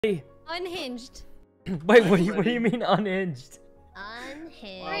Unhinged. Wait, what do you mean unhinged?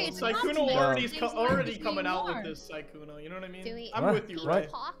 Unhinged. Wow, Sykkuno already coming out with this, Sykkuno. You know what I mean? I'm with you, right?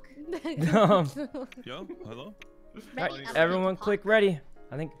 Yo, hello? Right, everyone click ready.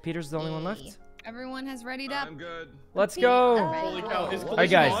 I think Peter's the only one left. Everyone has readied up. I'm good. Let's go. Holy cow, is Alright,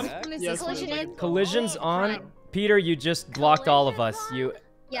 guys. on? Yes, Collision's on. Peter, you just blocked all of us. You.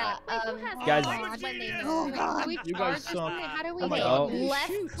 Yeah, guys. You guys suck. How do we Oh.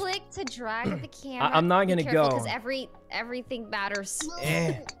 left click to drag the camera? I'm not gonna go. Because everything matters.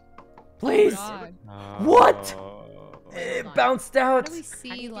 Please. What? It bounced out. How do we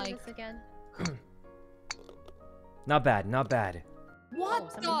see, like... again? Not bad, not bad.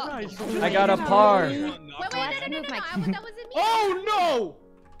 What the? I got a par. Wait, no, that wasn't me. Oh no!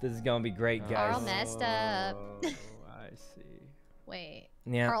 This is gonna be great, guys. Carl messed up. I see. Wait.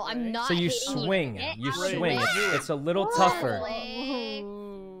 Yeah. Carl, I'm not So you hitting swing. You, You swing. It's a little tougher.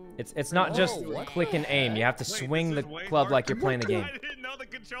 It's not just click and aim. You have to swing the club like you're playing the game. I didn't know the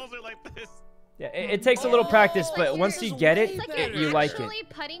controls are like this. Yeah, it takes a little practice, but once you get it, you like it.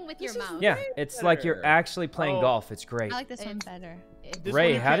 Putting with your mouse. Yeah, it's like you're actually playing golf. It's great. I like this one better.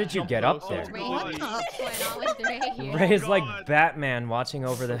 Ray, how did you get up there? What's going on with Ray here? Ray is like Batman watching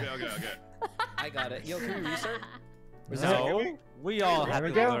over the... Okay. I got it. Yo, can we restart? No. We all have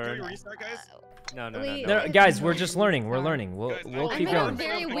to Can we learn. restart, guys? No. No, guys, we're just learning. We're learning. We'll keep I'm in a going.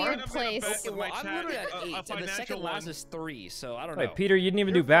 very weird place. Okay, well, I'm literally at 8, and the second last is 3, so I don't know. Wait, Peter, you didn't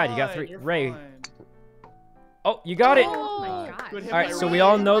even do bad. You got 3. Ray. Fine. Oh, you got it. Oh my god. Good hit All right, by so Ray. we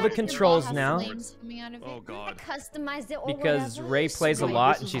all know the controls now. Oh god. Customized it or Because whatever. Ray plays a Wait,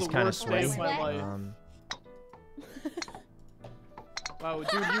 lot this and is she's the kind of worst day of swing. my life. Wow,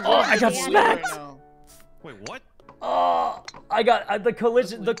 dude, you Oh, I got really smacked! right now. Wait, what? Oh, I got the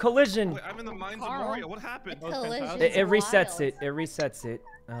collision. The collision. Wait, I'm in the mines of Carl. Mario. What happened? Collision's It resets wild. it. It resets it.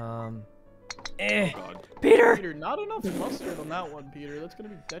 Oh god. Peter. Peter, not enough mustard on that one, Peter. That's gonna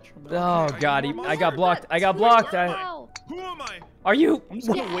be detrimental. Oh god, I got blocked. I got blocked. Wow. Who am I? Are you? I'm just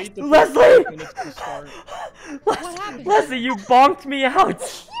gonna wait the Leslie! minutes to start. What happened? Leslie, you bonked me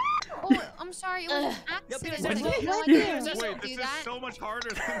out. Oh, I'm sorry. It was an accident. I had no Wait, idea. this Don't do is that. so much harder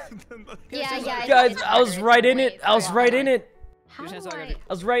than the... Yeah. Guys, I was right in it. I was right in it. How Here's do how I I... got it.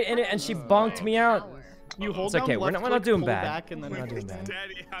 I was right in it, and she bonked me out. You hold It's okay, down we're left not click, doing pull bad. back, and then We're not doing bad.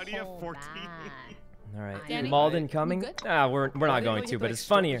 Daddy, how do you have 14? All right, Danny? Malden coming. You good? Ah, we're not going to, but it's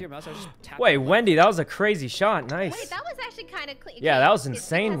funnier. Your mouse, I just tapped Wait, it. Wendy, that was a crazy shot. Nice. Wait, that was actually kind of clean. Yeah, that was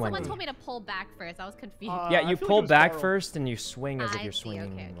insane, Someone Wendy. told me to pull back first. I was confused. Yeah, I you feel like pull it was back Carl. first, and you swing as if I you're see,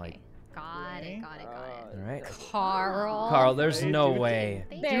 swinging okay. like. Got it. All right. Carl. Carl, there's Okay, no dude. way.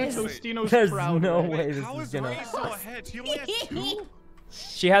 There's... Tostino's There's proud, no right? way this How is is gonna. Ray so ahead? She only has 2?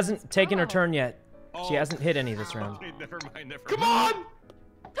 She hasn't taken her Oh. turn yet. She Oh. hasn't hit any this round. Okay, never mind. Come on!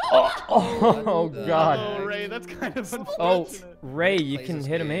 Oh God. Oh, Ray, that's kind of Oh, unfortunate. Ray, you Plays can this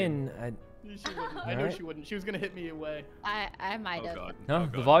hit him game. in. She wouldn't. I know Alright. she wouldn't. She was gonna hit me away. I might Oh have. god. No, Oh, the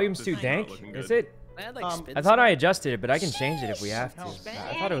god. volume's This too is not dank. looking Is good. it? I had, like, Um, spin I thought I spin. adjusted it, but I can change it if we have to. Spin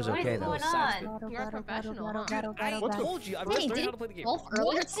I thought it was What is okay though. going on? You're a professional. I What's the- told you, I've Wait, just learned did how to play the game. golf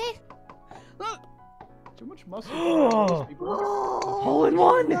earlier today? Too much mustard. for these people. Hole in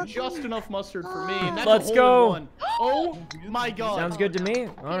one. Just enough mustard for me. And that's Let's a go. hole in one. Oh my god. Sounds good to me.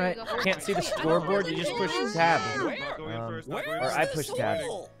 All right. Can't see the scoreboard. You just push tab. Not going in first, not going in Or I first. push tab.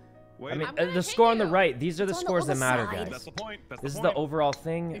 Wait, I mean, I'm gonna the hit score on the you. right. These are the It's on the scores that other matter, side. that's guys. the point. That's This the is point. the overall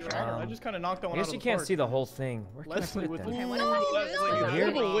thing. I just kind of knocked that I one out guess of you the can't park. see the whole thing. Where can I Leslie put it with then? the Leslie, Here?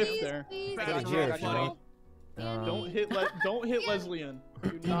 little whiff there. Don't Don't hit Leslie in. Do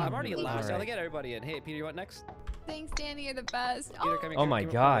I'm not. already All last. right. I'll get everybody in. Hey, Peter, you want next? Thanks, Danny. You're the best. Peter, come here, Oh my come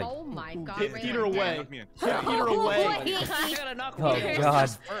here, God. Oh my god. Hit Ray, Peter like that. away. Knock me in. Hit Peter away. You gotta knock Oh, me in God.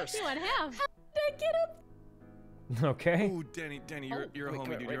 first. You and him. Okay. Ooh, Danny, you're a Wait, homie,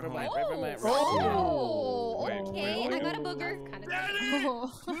 wait, dude. wait You're a for my- homie. wait for my- Oh, Wait, okay. wait, I got a wait. booger. Kind of. Daddy! Little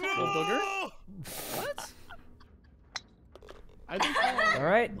booger? What? I think. All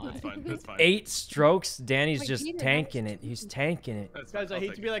right. That's fine. That's fine. 8 strokes. Danny's Wait, just Peter, tanking it. He's tanking it. That's fine. Guys, I I'll hate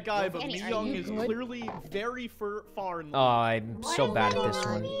take to be it. that guy, but Danny, Mi are Young you is good? clearly very far in the Oh, I'm so bad at this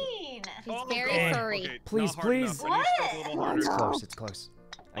one. He's Oh, very God. furry. Okay, Please, not hard please. enough. I need to stroke a little harder. It's close. It's close.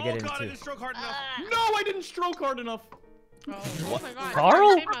 I get Oh it god, I in didn't 2. stroke hard enough. No, I didn't stroke hard enough. Oh my god. Carl?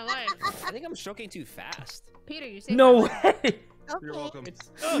 You saved my life. I think I'm stroking too fast. Peter, you saved No my life. way. You're welcome. It's.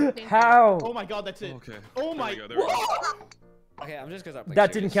 How? Oh my god, that's it. Okay. Oh my. There we go. Okay, I'm just gonna.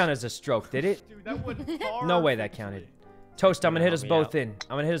 That didn't count as a stroke, did it? Dude, that went far. No way that counted. Toast, I'm gonna hit us me both out. in.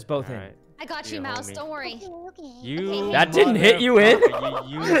 I'm gonna hit us both in. Alright. I got you, Mouse. Don't worry. You. That didn't hit you in.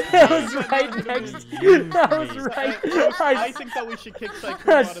 That was me. right next. You That was me. right. I think that we should kick Sykkuno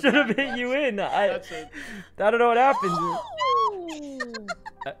That out of should have the hit you in. That's it. I don't know what happened.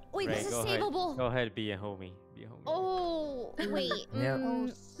 Wait, Ray, this is go ahead. savable. Go ahead, be a homie. Be a homie. Oh, wait. Yeah.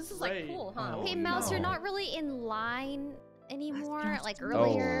 This is like Ray, cool, huh? no, Hey, Mouse, you're no. not really in line anymore. Like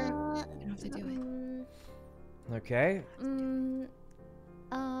earlier. Oh. You don't have to do it. Okay.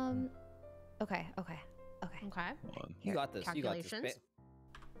 Okay. Okay. You got this. You got this. Calculations?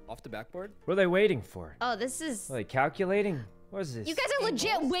 Off the backboard. What are they waiting for? Oh, this is. Are they calculating? What is this? You guys are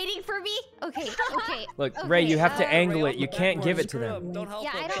legit waiting for me? Okay. Look, Ray, you have to okay, angle Ray, it. You off the can't give backboard. it to Screw them. up. Don't help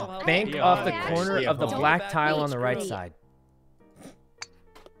Yeah, them. I Don't don't- help Bank Be off the honest. corner Be of the honest. black Wait, tile on the right wait. side.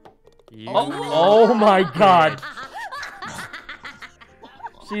 You. Oh my god.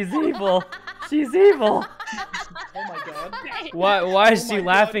 She's evil. She's evil. Oh my god. Why is Oh she my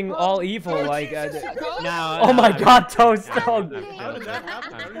laughing God. all evil like No, Oh my god, Toast How dog. did that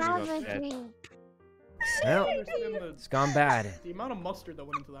happen? I don't even Well, understand it's gone bad. the amount of mustard that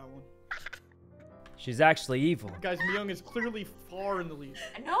went into that one. She's actually evil. Guys, Myung is clearly far in the lead.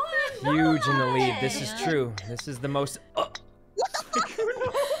 Huge in the lead. This is true. This is the most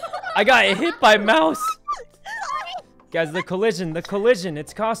I got hit by Mouse. Guys, the collision,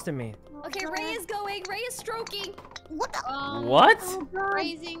 it's costing me. Okay, Ray is going. Ray is stroking. What?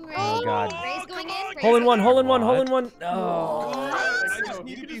 Raising Ray. Oh god. Ray's going in. Ray's Hole in one, going hole in one, What? hole in one. Oh. I just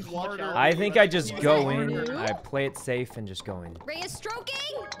need to be harder. I think I just go in. I play it safe and just go in. Ray is stroking.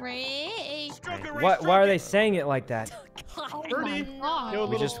 Wait. What? Why are they saying it like that? Birdie. God. Yo,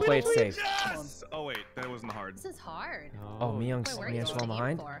 We little just play it twiddly. safe. Yes! Oh wait, that wasn't hard. This is hard. Oh, Myung's Wait, where are you falling aiming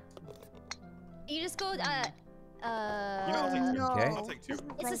behind. for? You just go. You know, I'll take two. Okay. I'll take two.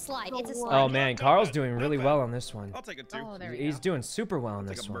 It's a slide. It's a slide. Oh man, Carl's doing really well on this one. I'll take a two. Oh, there we He's go. doing super well on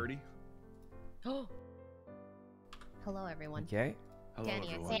Take this a one. birdie. Hello, everyone. Okay. Hello, Danny,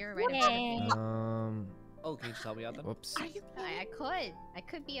 I everyone. see you're right in front of me. Oh, can you just help me out then? Whoops. I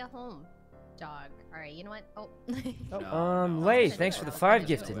could be a home dog. All right, you know what? Oh. Lay, gonna thanks do for it. the I was 5 gonna do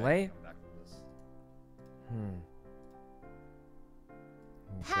gifted, it. Lay.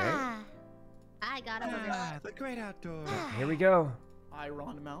 Okay. I got him. The great outdoors. Here we go.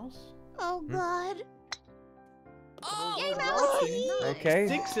 Iron Mouse. Oh God. Yay, Mouse! Okay.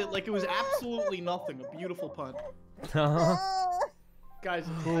 Sticks it like it was absolutely nothing. A beautiful punt. Guys,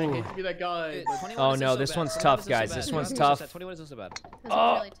 I hate to be that guy. But Oh, no, this one's tough, guys. This one's tough. 21 isn't so bad. This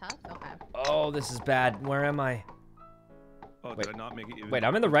Oh. is really tough. Okay. Oh, this is bad. Where am I? Oh, Wait. did I not make it even? Wait,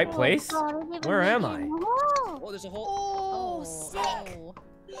 I'm in the right place? Where am I? Oh, there's a hole. Oh, sick.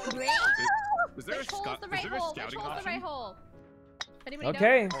 Great. Is there a, Which hole is the right is there a hole? Which scouting hole is the right option? hole? Anybody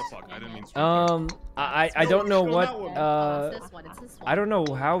Okay. Oh fuck, I didn't mean to. I don't know what, know? It's this one. It's this one. I don't know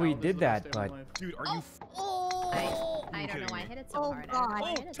how we Oh, this did is the that, best day of but my life. Dude, are you? I don't know why I hit it so Oh, hard. I don't know why I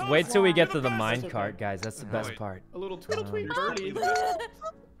God. hit it so wait till we get to the That's mine okay. cart, guys. That's the best Wait. part. A little twiddle tweet You're birdie.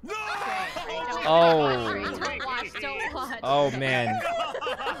 No! Oh. Don't watch. Don't watch. Oh man.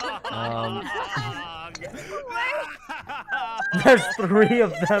 There's 3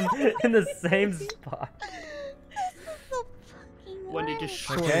 of them in the same spot. Wendy,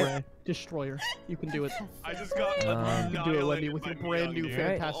 destroy Okay. her. Destroy her. You can do it. I just got You can do it, Wendy, annihilated with by your brand new Myung, dude.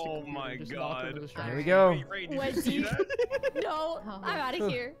 fantastic Oh computer. my Just knock her god. to the ground. Here we go. Ray, Ray, did you see that? No, I'm out of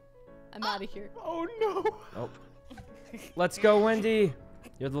here. I'm out of here. Oh no. Oh. Let's go, Wendy.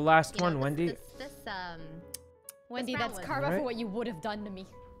 You're the last You know, one, Wendy. Wendy, round that's was- karma Alright. for what you would have done to me.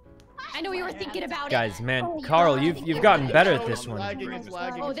 I know you were thinking about it. Guys, man, Carl, you've gotten better at this It's one. lagging, it's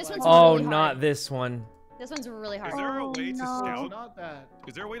lagging, Oh, it's this one's lagging. Oh, really hard. not this one. This one's really Is hard. there a way to It's scout? not that.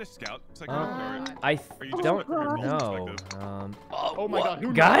 Is there a way to scout? It's like, I Are you just don't from your know. perspective? Oh my god, who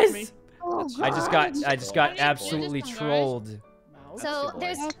knocked Guys, me? I just got absolutely trolled. Mouse? So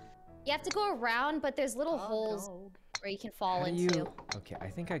there's, you have to go around, but there's little holes Dog. where you can fall How do into. you? Okay, I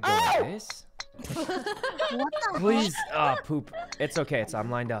think I go like this. Please, ah, poop. It's okay. I'm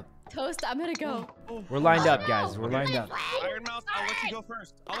lined up. Toast, I'm gonna go. We're lined up, guys. We're lined up. Iron Mouse, I'll let you go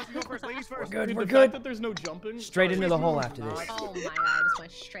first. I'll let you go first. Ladies first. Good. Dude, We're the good. fact that there's no jumping. Straight into the hole after this. Oh my god, I just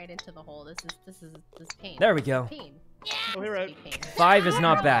went straight into the hole. This is pain. There we go. Pain. Oh, you're right. Pain. 5 is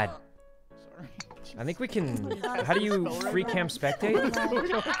not bad. Sorry. I think we can. How do you free cam spectate?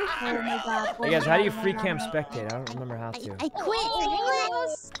 Oh my God. Hey guys, how do you free cam spectate? I don't remember how to. I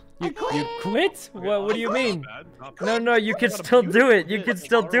quit. You quit? What do you mean? Bad. Not No, no, you can still do it. You can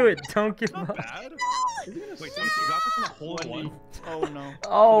still do it. Don't give up. bad. Wait, so you got this in a hole in one? Oh no.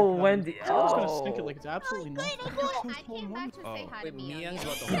 Oh, Wendy. I was gonna sink it Oh. like it's absolutely nothing. I came back to say hi to Wait, Mia. Mia's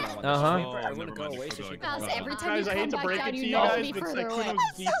about to hold on. Uh-huh. Wait for everyone to go away so she can Mouse, hold on. every time Guys, you I hate come to back break down, it to you you knock guys, me but further away.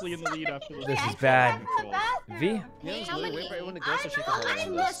 Sykkuno's deeply in the lead after this. This is bad. V? Mia's How literally many- wait for everyone to go so she can hold on. I'm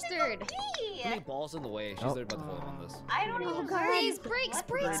to this. mustard. How many balls in the way? She's literally about to hold on this. I don't know. Please, brakes,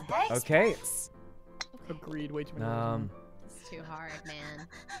 brakes. Okay. Agreed. Way too many. It's too hard, man.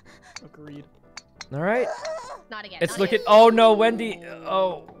 Agreed. All right. Not again. It's not looking. again. Oh no, Wendy.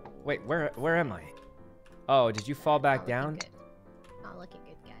 Oh, wait. Where am I? Oh, did you fall back Not down? looking good. Not looking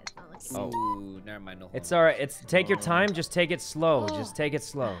good, guys. Not looking Oh. Ooh, never mind. No. It's all right. It's take your time. Just take it slow. Just take it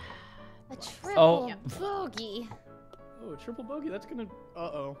slow. A triple Oh. bogey. Oh, triple bogey. That's gonna.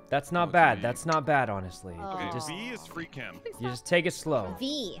 Uh-oh. That's not bad. That's not bad, honestly. Okay, You just V is free cam. you just take it slow.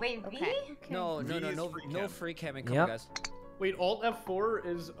 V. Wait, V? Okay. No, V is no free free cam. camming. Come Yep. on, guys. Wait, Alt F4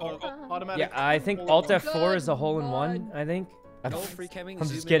 is automatic. Yeah, I think hole in Alt one. F4 is a hole in one. I think. No free camming. I'm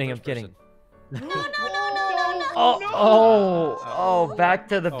zoom just in kidding. I'm first kidding. person. Oh, back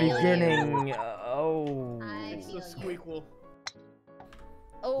to the Oh. beginning. Oh. I It's feel the you. squeakle.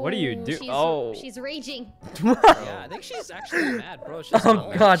 What do you do? She's, Oh. she's raging. Yeah, I think she's actually mad, bro. It's just Oh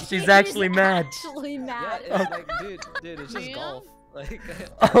golf. god, she's actually mad. Actually Yeah, mad. it's like, dude, it's just Man. golf. Like,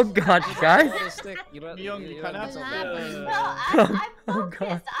 Oh god, guys. hold a stick, you know, Young, you kinda have to. No, Uh, I'm Oh, focused.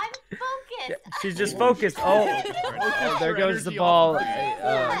 God. I'm focused. She's just focused. Oh, oh there goes the ball.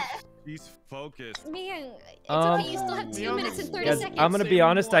 He's focused. Man, it's Um, okay. You still have 2 minutes and 30 Guys, seconds. I'm gonna be Same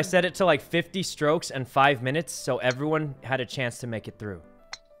honest. I one. set it to like 50 strokes and 5 minutes, so everyone had a chance to make it through.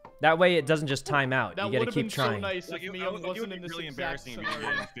 That way, it doesn't just time out. That You gotta would have keep been trying. so nice Like, if it Miyoung would wasn't be in this really exact embarrassing if you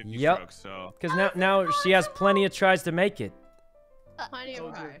scenario. did 50 Yep. strokes, so. Because now she has plenty of tries to make it. Plenty of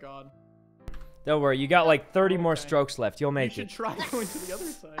Oh dear time. God. Don't worry, you got like 30 more Okay. strokes left. You'll You make should it. try going to the other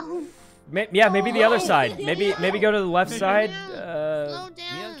side. Yeah, maybe the other side. Maybe go to the left side. Slow Mian,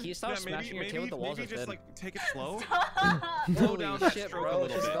 down. can you stop smashing your tail with the walls maybe just instead? like take it slow. Holy Slow down that shit, stroke bro, a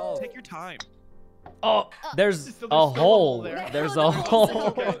it's little just bit. golf. Take your time. Oh, there's Still- a there's still a hole hole. there. There's a hole.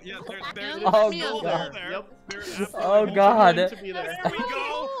 Okay. Yeah, there's Oh, still a hole God. there. Yep. There's Oh, absolutely God. Meant to be there. There we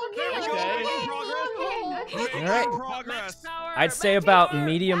go. There we go. Okay. Making All right. progress. I'd say about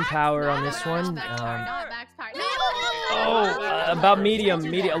medium power on this one. Not max power. No! Oh, about medium,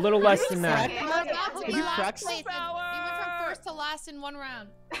 a little less than that. Can you crack Wait, we went from first to last in one round.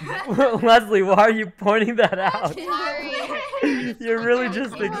 Leslie, why are you pointing that out? Sorry. You're really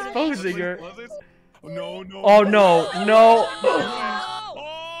just exposing her. Was it? No. Oh no.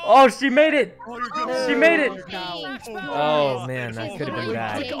 Oh, she made it. Oh, you're good. She made it. Oh, Oh man, that could have been Really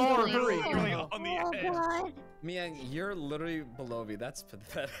bad. dang- Oh, hurry. Really on the edge. Mian, you're literally below me. That's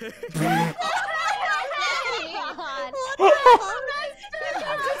pathetic.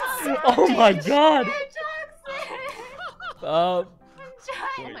 Oh my god.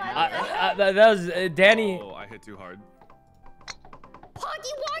 That was Danny. Oh, I hit too hard.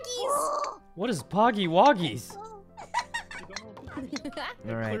 Poggy Woggies! What is Poggy Woggies?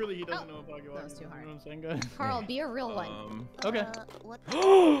 All right. Clearly he doesn't know about That was too hard. You know what I'm saying, guys? Carl, be a real one. Okay.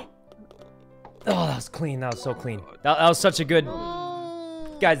 Oh, that was clean. That was so clean. That was such a good.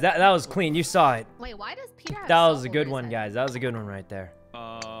 Guys, that was clean. You saw it. Wait, why does Peter have That was a salt good over one, his guys. That was a good one right there.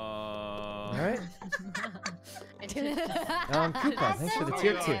 All right. head? Koopa, thanks for the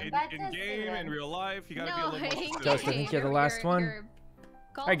tier 2. In game, in real life, you gotta be a little more Joseph, I consistent. think you're the last one.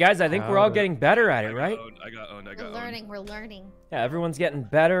 All right, guys. I think we're all getting better at it, right? I got owned. We're learning, we're learning. Yeah, everyone's getting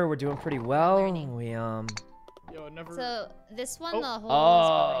better. We're doing pretty well. learning. We Yo, never. So, this one, Oh. the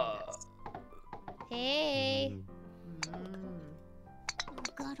hole is behind us. Hey.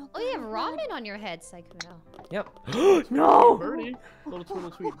 Oh, you have ramen on your head, Sykkuno. Yep. No. Birdie. Little turtle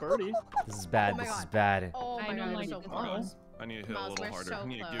tweet birdie. This is bad. Oh my This is God. bad. Oh I my know, god, like, so oh. close. I need to hit a Miles, little we're harder. so I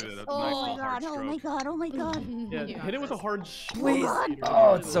need to give it a close. nice little hard stroke. god, oh my god. Yeah, hit it with a hard stroke. Please. Peter.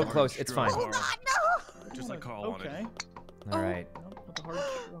 Oh, it's so Hard close. It's fine. stroke. Just like Karl wanted. Okay. All right. Nope, with a hard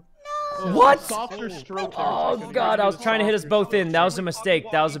stroke. What? Softer stroke. there, Oh Sykkuno. God, I was trying to hit us Softer both in. stroke. That was a mistake.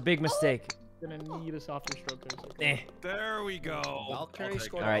 That was a big mistake. Gonna need a softer stroke there. Sykkuno. Eh. There we go. Valkyrae I'll take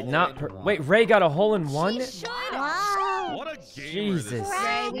scored it. All right, all not. the way to one. Wait, Ray got a hole in one. Wow. What a gamer Jesus. this is.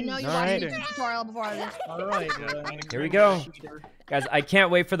 Ray, we know you All watched right. the tutorial before this. All right. Here we go. Guys, I can't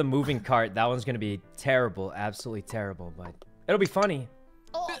wait for the moving cart. That one's gonna be terrible, absolutely terrible, but it'll be funny.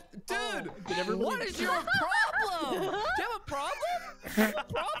 Dude, Did everybody? what is your problem? Do you have a problem? You have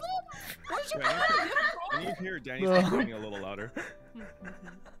a problem? What is your problem? Can you hear Danny's talking a little louder?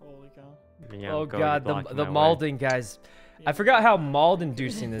 Holy cow. Yeah, Oh go, God, you're the blocking my way. malding, guys. I forgot how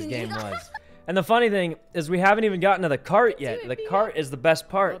mald-inducing this game was. And the funny thing is we haven't even gotten to the cart yet. The cart is the best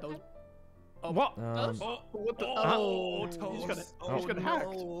Oh, part. that was What? What the? He's got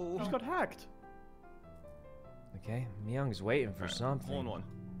hacked. He's got hacked. Okay, Myung's waiting for something. One.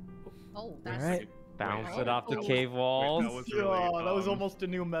 Oh, that's Alright. Bounce it off the cave walls. That was almost a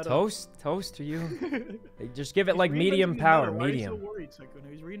new meta. Toast, are you? Just give it like He's medium reinventing the power, meta. Why are you medium. so worried, Sykkuno?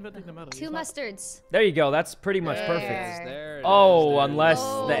 He's reinventing the meta. Two mustards. There you go. That's pretty much perfect. There it is, Oh, there it unless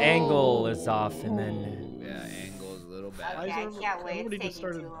is. the angle is off, and then. Yeah, angle is a little bad. Okay, I can't wait. It's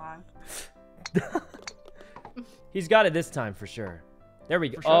taking too long. He's got it this time for sure. There we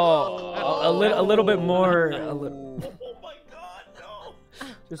go. For sure. Oh, a little bit more. Oh my god, no!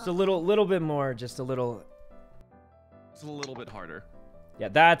 Just a little bit more. Just a little. It's a little bit harder. Yeah,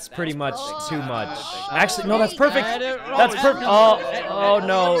 that's pretty much perfect. too much. Perfect. Actually, no, that's perfect. That's it's perfect. not. Oh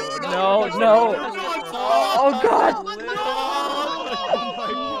no. Oh god.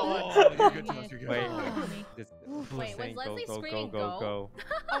 Wait, Wait, was Leslie screaming go? Oh,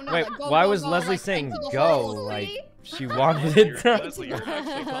 no, Wait, like, go, why go, was go, Leslie like, saying into the go? hole, Like Leslie? she wanted it to. Leslie, you're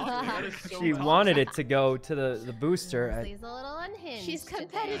actually talking. That is so She bad. wanted it to go to the booster. Leslie's a little unhinged. She's today.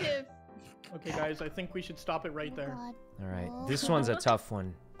 competitive. Okay, guys, I think we should stop it right there. All right, this one's a tough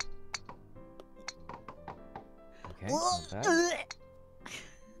one. Okay, not bad.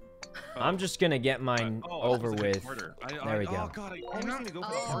 I'm just gonna get mine over with. There we go. Oh god, I always need to go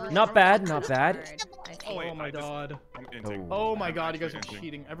for the harder. Not bad, not bad. Oh, wait, Oh my I just- god. I'm inting. Oh my god, you I'm guys are actually inting.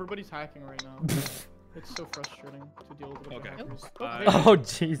 cheating. Everybody's hacking right now. It's so frustrating to deal with the Okay. hackers. Oh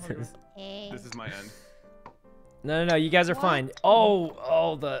Jesus. This is my end. No, you guys are fine. Oh,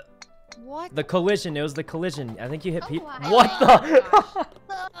 What? the collision. It was the collision. I think you hit Pete. wow. What the?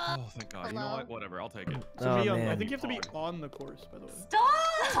 Oh, thank god. You know Hello? what? Whatever, I'll take it. So, Oh, Myung, I man. think you have to be on the course, by the way. Stop!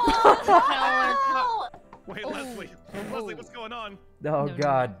 Wait, Leslie. Leslie, what's going on? Oh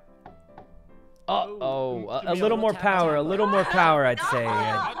God. Oh, A little more power. A little more power, I'd say.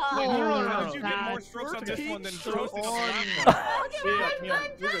 Yeah. Wait, no, how no, did you no. get more strokes on this one than So toasting on the on- last one? Yeah,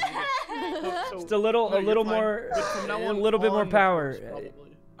 Myung, you're good. So- Just a little no, you're fine. more. But from now A on, little bit more on the power. course, probably.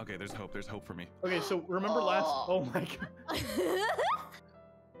 Okay, there's hope. There's hope for me. Okay, so remember last. Oh my god.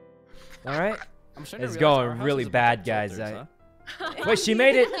 All right. I'm starting to It's realize going our house really is a bad, bunch of guys. filters, huh? Wait, she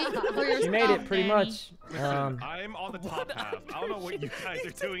made it. For She made yourself, it pretty Danny. much. Listen, I'm on the top half. I don't know what you guys are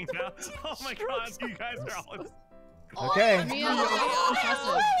doing now. Oh my god, you guys are all. Okay. Mia,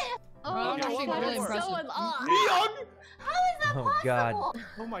 impressive. Oh, Actually, my God, really it's impressive. so Myung! How is that Oh possible? God.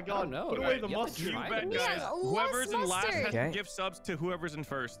 Oh my god. no, Put away right, the you have to mustard. You try bet, it. guys. Yeah, Whoever's in less last has mustard. to Okay. give subs to whoever's in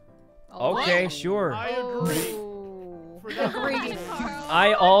first. Okay, sure. I agree. Oh. For that Agreed.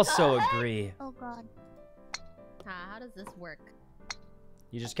 I also agree. Oh god. How does this work?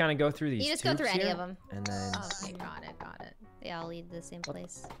 You just kind of go through these You just go through tubes any here, of them. and then. Okay, got it. They all lead to the same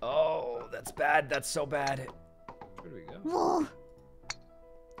place. Oh, that's bad. That's so bad. Where do we go? Whoa.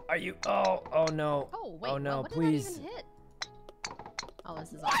 Are you? Oh no. Oh, wait. Oh, no, what please. Did that even hit? Oh,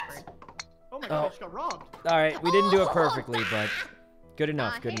 this is awkward. Oh my god, Oh. I just got robbed. All right, we didn't do it perfectly, but good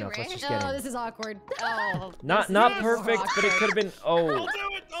enough. Good hey, enough. Let's Ray. just get Oh, in. this is awkward. Oh. Not is perfect, but it could have been. Oh, I'll do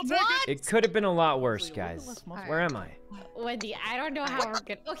it. I'll take it. it could have been a lot worse, Wait, look at guys. less mustard. Where am I? Wendy, I don't know how we're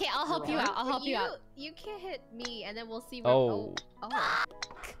good. Okay, I'll help you out. I'll help you out. You can't hit me, and then we'll see. Where, Oh. oh.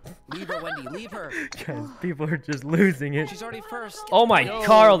 Leave her, Wendy. Leave her. Guys, people are just losing it. She's already first. Oh my, Yo,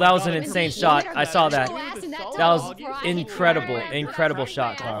 Carl, that was an God, insane you shot. hit I saw that. Show Ass in that That That was dog. incredible, Right. incredible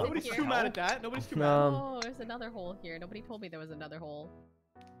shot, Carl. Nobody's too mad at that. Nobody's too mad. Oh, there's another hole here. Nobody told me there was another hole.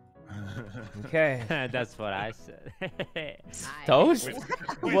 Okay. That's what I said. Toast?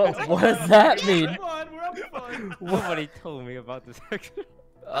 Wait, What does that mean? Come on, we're having fun. Nobody told me about this.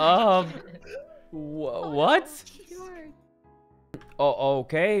 What? Oh,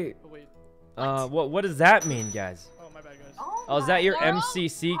 okay. Oh wait. What does that mean, guys? Oh my bad, guys. Oh, is that your my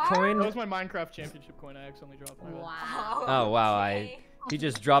MCC That coin? was my Minecraft championship coin. I accidentally dropped my bad. Wow. Oh, wow, he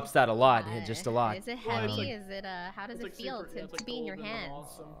just drops that a lot, just a lot. Is it Well, it's heavy? like- Is it how does It's it like feel super- yeah, it's to like be in your golden and hands?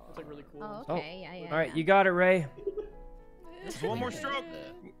 Awesome. It's like really cool. Oh, Oh. okay, yeah. All right, you got it, Ray. One more stroke.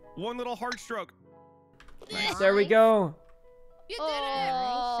 One little hard stroke. There we go. You did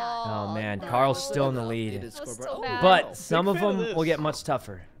Oh man, Carl's still in the lead. so bad. But some Big of fan of them this. will get much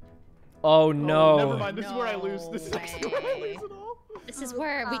tougher. Oh Oh, no. never mind. This is where I lose. This is No actually where I way. lose it all. This is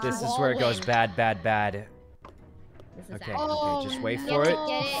where we This can is all where it goes win. bad. This is Okay, actually- okay, just wait for it.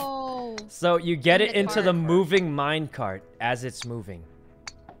 Get it? Oh. So you get In it the into the cart. moving minecart as it's moving.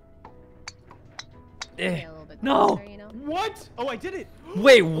 Okay, a little bit No. closer, you know? What? Oh, I did it.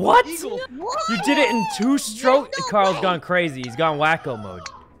 Wait, what? Eagle. You did it in 2 strokes? Carl's gone crazy. He's gone wacko mode.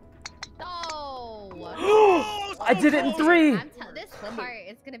 No. I did it in 3. This part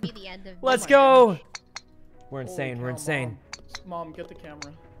is gonna be the end of. Let's my go. gosh. We're Holy insane. We're cow, insane. Mom, get the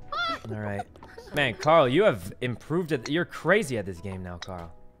camera. All right. Man, Karl, you have improved it. You're crazy at this game now,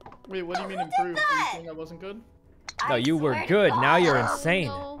 Karl. Wait, what do you mean improved? Are you saying I wasn't good? No, you were good. Now you're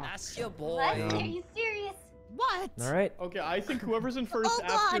insane. That's your boy. Are you serious? What? All right. Okay, I think whoever's in first Oh,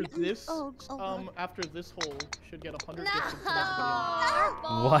 after God. this, God. after this hole should get 100 No, gifted our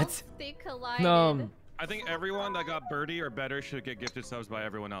balls, What? They collided. No. I think everyone that got birdie or better should get gifted subs by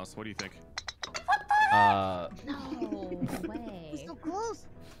everyone else. What do you think? No way. So close.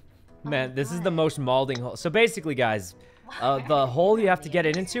 Man, this is the most malding hole. So basically, guys, the hole you have to get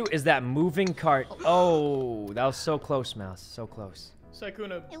it into is that moving cart. Oh, that was so close, Mouse. So close.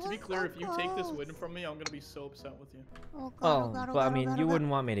 Sykkuno, It to be was clear, so if you take this close. win from me, I'm gonna be so upset with you. Oh, Oh, but I mean, you wouldn't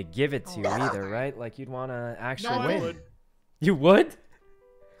want me to give it to you either, right? Like, you'd want to actually No, I win. would. You would?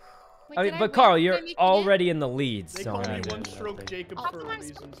 Wait, I did mean, but win? Carl, Did I you're make it in? already in the lead, They so call I me mean, One Stroke Jacob How for come a I'm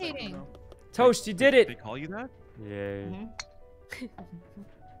reason, spectating? Sykkuno. Toast, you did They it. call you that? Yay.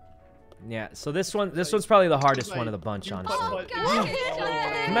 Yeah. So this one's probably the hardest one of the bunch, You honestly. putt-putt God.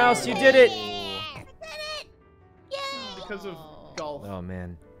 into- Mouse, you did it. I did it! Yay! Because of golf. Oh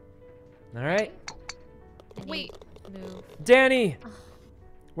man. All right, Wait. Move. Danny.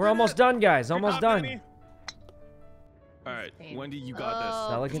 We're almost done, guys. Good Almost job, done. Danny. All right, Pain. Wendy, you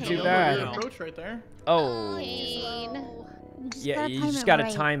got Not looking Pain. too bad. Good approach right there. Oh. Pain. Yeah, you just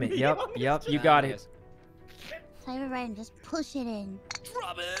gotta time it. Yep, yep. You got it. Time it right and just push it in.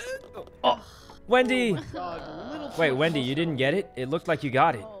 Drop it. Oh, Wendy. God, little Wait, too Wendy, close. you didn't get it? It looked like you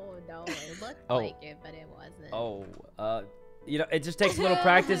got it. Oh no, it looked Oh. like it, but it wasn't. Oh, you know, it just takes a little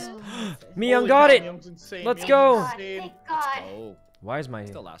practice. Myung Holy got cow, it. Myung's insane. Let's Myung's go. God, insane. thank God. Oh, Why is my...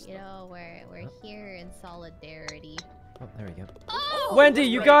 still last. You know, we're here in solidarity. Oh, there we go. Oh Wendy,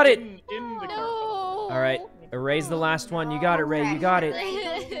 you Right, got it. in the no! cart. All right, erase the last one. You got it, Ray. You got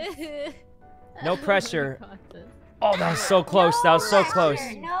it. No pressure. Oh, that was so close. That was so close.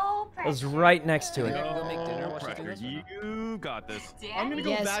 No It was pressure. right next to Are you it. gonna go make dinner No while she's doing pressure. this? You got this. I'm gonna go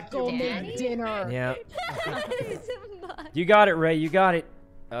Yes, back to go your Daddy. make dinner. Yeah. I You got it, Ray. You got it.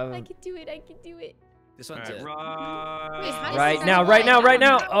 can do it. I can do it. This All one's right, it. Wait, how does Right this now, work? right now, right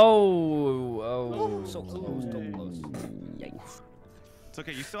now. Oh. So close, so close. Yikes. It's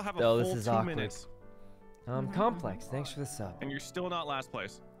okay. You still have a No, full this is 2 awkward. minutes, Complex. Thanks for the sub. and you're still not last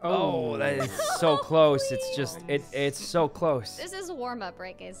place. Oh, that is so close. It's just, it's so close. This is a warm up,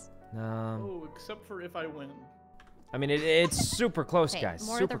 right, guys? Oh, except for if I win. I mean, it's super close, Okay, guys.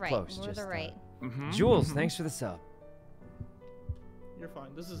 more Super to the right. close. More to Just, the right. Mm-hmm. Jules, thanks for the sub. You're fine.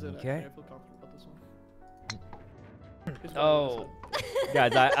 This is it. Okay. Actually. I feel confident about this one. It's fine, Oh,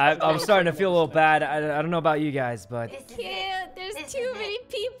 guys, I'm starting to feel a little bad. I don't know about you guys, but This is it. Can't. There's This too is many it.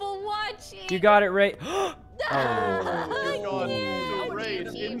 people watching. you got it, Ray. Oh, dear God. Yeah. So Ray, it's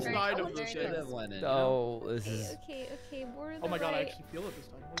Okay, inside right. of this Should thing. have went in. Oh, this Okay, is. okay, more to the Oh my God, I right. actually feel it this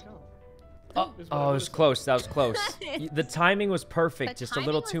time. Holy cow. Oh, This is what I it was would've said. close. That was close. The timing was perfect. The Just a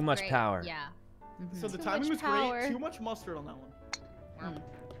little timing too was much great. power. Yeah. So the Too timing much was power. great. Too much mustard on that one.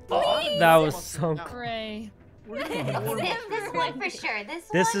 Oh, that was so. Now, Ray. we're gonna do more This mustard. one for sure.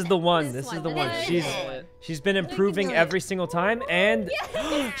 This is the one. This This is one. the one. This She's is she's been improving do it. every single time, and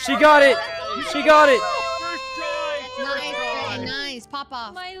she got it. She got it. First try. Nice, Ray. Nice. Pop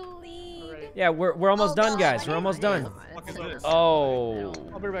off. My lead. Alright. Yeah, we're almost Oh, done, God. guys. We're almost done. What is this? Oh.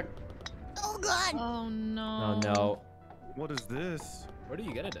 I'll be right back. Oh, God. Oh no. Oh no. What is this? Where do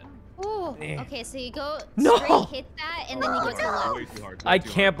you get it in? Ooh. Eh. Okay, so you go No. straight, hit that, and then you go to the left. Way too hard. I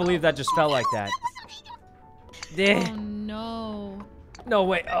can't believe that just fell like that. Eh. Oh no. No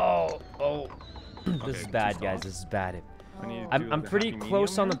way. Oh. This is Okay, bad, just guys. off. This is bad. I need to I'm do I'm the pretty happy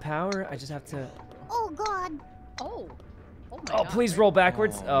close medium on the here. power. I just have to. Oh, God. Oh. Oh my Oh, God. please roll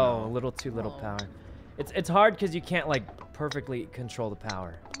backwards. Oh, Oh, no. a little too little Oh. power. It's hard because you can't like perfectly control the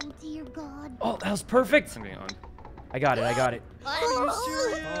power. Oh, dear God. Oh, that was perfect. I'm getting on. I got it. I got it.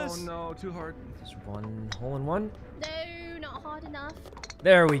 Oh no, too hard. Just one hole in one. No, not hard enough.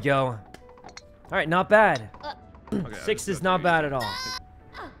 There we go. All right, not bad. Okay, 6 just is go not take it bad easy. at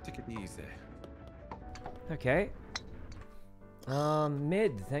all. Take it easy. Okay.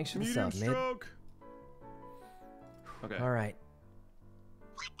 Mid. Thanks for the Medium sub, mid. stroke. Okay. All right.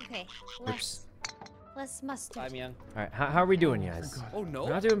 Okay, Oops. less mustard. Bye, Myung. All right. How are we doing, guys? Oh no. We're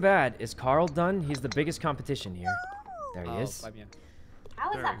not doing bad. Is Karl done? He's the biggest competition here. There he Oh, is. bye, Myung. How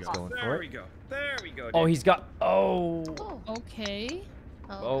is There that we go. possible? Going for There it. we go. There we go. Oh, dude. he's got. Oh. Oh. Okay.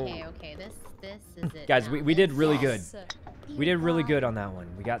 Okay, okay. This is it. Guys, now. we did really This- We did really good on that one.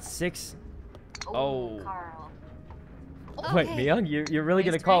 We got 6. Oh. Carl. Wait, Okay. Myung, you're really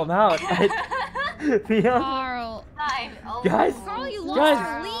gonna Nice call him out. Myung, Carl. Fine. Oh. Guys. Carl, you Guys.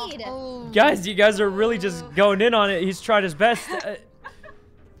 lost the lead. Oh. guys, you guys are really just going in on it. He's tried his best.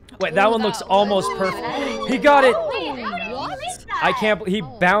 Wait, that one looks almost perfect. He got it. What? I can't. He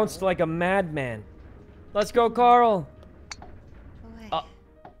bounced like a madman. Let's go, Karl.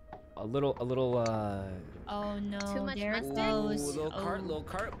 A little. Oh no. Too much there it mustard? goes. Little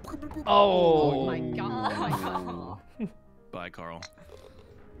cart. Oh. Oh my god. Bye, Karl.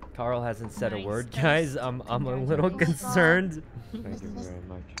 Karl hasn't said a Nice. word, That's guys. I'm a little concerned. Thank you very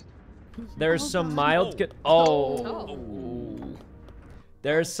much. There's some mild.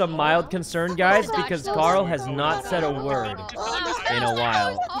 There's some mild concern, guys, because Karl has not said a word in a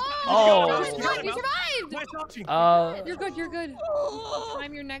while. Oh. You survived! You're good, you're good.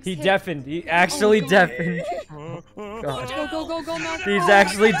 Time your next He hit. deafened. He actually deafened. Go, Max. He's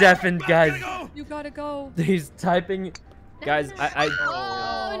actually deafened, guys. You gotta go. He's typing. Guys,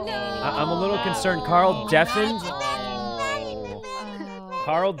 Oh no. I'm a little concerned. Karl deafened.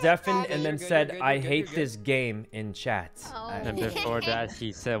 Karl deafened and then said, "I hate this game" in chat. And before that,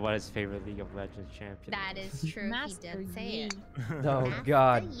 he said what his favorite League of Legends champion. That is true. Master He did say Yi. it. Oh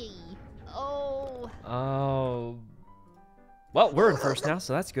God. Oh. Oh. Well, we're in first now,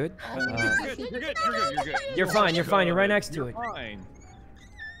 so that's good. You're good. You're fine. You're fine. You're right next to it. Fine.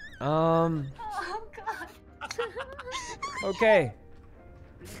 Oh god. Okay.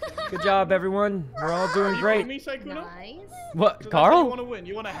 Good job, everyone. We're all doing great. Me, Sykkuno? Nice. What, So that's how you Karl? want to win.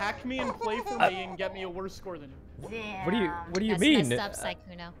 You want to hack me and play for me and get me a worse score than you. Damn. What do you That's mean? messed up,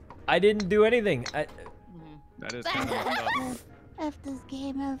 Sykkuno. I didn't do anything. That is kind of messed up. F this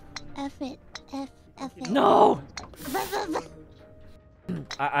game, F it. No!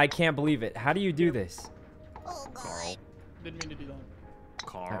 I can't believe it. How do you do this? Oh god. Didn't mean to do that.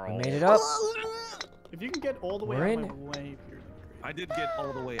 Karl. We made it up. If you can get all the way We're out in. of my way, Peter. I did get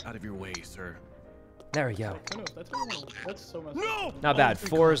all the way out of your way, sir. There we go. No, that's how you want to. That's so messed No! up. Not bad.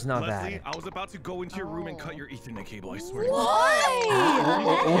 4 is not Leslie, bad. I was about to go into your room and cut your Ethernet cable, I swear.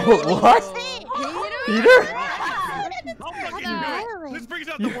 What? Peter? How fucking good. This brings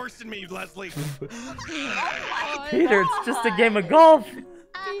out the worst in me, Leslie. Peter, it's just a game of golf.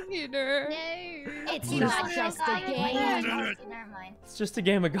 Peter. No. It's Just- not just a game. Never mind. It's just a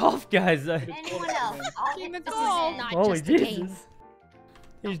game of golf, guys. Anyone else? I'll Game get of this golf. in. Not Holy just a game. Jesus.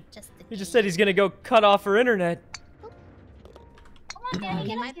 Just a He just game. said he's gonna go cut off her internet. Come on, Daddy, Okay,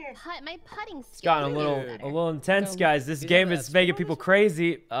 get my up here. my putting skill. It's gotten a little intense, guys. This game is making people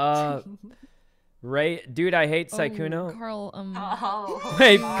crazy. Ray, dude, I hate Sykkuno. Karl, Oh.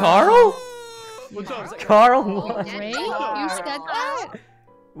 Wait, Karl? What's up? Karl? Oh, What? Ray, you said that?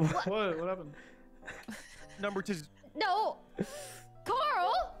 What happened? Number 2. No,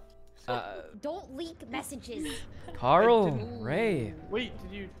 Karl. Uh, Don't leak messages. Karl? didn't- Ray? Wait,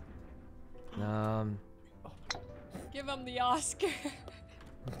 did you? Give him the Oscar.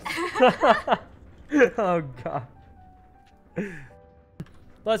 Oh God.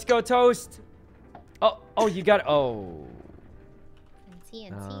 Let's go, Toast. Oh, you got. Oh.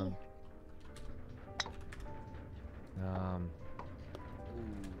 TNT.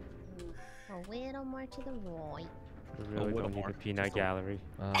 A little more to the right. We really don't need a peanut gallery.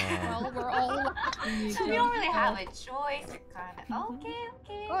 Well, we're all. We don't really have a choice. We're kind of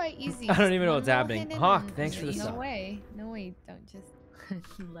okay. All right, easy. I don't even know One what's more happening. hit and Hawk, then- thanks for the No sub. way. No way. Don't just.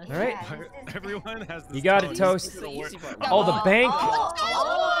 All right. Everyone has this You got it, talent. Toast. It's the worst. Oh, the bank.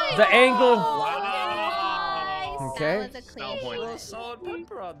 Oh, The angle. Nice. Okay. That was a Style clean. point. Solid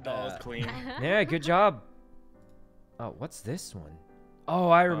pepper on That was that. clean. Yeah, good job. Oh, what's this one? Oh,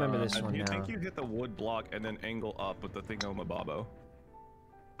 I remember this I one now. think you hit the wood block and then angle up with the thing on the bobbo.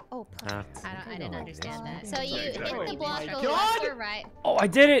 Oh, perfect. I didn't understand that. So you hit Exactly. the block, Oh go my left God. or right? Oh, I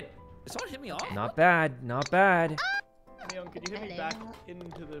did it. Someone hit me off. Not bad. Not bad. Leon, could you hit me Hello. back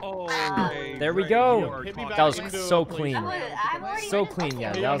into the? Oh, There we Ray, go. you are Hit me talking back That was into so a place. clean. I'm already So in- clean,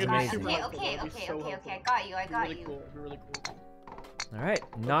 yeah, okay, that was okay, amazing. Okay, okay. I got you. I It'd be got really you. cool. It'd be really cool. All right.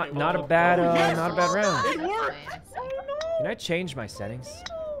 Not Okay, not a well, bad yes. not a bad round. It worked. Can I change my settings?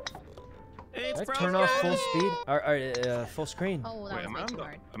 It's Can I turn off full speed or full screen? Oh, Wait, that am was I way on too the?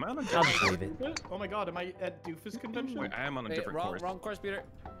 hard. Am I on a I'll different just course? leave it. Oh my God, am I at Doofus convention? Wait, I am on a different course. Wrong course, Peter.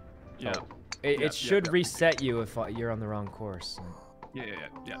 Yeah. It Yeah, should yeah. reset you if you're on the wrong course. Yeah.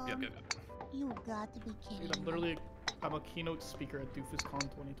 You got to be kidding. Dude, I'm a keynote speaker at DoofusCon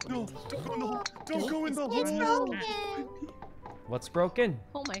 2020. No, don't go in the hole. Don't go in the It's hole. broken. What's broken?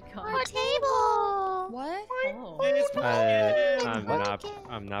 Oh my Our god. table. What? Oh.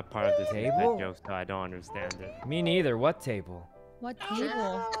 I'm not part of this Table? internet joke, so I don't understand it. Me neither. What table? What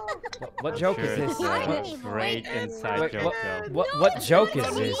table? What joke is this? Great inside joke, though. What joke is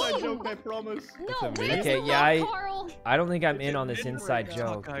It's an this? inside joke, I promise. No, Okay, yeah, I don't think I'm in on this inside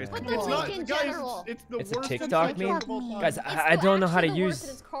joke. guys. What man. the It's not, in guys, general? it's the It's a worst TikTok inside meme? joke of all time. Guys, I don't know how to use.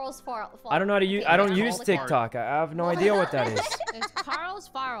 It's Carl's fault. I don't know how to use. I don't use Carl's TikTok. I have no idea what that is. It's Carl's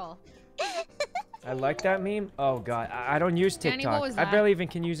fault. I like that meme. Oh god, I don't use Danny, what TikTok. was I that? barely even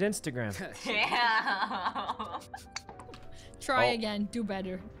can use Instagram. Yeah. Try Oh. again. Do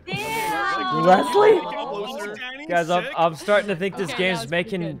better. Damn. Leslie? Closer. Guys, I'm starting to think this Okay, that game's was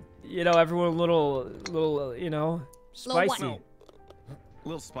pretty making, good. you know, everyone a little, you know, Little what? spicy. No. A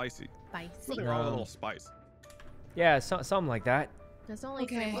little spicy. Spicy. They're all a little spice. Yeah, something like that. There's only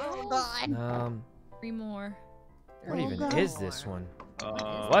Okay. 3 Oh, God. 3 more. What even is this one?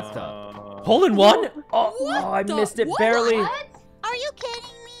 What the? Hole in one? Oh, I the- missed it what? barely. Are you kidding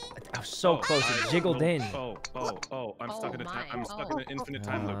me? I was so close. It jiggled in. Oh, I'm stuck in a time. I'm stuck in an infinite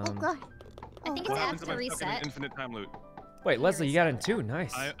time loop. I think What it's happens F if to I'm stuck in an reset. infinite time loop? Wait, Leslie, you got in 2.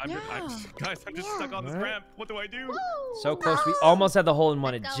 Nice. Guys, I'm just stuck on this Alright. ramp. What do I do? So close. We almost had the hole in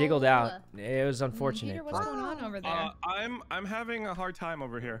one. It Let's jiggled go. out. It was unfortunate. Peter, what's but- going on over there? I'm having a hard time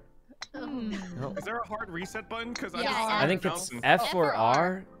over here. No. Is there a hard reset button? Because Yeah, I think it's bouncing. F or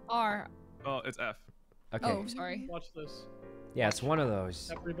R. R. Oh, it's F. Okay. Oh, sorry. Watch this. Yeah, it's one of those.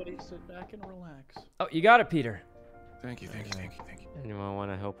 Everybody sit back and relax. Oh, you got it, Peter. Thank you. Anyone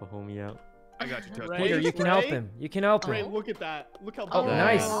want to help a homie out? I got you, Touch. Ray? Peter, you can help him. You can help Ray, him. look at that. Look how Oh, big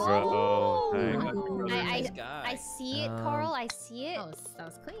nice. Bro. Nice I see it, Um, Carl. I see it. Oh,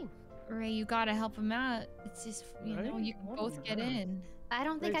 sounds clean. Ray, you gotta help him out. It's just, you know, Right? you can both get in. I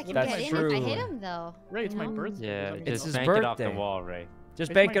don't think I can That's get in true. if I hit him though. Ray, it's my No. birthday. Yeah, Does that mean It's just his bank it off the birthday. wall, Ray.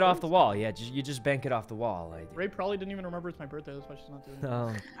 Just It's bank my it off the birthday. wall. Yeah, you just bank it off the wall. Like, Ray probably didn't even remember it's my birthday. That's why she's not doing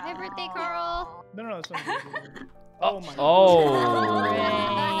it. Happy birthday, Carl. No, it's not. Oh, my oh.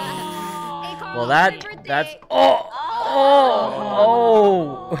 Hey, Carl. Well, happy that's birthday. oh.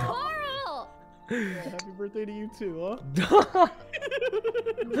 Carl. Yeah, happy birthday to you too, huh?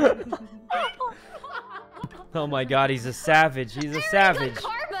 Oh my God, he's a savage. He's a savage.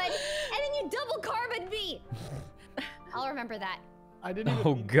 Carbon, and then you double carbon me. I'll remember that. I didn't even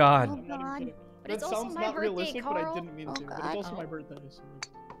Oh mean to. God. I'm not even kidding. But That it's also sounds my not birthday, realistic, but I Carl. didn't mean to. But it's also my birthday. So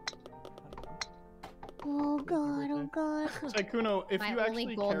Oh god, oh god. Sykkuno, if My you only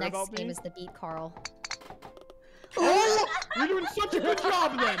actually goal care next about game me, is to beat Carl. oh, you're doing such a good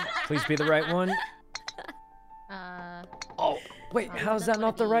job then. Please be the right one. Oh, wait, how's that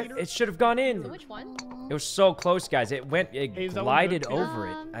not the right? It should have gone So in. which one? It was so close, guys. It Hey, is that one glided good? over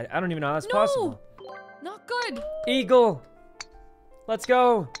it. I don't even know how that's possible. Not good. Eagle. Let's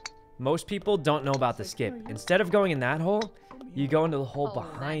go. Most people don't know about the skip. Instead of going in that hole, you go into the hole Oh,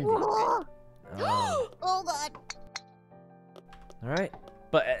 behind that- it. Oh god. All right.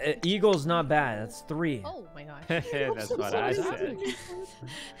 But Eagle's not bad. That's 3. Oh my gosh. That's what I said.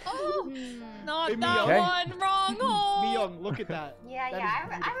 Oh, not Hey, that Miyong. one. Wrong hole. Miyong, look at that. Yeah, That yeah,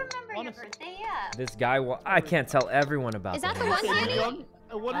 is I beautiful. remember your Honestly. birthday, yeah. This guy, I can't tell everyone about Is that the him. one, Danny? Miyong,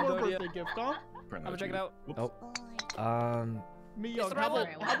 one I have more no idea. birthday gift, huh? I'm gonna check it out. Oh, Miyong, the how right about,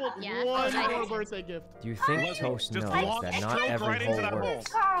 one. how about Yeah, one I more did. birthday gift? do you think Just Toast knows walk that straight not every right into that hole hole.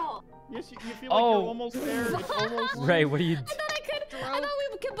 works? Carl. Yes, you feel like Oh. you're almost there. It's almost. Ray, what are you? I thought I could. I thought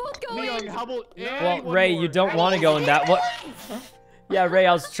we could both go Miyong, in. how about Well, one Ray, more? you don't want to go in that one. Yeah, Ray,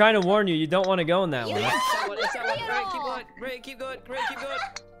 I was trying to warn you. You don't want to go in that one. It's that one. It's that one. Ray, keep going. Ray, keep going. Ray, keep going.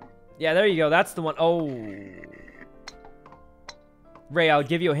 Yeah, there you go. That's the one. Oh. Ray, I'll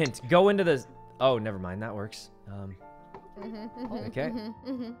give you a hint. Go into the... Oh, never mind. That works. Okay.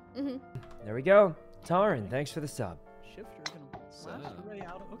 There we go. Tarin, thanks for the sub. Shifter gonna blast Ray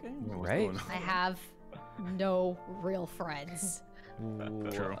out. Okay. Right? I have no real friends.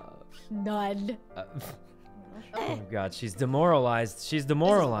 True. None. Oh, God. She's demoralized. She's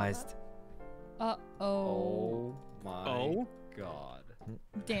demoralized. Uh-oh. Oh my Oh. god.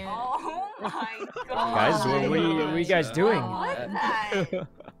 Damn. Oh my god. Guys, what are you guys doing? What's that?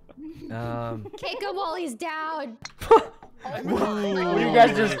 Kick him while he's down. What you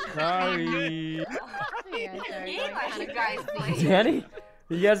guys just... Sorry. What game are you guys playing? Danny?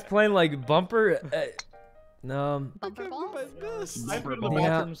 You guys playing like bumper? Bumper balls? I've been in the Yeah.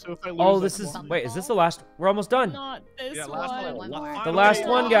 bathroom, so if I lose, Oh, like, this is... one- Wait, is this the last... We're almost done. Not this Yeah, one. last One one. more. The last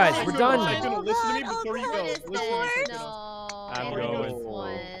one, guys. Sykkuno, We're done. Sykkuno, listen to me before you go. What is Listen to me, this? Sykkuno. No. I'm it going. is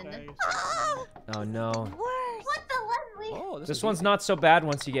one. Okay. Oh, no. What the Leslie? Oh, This one's not so bad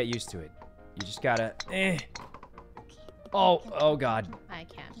once you get used to it. You just gotta... Oh, God. I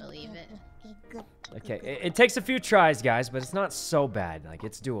can't believe it. Okay, it takes a few tries, guys, but it's not so bad. Like,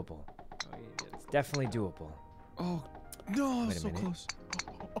 it's doable. It's definitely doable. Oh. No, Wait a so minute. close.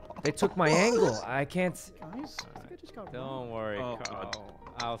 They took my angle. I can't. Guys, I think I just got Don't worry, Oh, Carl. God.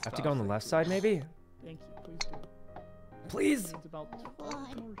 I'll I have to stop go on the it. left side, maybe. Thank you. Please do. Please. It's about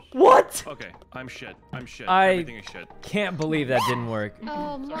What? Okay, I'm shit. I'm shit. I- Everything is shit. Can't believe that didn't work.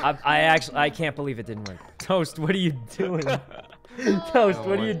 Oh my. I can't believe it didn't work. Toast, what are you doing? Toast,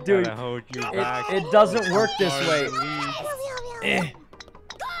 what are you doing? Gotta hold you back. It doesn't work this way. Eh.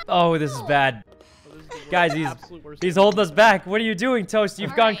 Oh, this is bad. Guys, he's holding us back. What are you doing, Toast?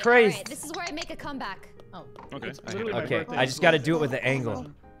 You've gone crazy. Alright, this is where I make a comeback. Oh. Okay. It's literally my Okay, birthday. I just gotta do it with the angle.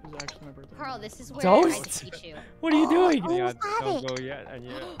 It's actually my birthday. Carl, this is where Toast? I teach you. What are you doing? Yeah, don't go yet. And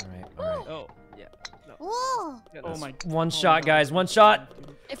yeah. Alright. Oh, yeah. No. Whoa. Yeah, Oh that's- my. One shot, guys. One shot.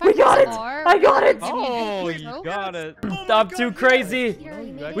 If We got press it! R, I got it! Oh, you got it. I'm too crazy. You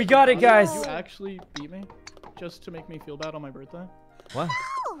already made We it. got it, guys. You actually beat me, just to make me feel bad on my birthday. What?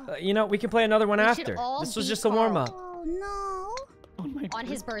 You know, we can play another one We should after. all This was beat just a Carl. warm up. Oh no. On my On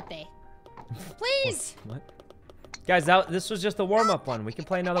his birthday. birthday. Please. What? Guys, this was just a warm up one. We can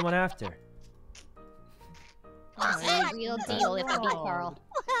play another one after. It's a real deal if I beat Carl.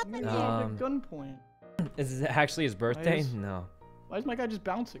 What happened here? Um, At gunpoint. Is it actually his birthday? is- No. Why is my guy just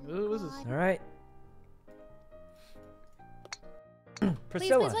bouncing? What is this? All right.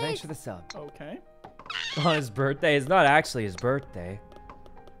 Priscilla, please. thanks for the sub. Okay. On his birthday. It's not actually his birthday.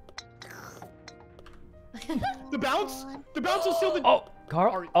 The bounce? The bounce will seal the. Oh,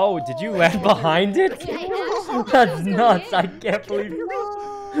 Carl. Oh, did you land behind it? That's nuts. I can't believe.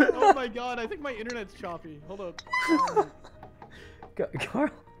 Oh my god, I think my internet's choppy. Hold up. Carl.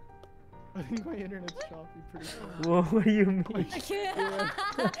 I think my internet's choppy pretty soon. What do you mean?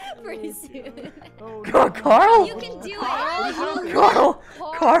 Pretty soon. Oh, Carl? You can do it. Carl!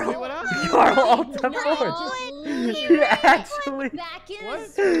 Carl! Wait, what happened? Carl, alt No, F4. just He actually, back in What? the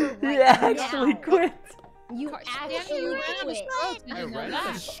server he right actually now. quit. You Daniel, actually you ran out of quit. strokes. Did you know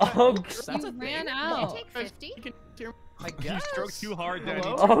that? Oh, You ran I out. take 50. You can hear I You guess. stroked too hard, Danny.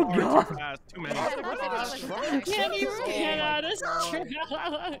 Hello? Oh, Too God. Too fast. Too many. Can't even get out of strokes.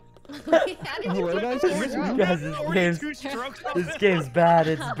 How did Oh, you what get did I four say? strokes? Guys, Two strokes. this game's bad.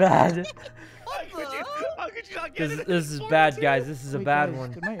 It's bad. How could you not get This, it? this is bad, guys. This is a Wait, bad guys,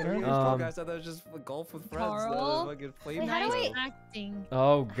 one. did my internet- Guys, I thought it was just golf with friends. Carl? Fucking play Wait, how do nice. I- Acting.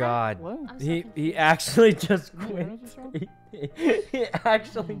 Oh, God. What? I'm so He confused. actually just My quit. internet's choppy? He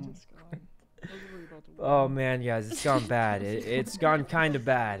actually Oh, just God. I was worried about the Oh man, guys, it's gone bad. It's gone kind of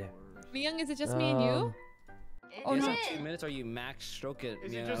bad. Myung, is it just me and you? Oh, Is no. it? 2 minutes, or you max stroke it?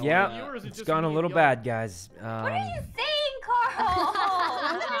 Is it you just know? Yeah, you or is it it's just gone a me little and bad, guys. What are you saying, Carl?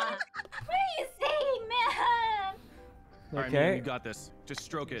 What are you saying, man? All right, Okay. man, you got this. Just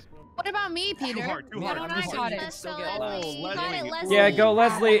stroke it. What about me, Peter? hard, too Why hard. don't I'm I just got saying it? you still get Leslie. last. You got it, Leslie. Leslie. Yeah, go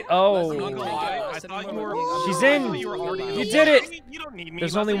Leslie. Leslie, Oh, you I go. thought you were. She's in. You were already. You did it. You don't need me.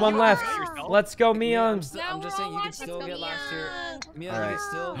 there's only Leslie. one You left. got it yourself. Let's go, I'm Myung. just Now saying we're all you can watching still get last here. Mia, Alright. you can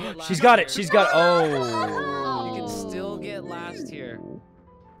still get last. She's got it. here. She's got. Oh. You can still get last here.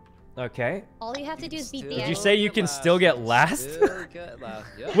 Okay. All you have to do is beat the Did you end. say you can still get last? Still get last.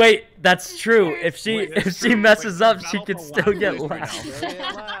 Yep. Wait, that's true. If she Wait, that's if she true. messes Wait, up, there's she battle can for still last get place right last. Still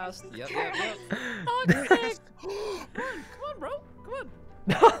get last. Yep, yep, yep. Toxic. Come on, bro. Come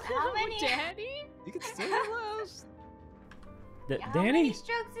on. How many? Daddy? You can still get last. How many Danny,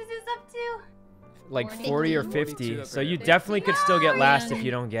 strokes is this up to? like 40 40 or 42 50. up So here. you definitely could still get last if No.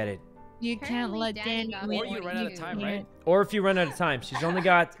 you don't get it. You can't Apparently let Danny Danny got win. Or you run out of time, You right? can't. Or if you run out of time. She's only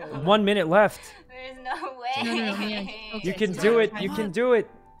got 1 minute left. There's no way. No, yeah. You Okay, can so do it. time You up. can do it.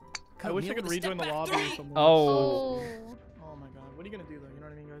 I wish I Neil could with a rejoin the step back lobby or three. something. Oh, Oh. Oh my god. What are you gonna do though? You know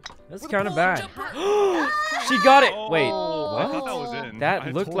what I mean, guys? that's With kind of a bad. jumper. She got it. Wait, Oh, I what? thought that was in. I That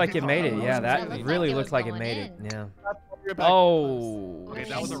looked totally like it thought made that it. was Yeah, in. that looked really like it looked was like it going made it. in. Yeah. You're back. Oh. Okay,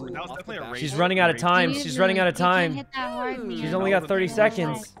 that was definitely a race. She's running out of time. You She's running out of you can't time. hit that hard, She's Myung. only got 30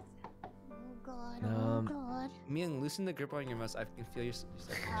 seconds. Oh god, oh god. Myung, loosen the grip on your mouse. I can feel your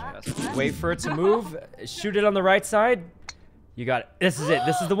seconds. Wait for it to move. Shoot it on the right side. You got it. This is it.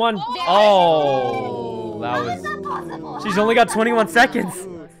 This is the one. There Oh, that How is that was. possible? She's only got 21 seconds.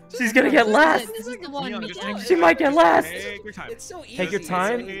 She's gonna get last. This is the one. Neon, just Myung. take- She might get last. Take your time. It's so easy. Take your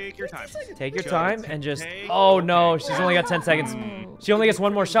time. Take your time. Take your Just time and just. take Oh your no, time. she's only got 10 seconds. Mm. She only gets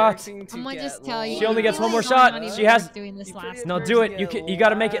one more shot. I'm gonna just tell you. She only gets one more I'm shot. not even She has- doing this last. No, do it. You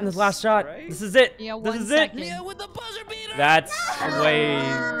gotta make it in this last shot. This is it. Yeah, This 1 is it. second. Mia with the buzzer beater. That's way.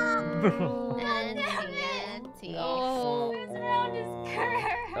 And the Oh. This round is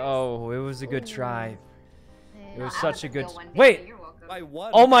cursed. Oh, it was a good try. It was I such a could good. go one day, Wait. you're welcome. By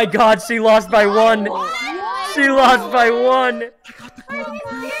one. Oh my God, she lost by one. She lost by one.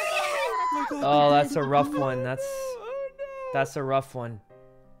 Oh, that's a rough one. That's. That's a rough one.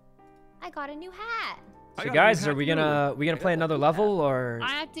 I got a new hat. So guys, are we gonna play another level or?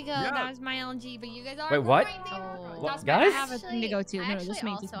 I have to go. Yeah. That was my LNG, but you guys are. Wait, what? Oh. What, I guys? have a thing to go to. No, just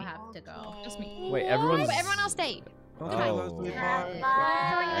me. also have to go. Just me. Wait, everyone's. But everyone else stay. Oh. Bye.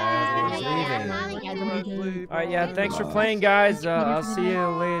 All right, yeah. Thanks for playing, guys. I'll see you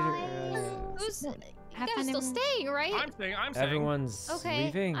later. Who's? You guys are still staying, right? I'm staying. I'm staying. Everyone's Okay,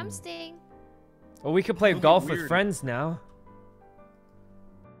 leaving. I'm staying. Well, we could play It'll be golf with weird. friends now.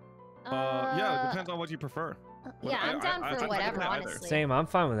 Yeah, it depends on what you prefer. Yeah, I'm down for I whatever, can play either. honestly. Same. I'm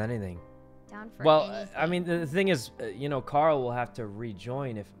fine with anything. Down for Well, anything. I mean, the thing is, you know, Karl will have to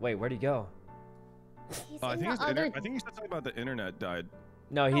rejoin if. Wait, where'd he go? He's I in think the other. I think you said something about the internet died.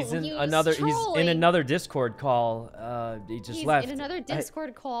 No, he's in he was another. He's in trolling. another Discord call. He just He's left. in another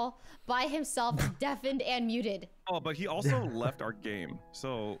Discord call by himself, deafened and muted. Oh, but he also left our game.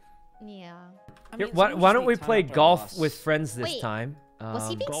 So Yeah. Here, why don't we play golf with friends this Wait, time? Was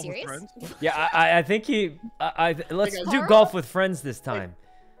he being golf with serious? friends? Yeah, I think he. Let's guys- do Karl? golf with friends this time.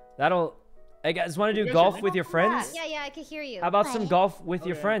 That'll. Hey guys, want to You do guys golf hear me? with your friends? Yeah, I can hear you. How about some Hi. golf with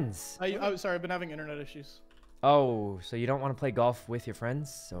your Okay. friends? Oh, sorry, I've been having internet issues. Oh, so you don't want to play golf with your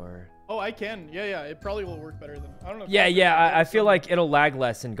friends, or? Oh, I can. Yeah. It probably will work better than. I don't know. If Yeah, it's yeah. better I feel than- like it'll lag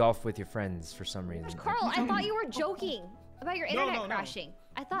less in golf with your friends for some reason. Carl, I thought you were joking about your No, internet no. crashing.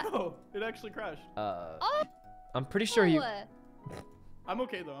 I thought. No, it actually crashed. Oh, I'm pretty sure you. I'm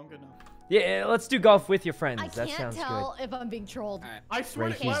okay though. I'm good now. Yeah, let's do golf with your friends. I That can't sounds tell if I'm being trolled. I swear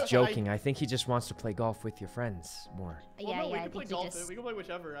good. to Ray, God, he's joking. I think he just wants to play golf with your friends more. Well, Yeah, no, we I can play think you golf. just. We can play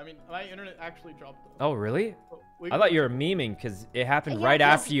whichever. I mean, my internet actually dropped. Though. Oh, really? We I can thought play you were whichever. memeing because it happened Yeah, right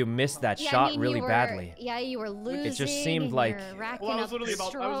 'cause- after you missed that Yeah, I shot mean, really you were, badly. Yeah, you were losing. just seemed and like- you're racking Well, I was up literally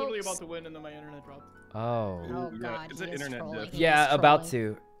about. I was literally about strokes. to win, and then my internet dropped. Oh. Oh Yeah, God, it's he an is internet trolling. diff. He Yeah, is about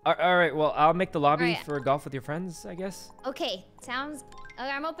trolling. to. All right, well, I'll make the lobby Alright. for golf with your friends, I guess. Okay, sounds. Okay,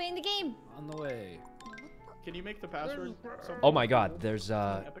 I'm opening the game. On the way. Can you make the password? something Oh my God, cool? there's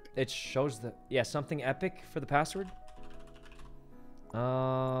Something epic? it shows the something epic for the password.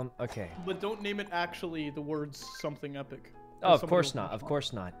 Okay. But don't name it actually the words something epic. Oh, of Somebody course will not. punch Of one.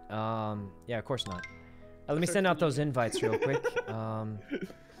 course not. Yeah, of course not. Let me Start send out deleting. those invites real quick.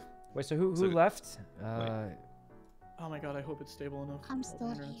 Wait, so who So- left? Oh my God, I hope it's stable enough. I'm I hope still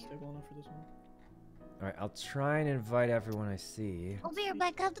the internet's here. stable enough for this one. All right, I'll try and invite everyone I see. I'll be right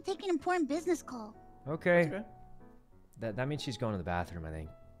back. I have to take an important business call. Okay. Okay. That means she's going to the bathroom, I think.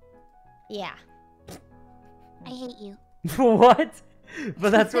 Yeah. I hate you. What?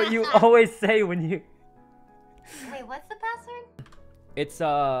 But that's what you always say when you. Wait, what's the password? It's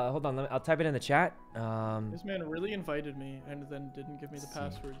hold on, I'll type it in the chat. This man really invited me and then didn't give me the See.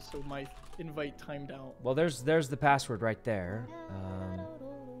 password, so my invite timed out. Well, there's the password right there.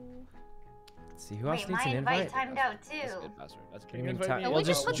 Let's see who else needs an invite. timed out That's a good password. That's a Can good you Give me invite time. me? Well, We can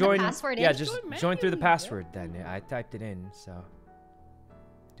just put the join. password Yeah, in. just Join join through the manually, password then. Yeah, I typed it in. So,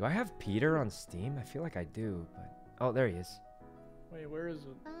 do I have Peter on Steam? I feel like I do, but oh, there he is. Wait, where is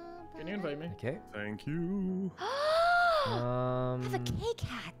it? Can you invite me? Okay. Thank you. I have a cake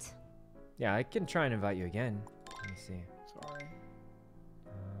hat. Yeah, I can try and invite you again. Let me see. Sorry.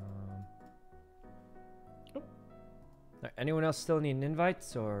 Anyone else still need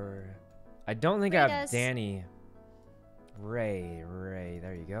invites or? I don't think Ray I have does. Danny. Ray,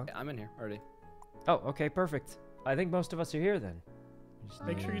 there you go. Yeah, I'm in here already. Oh, okay, perfect. I think most of us are here then. Just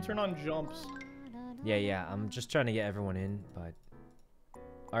Make sure you need- turn on jumps. Yeah, I'm just trying to get everyone in, but.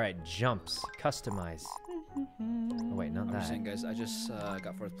 All right, jumps, customize. Oh wait, not I'm that. just saying, guys, I just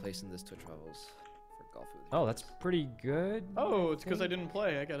got 4th place in this Twitch Rivals for golf with Oh, that's pretty good. Oh, it's because I didn't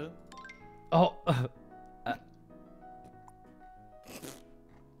play. I get it. Oh.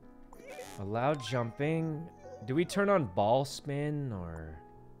 Allow jumping. Do we turn on ball spin or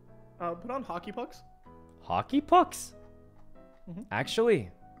Put on hockey pucks. hockey pucks? Mhm.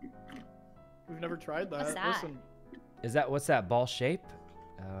 Actually, We've never tried that. What's that? Listen, what's that ball shape?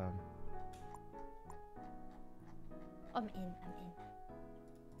 I'm in.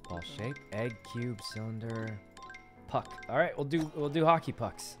 Ball shape, egg, cube, cylinder, puck. All right, we'll do hockey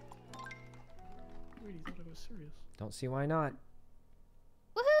pucks. wait, he thought I was serious. Don't see why not.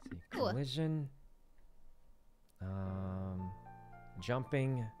 Woohoo! See, collision.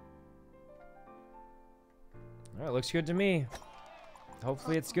 Jumping. All right, looks good to me.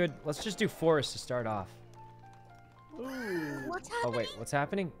 Hopefully it's good. Let's just do forest to start off. Ooh. What's Oh happening? wait, what's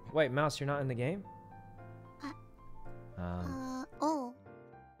happening? Wait, Mouse, you're not in the game? Oh.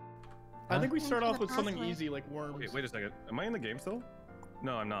 I think we Huh? start Enter off the with something password. easy like worms. Okay, wait a second. Am I in the game still?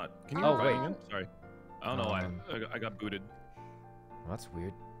 No, I'm not. Can you Oh, invite me wait. again? Sorry. I don't know why. Um, I got booted. Well, that's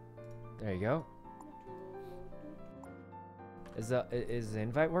weird. There you go. Is the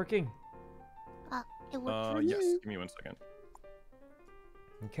invite working? It worked for yes. me. Give me 1 second.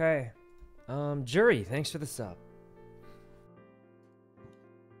 Okay. Jury, thanks for the sub.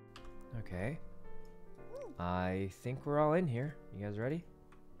 Okay. I think we're all in here. You guys ready?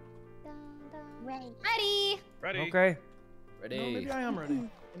 Ready. Ready. Okay. Ready. No, maybe I am ready. You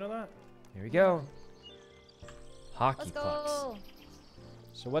know that? Here we go. Hockey Let's pucks. go.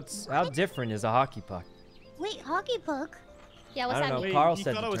 So how different is a hockey puck? Wait, hockey puck? Yeah, what's I don't that know. mean? Carl you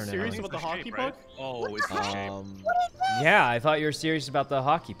said thought to I was turn it serious on. about the It's the hockey shape, puck? right? Oh, it's the shape. Yeah, I thought you were serious about the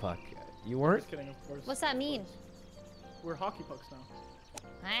hockey puck. You weren't? Just kidding, of course. What's that mean? We're hockey pucks now.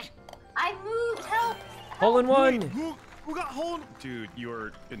 Ah. I moved. Help. Hole in one. Who got hole? Dude,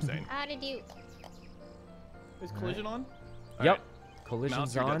 you're insane. How did you? Is collision on? Yep. Alright. Collision's Now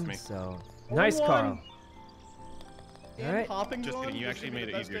it's your on, death to me. so Hole nice, in Carl. one. And Alright. hopping Just on kidding, you is actually gonna be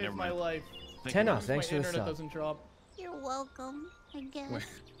made the it best easier, day of never my mind. life. Tenna, As long as thanks my for the internet sub. doesn't drop. You're welcome, I guess.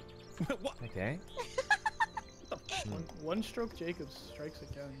 What? Okay. One stroke Jacobs strikes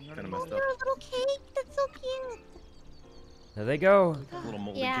again. You know what I Kinda mean? messed up. You're a little cake. That's so cute. There they go. A little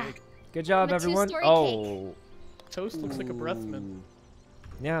moldy Yeah. cake. Good job, I'm a everyone. two-story Oh, Toast looks like a breath mint.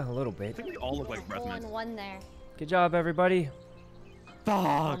 yeah, a little I bit. think we all look like breath Hole mints. in one there. Good job, everybody.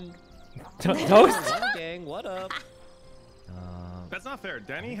 Fuck. Toast. Gang, what up? That's not fair.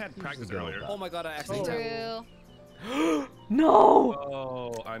 Danny had practice go earlier. Oh my god, I actually tapped. True. No.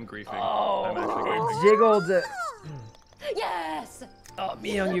 Oh, I'm griefing. Oh, I'm actually griefing. jiggled. Yes. Oh,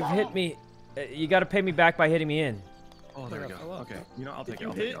 Miyoung, you've hit me. You got to pay me back by hitting me in. Oh, there we go. Okay. You know, I'll take it. you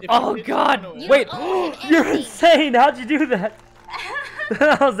I'll take hit- it. if Oh hit God! Sykkuno, Wait, don't hit you're anything. insane! How'd you do that?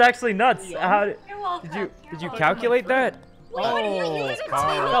 That was actually nuts. Yeah. How did You're welcome. you You're welcome. calculate that? Oh,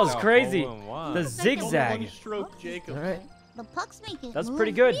 That was crazy. The Only zigzag. one stroke Jacobs. All right, The pucks make it that's move.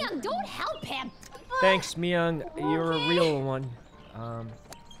 pretty good. Miyoung, don't help him. Thanks, Miyoung. You're a real one.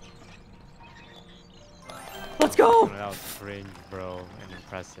 Let's go. That was cringe, bro, and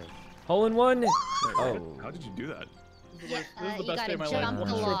impressive. Hole in one. Wait, Oh. how did you do that? Yeah, This is the you best gotta day of my jump life. the One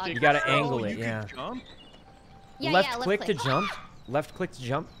stroke log. You Jacobs. gotta Oh, angle it, you yeah. can jump? Yeah, left yeah, click to jump. Left click to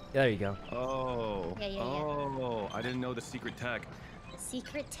jump. There you go. Oh. Yeah, yeah, yeah. Oh, I didn't know the secret tech.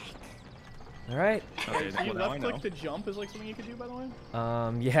 Secret tech. All right. Okay, So you well, now I left know. click to jump is like something you could do, by the way?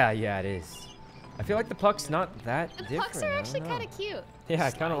 Yeah, it is. I feel like the puck's not that The different. pucks are I don't actually know. kind of cute. Yeah,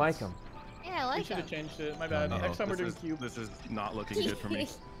 I kind of like them. Yeah, I We like should them. have changed it. My bad. Uh-oh, Next time we're doing this is- cube. This is not looking good for me.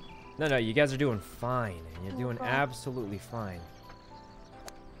 No, you guys are doing fine. You're doing absolutely fine.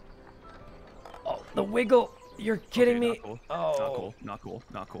 Oh, the wiggle! You're kidding Okay, me! Not cool. Oh. Not cool. Not cool.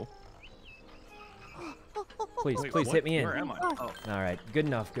 Not cool. Please, Wait, please what? hit me in. Where am I? Oh. All right, good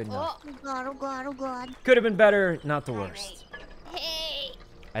enough, good enough. Oh, Oh god, oh god, oh god. Could have been better, not the worst. hey.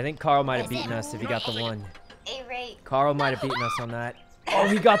 I think Carl might have beaten us if he got the one. Hey, Ray. Carl might have beaten us on that. Oh,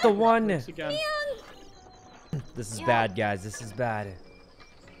 he got the one! Once again. This is bad, guys. This is bad.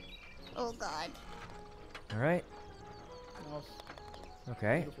 Oh god. All right. Mouse.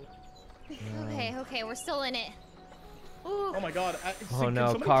 Okay. Okay, okay, we're still in it. Ooh, Oh my god. Oh can no,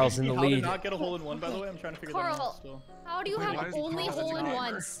 somebody Carl's teach in me the how to lead. not get a hole in one, by the way? I'm trying to figure that out Carl. still. how do you Wait, why have is he only Carl such a hole in gamer?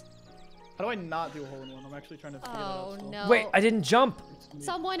 ones? How do I not do a hole in one? I'm actually trying to figure that out Oh still. no. Wait, I didn't jump. It's me.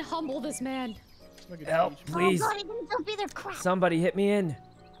 Someone humble this man. Somebody could Help, teach me. please. Oh god, I didn't jump either. Crap. Somebody hit me in.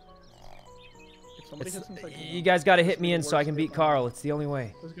 If somebody hits me, it's like, You guys gotta hit This me is in the so I worst can day beat of my Carl. life. It's the only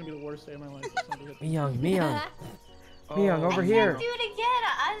way. This is gonna be the worst day of my life. If somebody hits me. Miyoung. Miyoung, over here. Do it again.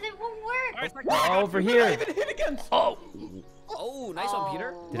 It won't work. Oh, over here. Hit again. Oh, Oh, nice one,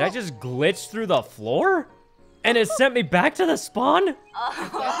 Peter. did I just glitch through the floor? And it sent me back to the spawn?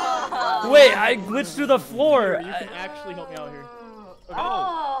 Oh. Wait, I glitched through the floor. You can actually help me out here.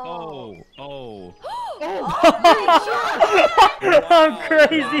 Oh. Oh. I'm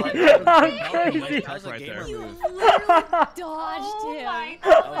crazy. I'm crazy. That was a Right gamer there. move. Dodged Oh him. my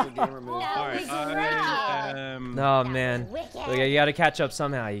That was a gamer move. That Alright, was I wicked. am... Oh man. You gotta catch up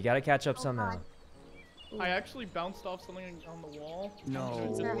somehow. You gotta catch up somehow. I actually bounced off something on the wall. No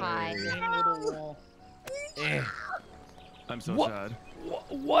It's a You're high. main little wall. Eh. I'm so What? sad.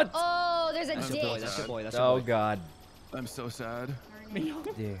 What? Oh, there's a That's That's your boy, ditch. that's your boy, that's your Oh boy. god. I'm so sad.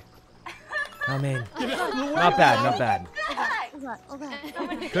 Dear. Oh man. Not bad, not bad. Oh god, oh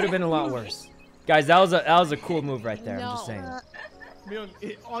god. Could have been a lot worse. Guys, that was a cool move right there. I'm just saying.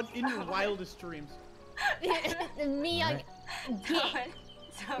 Miyoung, in your wildest dreams. Me, Alright. get.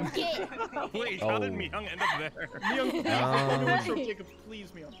 Get. Wait, how did Oh. Miyoung end up there? Miyoung, one stroke Jacobs,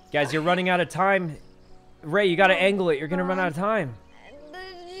 please, Miyoung. Guys, you're running out of time. Ray, you gotta angle it. You're gonna run out of time.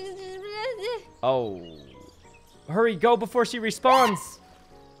 Oh. Hurry, go before she respawns.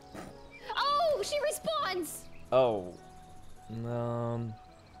 Oh, she responds. Oh.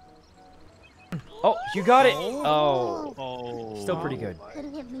 Oh, you got it. Oh. Still pretty good.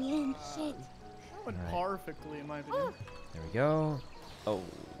 Couldn't hit me in. Shit. That went perfectly, in my opinion. There we go. Oh.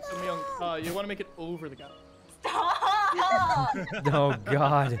 So, Myung, you want to make it over the gap. Stop! Oh,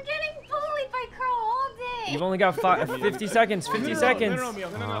 God. I'm getting bullied by Karl all day. You've only got 50 seconds. 50 seconds. No,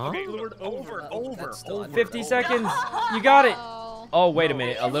 okay, lured over. 50 seconds. You got it. Oh, wait a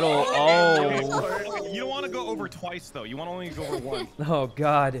minute. A little. Oh. You don't want to go over twice, though. You want to only go over once. Oh,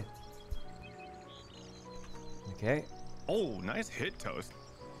 God. Okay. Oh, nice hit, Toast.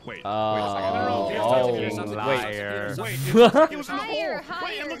 Wait. Liar.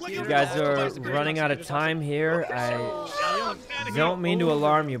 You guys are running out of time here. I don't mean to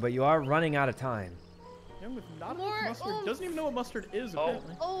alarm you, but you are running out of time. Mustard doesn't even know what mustard is,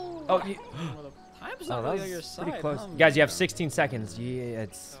 apparently. Time's that not really was on your side. pretty close. Guys, you have 16 seconds. Yeah,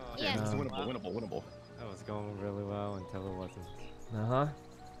 it's... Winnable. That was going really well until it wasn't. Uh-huh.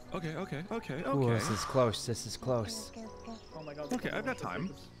 Okay. Ooh, this is close. This is close. Oh my God. Okay, I've got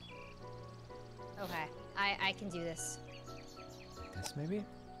time. Okay, I can do this. This maybe?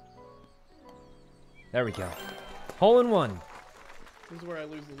 There we go. Hole in one. This is where I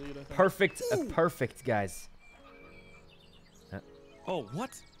lose the lead, I think. Perfect, perfect, guys. Oh, what?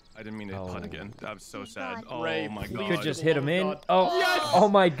 I didn't mean to pun again. That was so sad. Oh Ray, my please. God. You could just hit him in. Oh, Yes! oh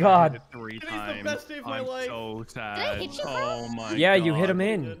my God. It 3 It is the times. best day of my I'm life. so sad. Did I hit you, Oh my God. Yeah, you hit him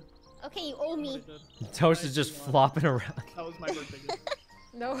in. Okay, you owe me. Toast is just flopping around. That was my birthday gift.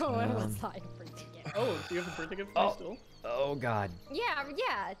 No, it was not your birthday gift. Oh, do you have a birthday gift for me still? Oh, God. Yeah,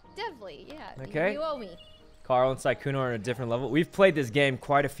 definitely, yeah. Okay. You owe me. Karl and Sykkuno are on a different level. We've played this game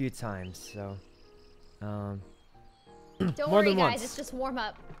quite a few times, so... Don't more worry, than guys. once. It's just warm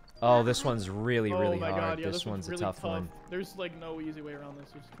up. Oh, this one's really, Oh really my hard. God, yeah, this one's really a tough one. There's like no easy way around this.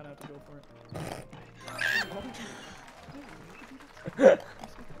 You just kind of have to go for it.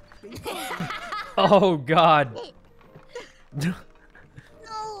 Oh, God. No,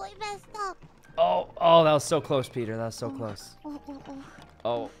 I messed up. Oh, that was so close, Peter. That was so close.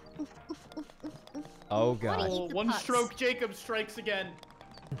 Oh. Oh, God. Oh, one stroke, Jacob strikes again.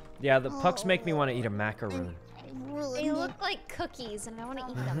 Yeah, the pucks make me want to eat a macaroon. They look like cookies, and I want to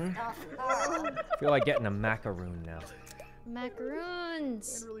eat them. I feel like getting a macaroon now.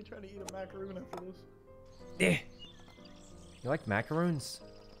 Macaroons. I'm really trying to eat a macaroon after this. Eh. You like macaroons?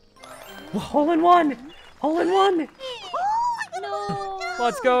 Well, hole in one! Hole in one! No.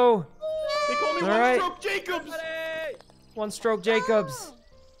 Let's go! They call me All One right. Stroke Jacobs! One stroke Jacobs.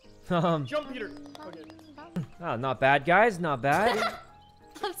 Jump, Peter. Okay. Oh, not bad, guys. Not bad.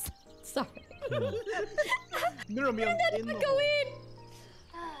 I'm sorry. No, I'm in the Go in.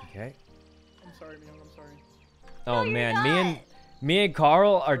 Okay. I'm sorry, Myung. I'm sorry. Oh man, me and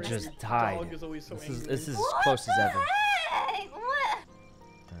Karl are just tied. Dog is always so angry. This is close as ever. Hey, what?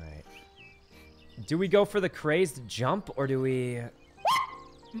 All right. Do we go for the crazed jump or do we? Okay.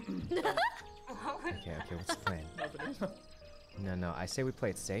 What's the plan? No. I say we play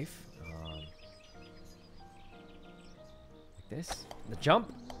it safe. Like this. The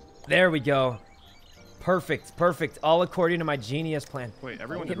jump. There we go. Perfect. All according to my genius plan. Wait,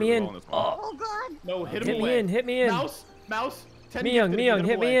 everyone hit did me really in. well on this one. Oh, God. No, hit him Hit away. me in. Mouse. 10 Myung, gifted,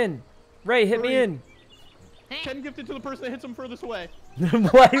 hit me in. Ray, hit me Hurry. in. 10 gifted to the person that hits him furthest away. Wait,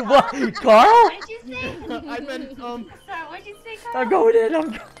 what? Karl? What did you say? I meant, Sorry, what did you say, Karl? I'm going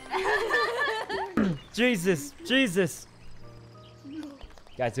in. Jesus.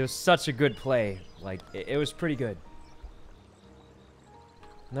 Guys, it was such a good play. Like, it was pretty good.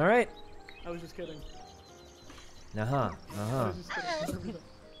 All right. I was just kidding. I was just kidding.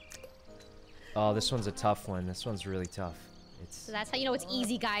 Oh, this one's a tough one. This one's really tough. So that's how you know it's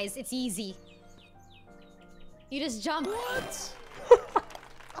easy, guys. It's easy. You just jump. What?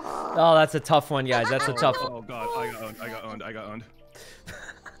 Oh, that's a tough one, guys. That's a tough one. Oh God, I got owned.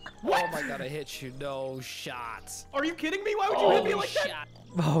 Oh my God, I hit you. No shots. Are you kidding me? Why would you hit me like that? Shot.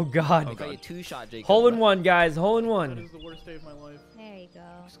 Oh, God. I got you 2-shot, Jacob. Hole in one, guys. Hole in That one. is the worst day of my life. There you go.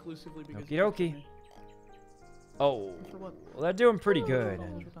 Exclusively because Okie dokie. Oh. Well, they're doing pretty good.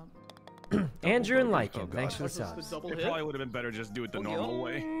 Andrew and Lycan, thanks for the subs. Double It hit. probably would have been better just do it the normal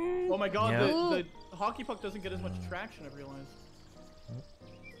way. Oh my God, Yeah. the hockey puck doesn't get as much traction, I've realized.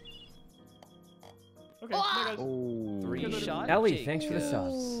 Okay, bye guys. Oh. 3-shot. Ellie, thanks for the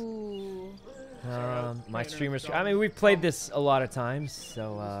subs. Ooh. My streamers. I mean, we've played this a lot of times,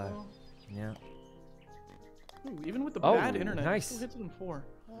 so yeah. Ooh, even with the Oh, bad internet, nice. it still hits them 4.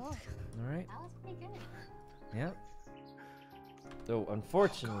 All right. That was pretty good. Yeah. So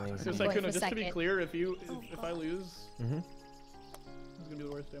unfortunately, So Wait Sykkuno, for a just to be second. clear, if I lose, Mhm. it's gonna be the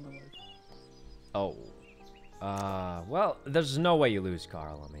worst day of my life. Oh. Well, there's no way you lose,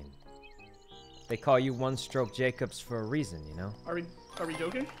 Karl. I mean, they call you One-Stroke Jacobs for a reason, you know? Are we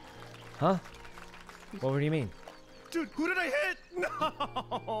joking? Huh? What do you mean? Dude, who did I hit?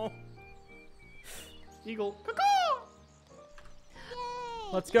 No! Eagle.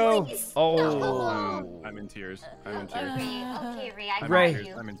 Let's go. Oh. I'm in tears. I'm in tears. Okay, Ray, I got Ray,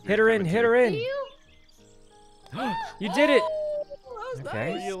 you. hit her in, hit her in. You did it.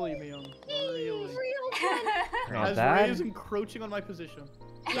 Okay. Really, Leon. Really. Not As bad. Ray is encroaching on my position.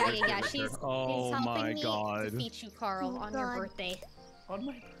 Yeah. She's Oh helping my me God. defeat you, Karl, on your birthday. On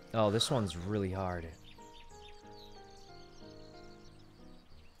my. Oh, this one's really hard.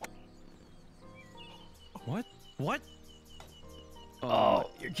 What? What? Oh,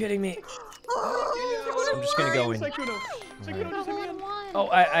 you're kidding me. I'm just gonna go in. Sykkuno, just hit me in. Oh,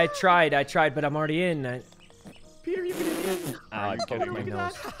 I tried, but I'm already in. Peter, you can hit me in. Oh, I poked my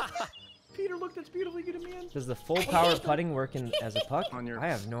nose. Peter, look, that's beautiful. You can hit me in. Does the full power putting work as a puck? On your- I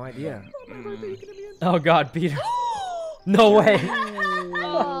have no idea. On my birthday, you can hit me in. Oh God, Peter. No way.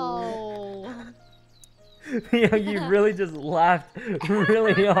 Oh. You really just laughed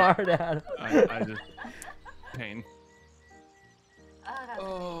really hard at him. I just... Pain.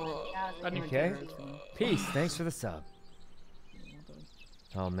 I didn't even Okay. care, it's fine. Peace. Thanks for the sub.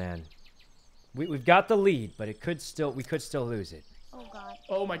 Oh man, we've got the lead, but we could still lose it. Oh God.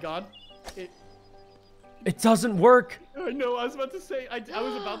 Oh my God. It doesn't work. I know. I was about to say. I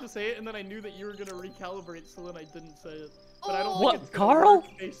was about to say it, and then I knew that you were gonna recalibrate, so then I didn't say it. But I don't What, think it's gonna Karl?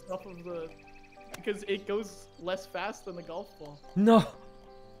 work based off of the, because it goes less fast than the golf ball. No.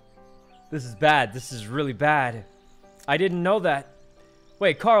 This is bad. This is really bad. I didn't know that.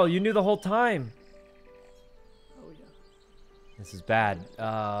 Wait, Karl, you knew the whole time. Oh yeah. This is bad.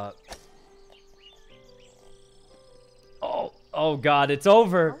 Oh God, it's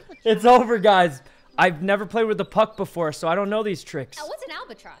over. It's over, guys. I've never played with the puck before, so I don't know these tricks. Now, what's an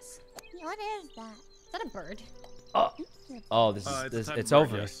albatross? What is that? Is that a bird? Oh, this is it's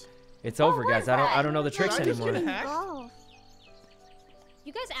over. Yes. It's over, guys. I don't know the tricks Did I just anymore. get hacked? Golf.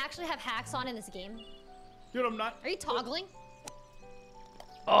 You guys actually have hacks on in this game? Dude, I'm not. Are you toggling?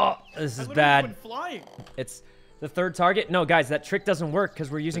 Oh, this I is literally bad. went flying. It's the third target. No, guys, that trick doesn't work because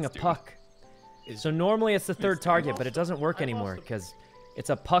we're using a puck. So normally it's the third target, but it doesn't work anymore because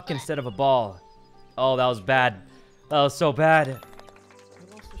it's a puck instead of a ball. Oh, that was bad. That was so bad.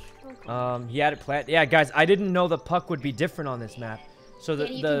 He had it planned. Yeah, guys, I didn't know the puck would be different on this map. So Yeah,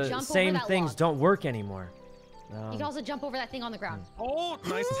 you can the jump over same that things log. don't work anymore. You can also jump over that thing on the ground. Oh,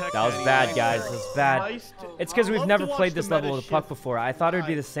 nice tech. That was bad, guys. That was bad. Nice It's because I we've love never to watch played the this level meta with a puck shift. before. I thought it would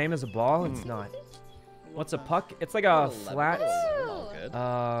be the same as a ball. It's not. What's a puck? It's like a flat.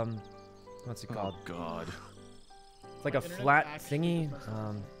 What's it called? Oh God. It's like a internet flat actually thingy. is messed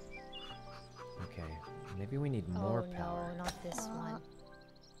Okay. Maybe we need more power. No, not this one.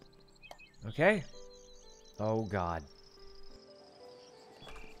 Okay. Oh God.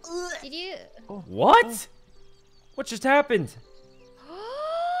 Did you? What? What just happened?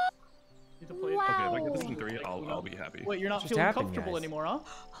 Need to play it. Okay, if I get this in 3, I'll be happy. Wait, you're not Just feeling happened, comfortable guys. anymore, huh?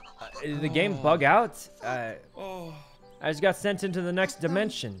 Did the game bug out? I just got sent into the next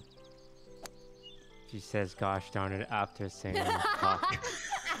dimension. She says, gosh darn it, after saying fuck.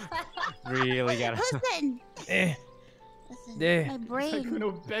 Really gotta... Listen. Eh. Listen. My brain.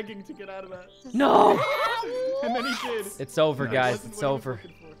 Sykkuno begging to get out of that. No! And then he did. It's over, That guys. wasn't It's what he was over.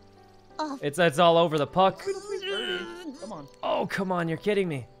 looking for. Oh, It's all over the puck. Please, birdie. Come on. Oh, come on. You're kidding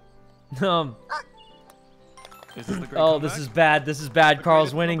me. Is this the great Oh, this comeback? is bad. This is bad. The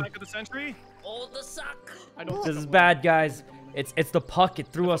Karl's greatest winning. comeback of the century? I don't This think is I'm bad, winning. guys. It's the puck. It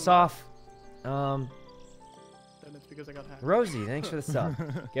threw us off. Then it's because I got hacked. Rosie, thanks for the sub.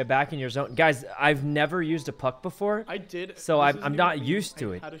 Get back in your zone. Guys, I've never used a puck before, I did. so this I'm isn't not even used me.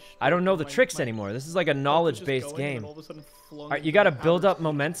 to it. had a I don't know stroke. the tricks My anymore. This is like a puck was just knowledge-based going and game. all of a sudden flung Alright, you into gotta the build up powers.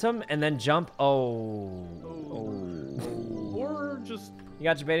 momentum and then jump. Oh. Or just. You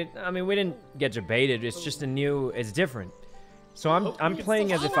got debated? I mean, we didn't get debated. It's just a new. It's different. So I'm Oh, I'm you can playing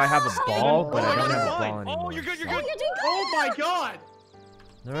still- as if I have a ball, but I don't have a ball Oh, anymore. you're good, you're so- good. Oh my God!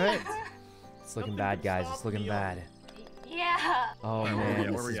 All right. It's looking Nothing bad, can guys. stop It's looking me. bad. Yeah. Oh yeah, man,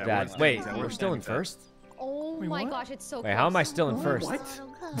 where this we is at? bad. Where's Wait, that? we're Where's still in that? first? Oh Wait, my what? gosh, it's so Wait, how am I close. still in first? What?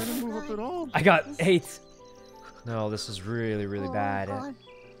 oh, I didn't move up at all. I got 8. No, this is really, really oh, bad. God.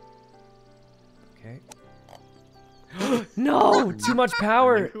 Okay. No, too much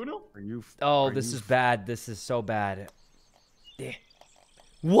power. Sykkuno? Are you? Oh, are this you is bad. This is so bad. Eh.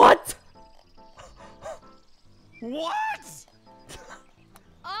 What? What?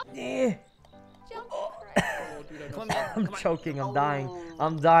 Eh. Oh, dude, I messed up. I'm choking. I'm dying.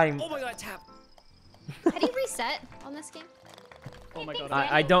 I'm dying. Oh my god, tap. How do you reset on this game? Oh my god.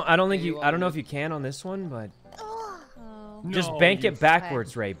 I don't think you. I don't know if you can on this one, but Oh. just No, bank you- it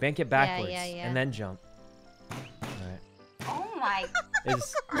backwards, Ray. Bank it backwards, yeah. and then jump. Alright. Oh my.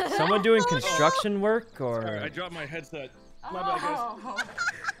 Is someone doing construction work or? Sorry, I dropped my headset. My bad, guys.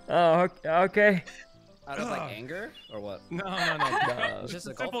 Oh. Oh, okay. Out of like anger or what? No. It's just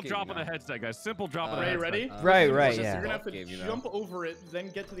a Simple golf game, drop you of the know. head guys. Simple drop of the Ray, headset. ready? Right, You're yeah. gonna have to Game, you know? jump over it, then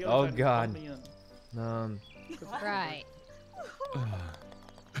get to the Oh, other side. God. And pull me in. Right.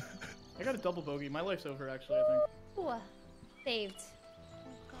 I got a double bogey. My life's over, actually, I think. Ooh, saved.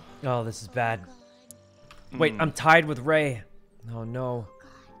 Oh, this is bad. Wait, I'm tied with Ray. Oh no.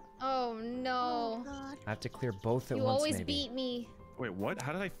 Oh no. I have to clear both at You once, always maybe. beat me. Wait, what?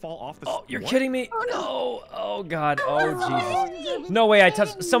 How did I fall off the? Oh, you're what? kidding me? Oh no. Oh god. Oh Jesus. No way. I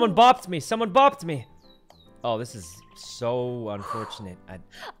touched. Someone bopped me. Someone bopped me. Oh, this is so unfortunate.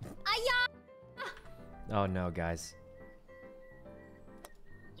 Oh no, guys.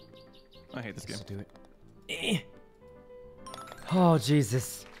 I hate this game. Let's do it. Oh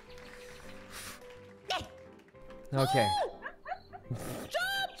Jesus. Okay.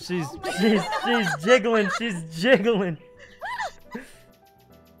 She's jiggling. She's jiggling.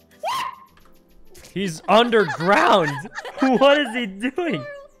 He's underground. What is he doing?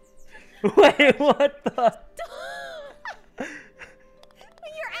 Wait, what the? You're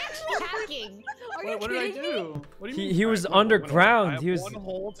actually hacking. Are you What did I kidding me? do? What do you mean? He was Alright, wait, underground. I have He was. one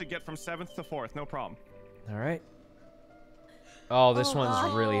hole to get from 7th to 4th. No problem. All right. Oh, this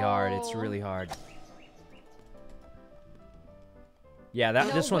one's really hard. It's really hard. Yeah, No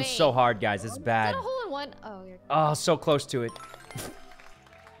this one's way. so hard, guys. It's bad. Got a hole in one. Oh, you're. Oh, so close to it.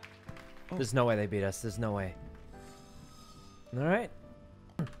 There's no way they beat us. There's no way. All right.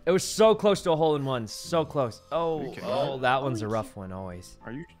 It was so close to a hole in one. So close. Oh, kidding? oh, that one's a rough one always.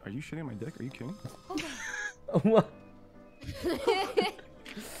 Are you shitting my dick? Are you kidding? What?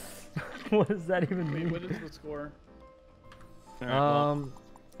 What does that even Wait, mean? what is the score? All right, well,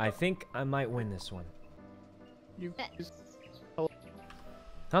 I think I might win this one. You.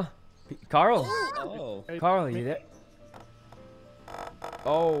 Huh? Carl? Oh. Carl, you there?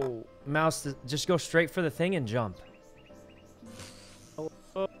 Oh, mouse, just go straight for the thing and jump.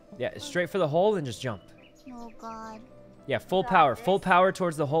 Yeah, straight for the hole and just jump. Oh god. Yeah, full power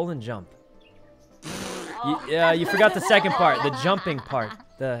towards the hole and jump. You forgot the second part, the jumping part.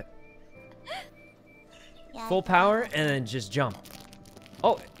 The Yeah, full power and then just jump.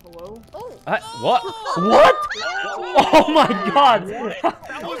 Oh, Hello? Oh. what? What? Oh my god!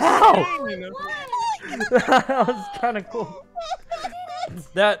 How? That was kind of cool.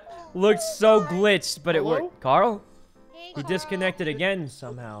 That looked so glitched, but it Hello? worked. Carl? Hey, He Carl. disconnected again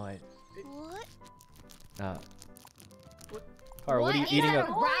somehow. What? Carl, what are you What? eating? Is that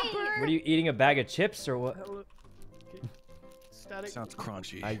A, a what rapper? are you eating? A bag of chips or what? Hello? Static. sounds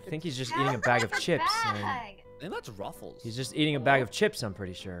crunchy. I think he's just eating a bag of chips. I think that's Ruffles. He's just eating a bag of chips. I'm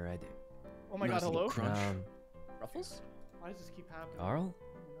pretty sure. Oh my Nice god, little hello? crunch. Ruffles? Why does this keep happening? Carl?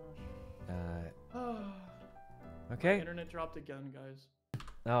 Oh my gosh. Okay. Internet dropped again, guys.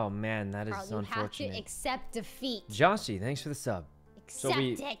 Oh man, that is Carl, you have to unfortunate. accept defeat. Joshy, thanks for the sub. Accept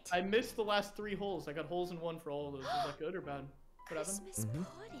we- it. I missed the last 3 holes. I got holes in 1 for all of those. Is that good or bad? What happened? Christmas Mhm.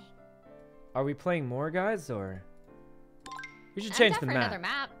 pudding. Are we playing more, guys, or? We should I'm change down the for map. another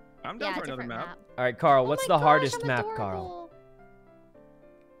map. I'm down Yeah, for another different map. All right, Carl. Oh What's my the gosh, hardest I'm map, Carl? adorable.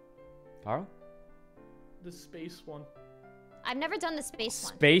 Carl? The space one. I've never done the space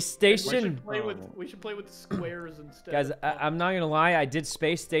one. Space We Station. should play with squares instead. Guys, of- I'm not gonna lie. I did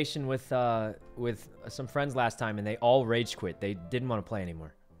Space Station with some friends last time, and they all rage quit. They didn't want to play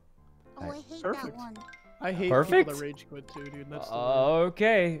anymore. Oh, I hate Perfect. that one. I hate Perfect? people that rage quit too, dude. That's the worst.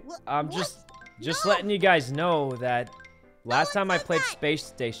 Okay. I'm just letting you guys know that last time I played Space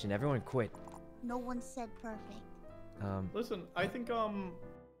Station, everyone quit. No one said perfect. Listen, I think All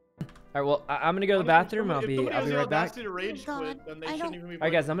right. Well, I'm gonna go to the bathroom. If I'll be somebody has the right back. audacity to rage Oh, quit, God. then they I shouldn't don't- even be. All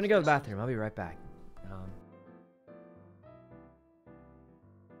right, guys. I'm playing gonna go to the space. bathroom. I'll be right back.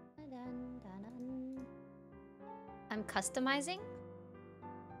 I'm customizing.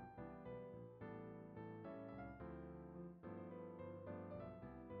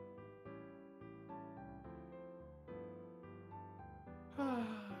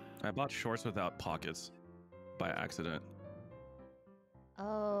 I bought shorts without pockets by accident.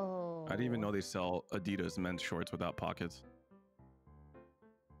 Oh. I didn't even know they sell Adidas men's shorts without pockets.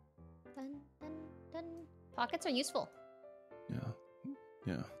 Dun, dun, dun. Pockets are useful. Yeah.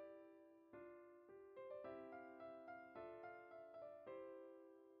 Yeah.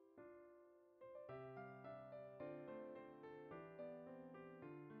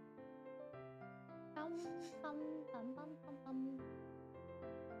 Bum, bum, bum, bum, bum.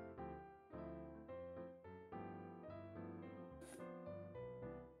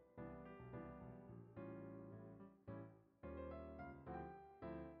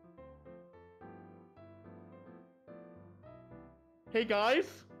 Hey guys,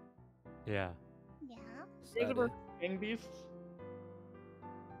 Yeah. Yeah. you guys ever gang beasts?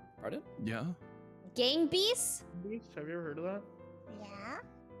 Pardon? Yeah. Gang beasts? Beasts? Have you ever heard of that? Yeah.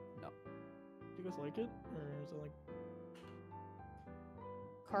 Do you guys like it, or is it like?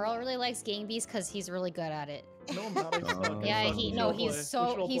 Carl really likes gang beasts because he's really good at it. No, I'm not. I suck. Yeah, I suck. he's We should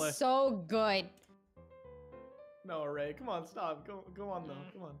so play. he's so good. No, Ray, come on, stop. Go on though.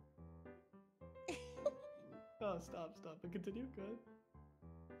 Come on. Oh, stop. And continue. Go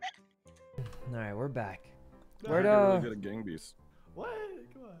ahead. All right, we're back. No, Where'd Really good at gang beasts. What?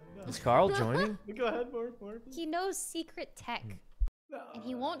 Come on. is Carl joining? No. Go ahead, more. Please. He knows secret tech, No. and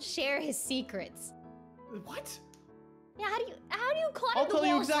he won't share his secrets. What? Yeah, how do you climb I'll the tell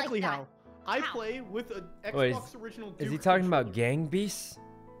you walls exactly like how. I How? play with an Xbox Wait, original. Is he Duke talking about controller. gang beasts?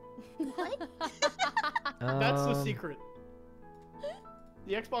 What? That's the Um, secret.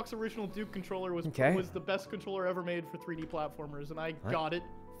 The Xbox original Duke controller was Okay. the best controller ever made for 3D platformers, and I What? got it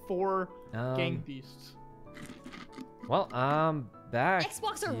for Gang Um, Beasts. well, I'm back.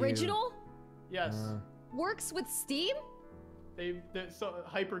 Xbox to you. original Yes, works with Steam. so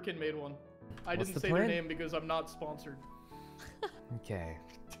Hyperkin made one. I What's didn't the say plan? their name because I'm not sponsored. Okay.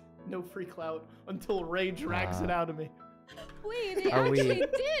 No free clout until Ray drags it out of me. Wait, they Are we- actually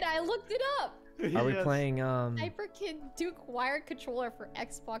did. I looked it up. Are we Yes. playing Hyperkin Duke wired controller for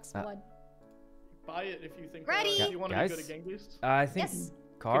Xbox One. Buy it if you think Ready? you want to be Guys? good at Gang Beasts. I think Yes.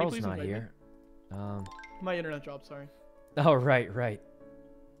 Carl's please not invite me? here. My internet job, sorry. Oh, right.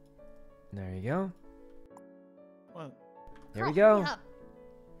 There you go. What? There we Carl, go. hurry up.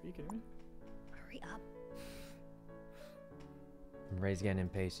 Are you kidding me? Hurry up. Ray's getting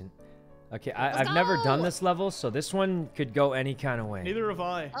impatient. Okay, Let's I've never done go! this level, so this one could go any kind of way. Neither have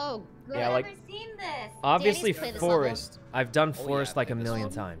I. Oh, good. Yeah, I've like- never seen this. Obviously, Danny's played this level. Forest. I've done Oh, Forest yeah, like a I've played this million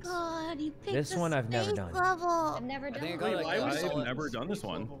one. times. God, he picked This the one I've never space done. level. I've never I done think I it. got Wait, like, why was I've it never done this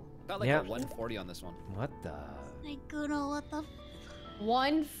one. got like Yeah. a 140 on this one. What the? Sykkuno, what the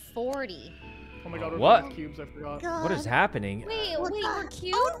 140. Oh my god, we're What? both cubes, I forgot. god? What is happening? Wait, What wait, the- we're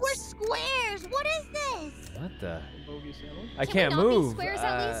cubes? Oh, we're squares. What is this? What the? Bogey sandwich? I Can we can't not be move. squares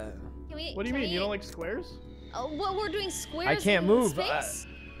at least? Can we, What do you can mean? You we- don't like squares? Well, we're doing squares. can't in move, Space?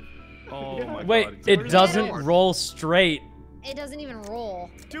 Oh Yeah. my Wait, god. it Where's doesn't the door? roll straight. It doesn't even roll.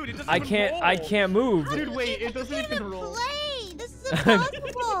 Dude, it doesn't I even can't. roll. I can't move. Dude, wait, I it doesn't can't even roll. play. This is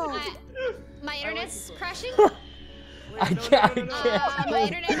impossible. My internet's crashing. I no, can't. no, no, no. I can't. My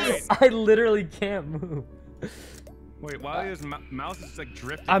internet is. I literally can't move. Wait, why is mouse is like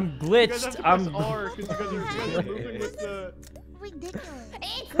drifting? I'm You guys have glitched. to press I'm. R because you guys are moving with the. Ridiculous.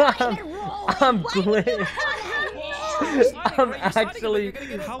 It's not even rolling. I'm Why do you glitched. have I'm Ray, you're sliding a bit, actually you're gonna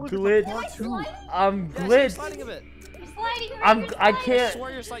get it. How is it glitched. the part two? I'm Yeah, you're glitched. sliding a bit. You're sliding. I'm. I I can't.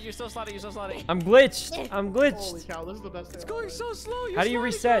 swear you're sliding. You're still sliding. You're still sliding. I'm glitched. I'm Holy glitched. cow, this is the best. It's going so slow. You're How do you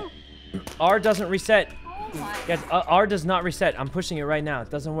sliding, reset? bro. R doesn't reset. Oh my. Guys, R does not reset. I'm pushing it right now. It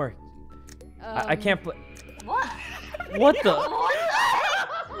doesn't work. I can't play. What? What the?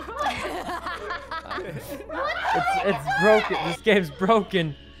 It's broken. This game's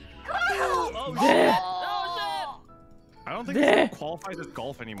broken. Oh There. shit! Oh I don't think There. this qualifies as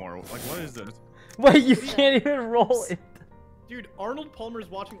golf anymore. Like, what is this? Wait, you can't even roll it. Dude, Arnold Palmer's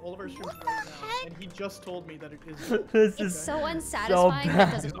watching all of our streams right now, and he just told me that it is. This It's is so unsatisfying that it bad.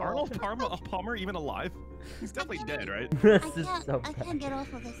 Is doesn't roll. Arnold Palmer even alive? He's definitely dead, right? this I is can't, so I bad. can't get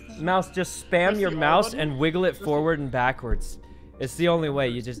off of this thing. Mouse, just spam Press your the R mouse button. and wiggle it Press the- forward and backwards. It's the only way.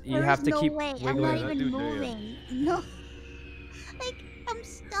 You There have is to no keep way. I'm wiggling not it. That even dude there. moving. No. Like, I'm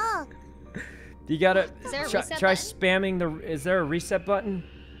stuck. You gotta Is there a try, reset try button? spamming the. Is there a reset button?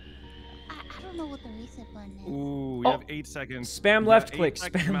 I don't know what the reset button is. Ooh, we Oh. have 8 seconds. Spam We left got 8 click,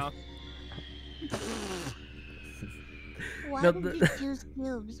 seconds, spam- mouse. Why No, did the- you choose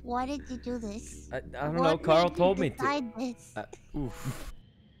cubes? Why did you do this? I don't What know. Carl made you told me to. decide this? Oof.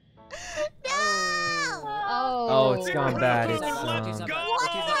 No! Oh, it's gone bad. Let's It's go.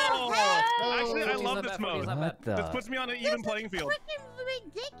 um. Actually, I He's love not this bad for me, mode. he's not What bad. This the? puts me on an even playing field. Freaking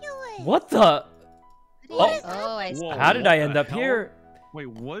ridiculous. What the? What Oh. is Oh, I see. Whoa, How did I what end the up hell? here? Wait,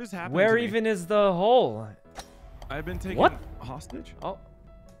 what is happening? Where to me? even is the hole? I've been taken What? hostage. Oh.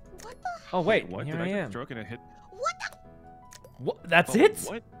 What the? Oh wait, What? here Did I I get am. stroke and it hit? What the? What? That's Oh, it?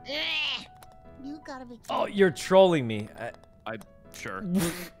 What? You gotta be kidding. Oh, you're trolling me. Sure.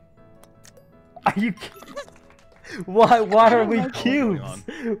 Are you? Why? Why are we What's cubes?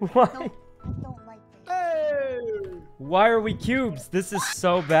 going Why? I don't like this. Why are we cubes? This is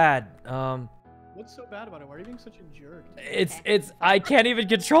so bad. What's so bad about it? Why are you being such a jerk? It's I can't even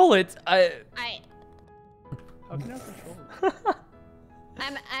control it. How can I control it?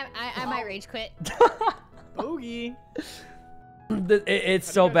 I might rage quit. Bogey.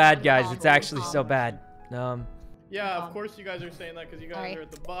 It's so bad, guys. It's actually so bad. Yeah, of course you guys are saying that because you guys are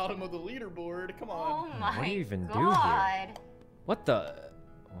at the bottom of the leaderboard. Come on. Oh my What do you even do God. here? What the?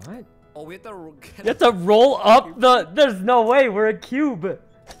 What? Oh, we have to. You have to roll up the. There's no way. We're a cube.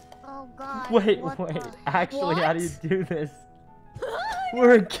 Oh god. Wait. what the Actually, how do you what? do this?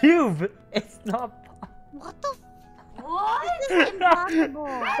 We're a cube. It's not. What the What? This is impossible.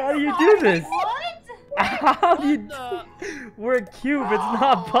 How do you do this? What? How do you? We're a cube. It's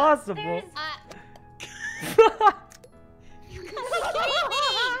not possible.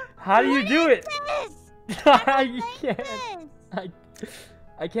 How do you do it? I can't.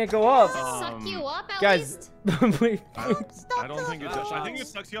 I can't go up. Suck you up at Guys, please. I don't think it does. I think it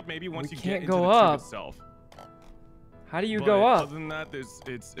sucks you up maybe once you get can't into go the up. tube itself. How do you But go up? Other than that,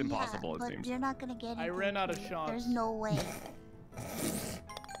 it's impossible. Yeah, It but seems. you're not gonna get it. I ran out of shots. There's no way.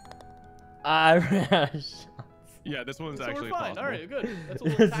 I ran out of shots. Yeah, this one's So actually we're fine. possible. All right, good. That's a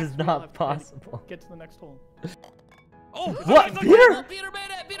little This tax is we'll not have to pay to possible. Get to the next hole. Oh, What? Peter? Peter made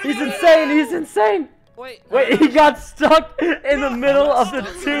it. Peter He's made it. insane. He's insane. Wait. Wait, he got stuck in the middle of the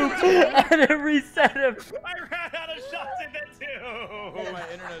tube and it reset him. I ran out of shots in the tube. Oh, my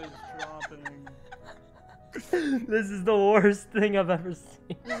internet is dropping. This is the worst thing I've ever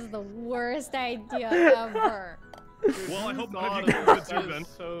seen. This is the worst idea ever. Well, I hope none God, of you guys that do then. is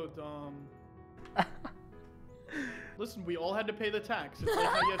so dumb. Listen, we all had to pay the tax. It's like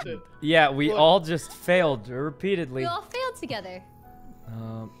how you have to. Yeah, we Look. all just failed repeatedly. We all failed together.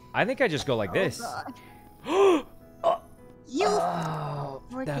 I think I just go like this. You Oh,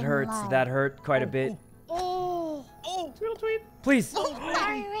 that freaking hurts. lie. That hurt quite a bit. Oh, tweedle tweet. Please.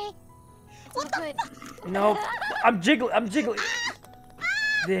 Sorry, Ray. What good? No, I'm jiggling. I'm jiggling.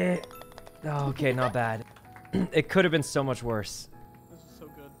 Yeah. Oh, okay, not bad. It could have been so much worse. This is so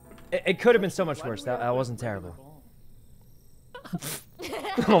good. It could have been so much Why do worse. we That have wasn't a regular terrible. ball?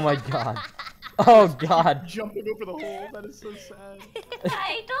 Oh my god. Oh god. Jumping over the hole. That is so sad.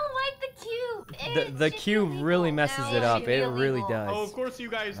 I don't like the cube. The cube really messes it up. It really Oh, does. of course you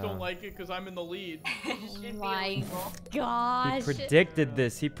guys don't like it because I'm in the lead. Oh my He gosh. predicted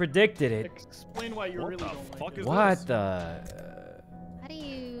this. He predicted it. Explain why you What really the don't fuck like is it. What the? How do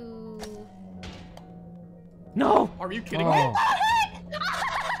you... No! Are you kidding Oh. me?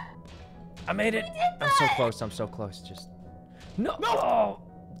 I made it. I'm so close. I'm so close. Just no. Oh,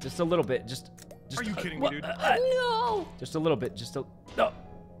 just a little bit. Just. Are you kidding me, what? dude? No! Just a little bit. Just a no.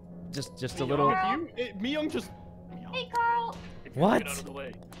 Just a Miyoung, little. if you, Miyoung just. Hey, Carl. What? Get out of the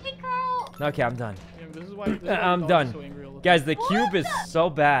way. Hey, Carl. Okay, I'm done. Miyoung, this is why your I'm dog is done. so angry all the time. Guys, the cube is so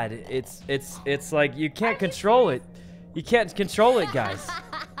bad. It's like you can't control it. You can't control it, guys.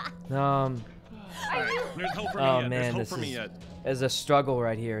 Alright, there's hope for me Oh yet. man, There's hope this for me yet. is a struggle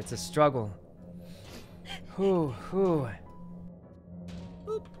right here. It's a struggle. Whew, whew.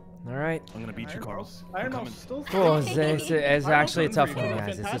 All right. I'm gonna beat you, Carl. Iron I'm Mouse coming. still. Cool. It's actually a tough You one, have a guys.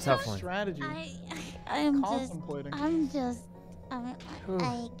 It's a fantastic tough one. Strategy. I'm Contemplating. I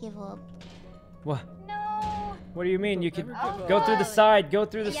give up. What? No. What do you mean? You can Never give go up. through the side. Go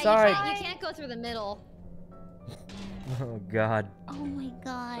through the Yeah, side. you can't go through the middle. Oh God. Oh my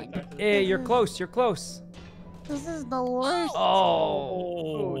god. Hey, you're This is- close. You're close. This is the worst.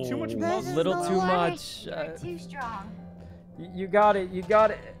 Oh. Oh, too much This muscle. is Little the too worst. much. You're too strong. You got it. You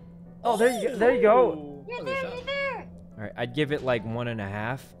got it. Oh, there you go. There you go. You're there. You're there. All right, I'd give it like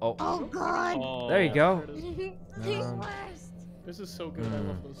 1.5. Oh, Oh god. Oh. there you go. The worst. This is so good. I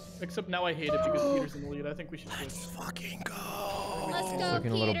love this. Except now I hate it because Peter's in the lead. I think we should switch. Fucking go. Let's It's go,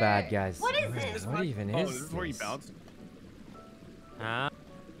 looking a little Peter. bad, guys. What is this? What even Oh, is this is where you this? bounce? Huh?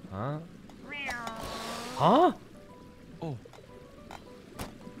 Huh? Huh? Oh.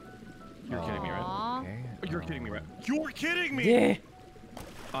 You're kidding me, right? Aw. Okay. Oh, you're kidding me, right? You're kidding me! Yeah.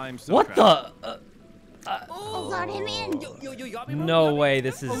 I'm so What trapped. the? Oh god, him in. You got me, bro? No way.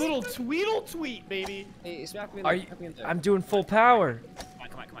 This is. A little tweedle tweet, baby. Hey, smack me in Are there, you? smack me in there. I'm doing full power.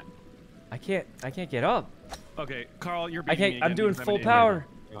 Come on. I can't get up. Okay, Carl, you're I beating me can't. I'm again doing because full an power.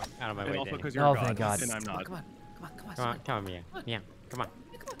 Come on, out of my And way, also Danny. because you're Oh, a thank God. and I'm not. Come on. Come on, Mia. Mia, come on.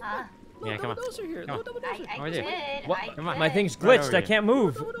 Huh? Yeah, come on. Double doser here. Come on. Double doser. I Over there. did. What? I Come on. My did. thing's Right glitched. over I here. can't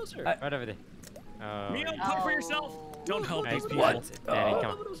move. Double doser. Right over there. Oh, Mia, yeah. play for yourself. Don't help these people. What? Danny, Oh.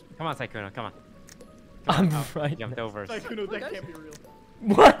 come on. Come on, Sykkuno, come on. I'm Oh, right. Jumped over. Sykkuno, that can't be real.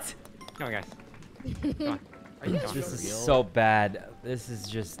 What? Come on, guys. Come on. Come on. This is so bad. This is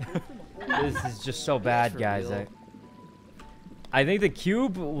just so bad, guys. I think the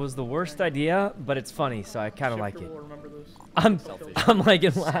cube was the worst idea, but it's funny, so I kind of like Shifter it. will remember this. I'm like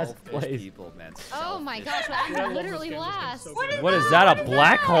in last place. People, man. Oh my gosh, Yeah, I I'm love literally this game. This game's last. so What good. is What is that? A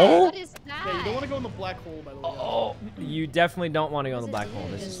black hole? What is that? Yeah, you don't want to go in the black hole, by the way. Oh, you definitely don't want to go in the black hole.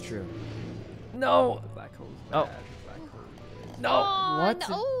 This is true. No. Black holes. Oh. Bad. Black holes. No. Oh, What?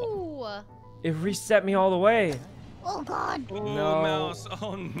 no. It reset me all the way. Oh God. Oh, No. mouse.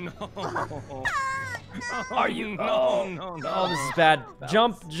 Oh no. Are you? No, Oh, no, no. oh, this is bad.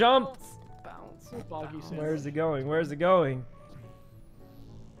 Jump, jump. Boggy sand. Where's it going? Where's it going?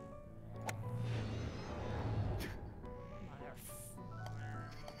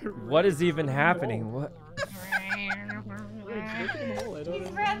 What is even happening? What? He's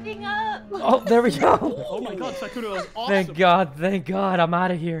wrapping up. Oh, there we go. Oh my god, Sykkuno, that was awesome. Thank God. Thank God. I'm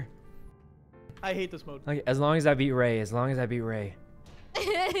out of here. I hate this mode. Okay, as long as I beat Ray. As long as I beat Ray.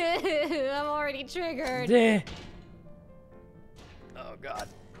 I'm already triggered. Deh. Oh God.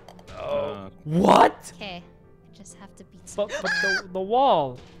 Oh. What? Okay, just have to beat. But the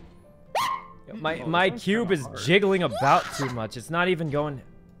wall. My cube is jiggling about too much. It's not even going.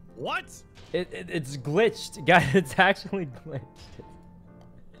 What? It's glitched, guys. It's actually glitched.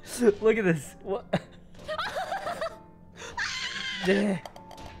 Look at this. What? Deh.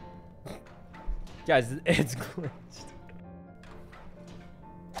 Guys, it's glitched.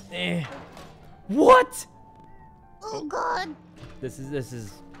 Eh. What? Oh God. This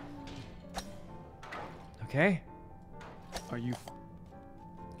is. Okay. Are you?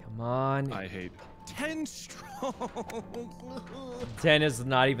 Come on. I hate 10 strokes. 10 is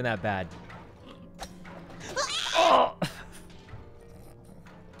not even that bad. Oh.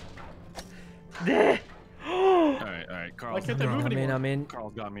 Deh. All right, Carl. Why can't they move anymore? I'm in.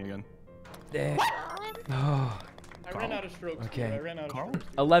 Carl's got me again. Deh. Oh. I ran out of strokes. Okay. Dude. I ran out of Carl? strokes.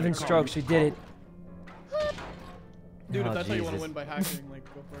 11 Carl, strokes. We did it. Dude, Oh, if that's how you want to Jesus. win by hacking, like,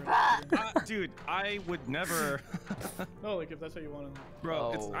 go for it. Dude, I would never. No, like, if that's how you want to.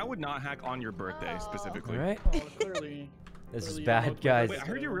 Bro, Oh. I would not hack on your birthday specifically. All right. Oh, clearly. This is clearly you bad, know what guys. Wait, I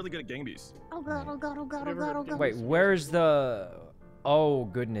heard you're really good at gang bees. Oh God. Oh God. Oh God. Oh God. Oh God. Wait, where's the? Oh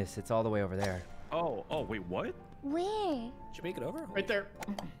goodness, it's all the way over there. Oh, wait, what? Where? Did you make it over? Right there.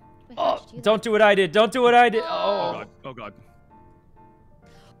 Wait, Oh, how'd you do don't do what I did. Don't do what I did. Oh Oh. god. Oh god.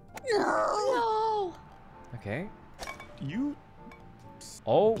 No. Okay. You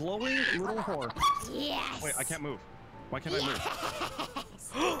Oh. blowing little whore. Yes. Wait, I can't move. Why can't I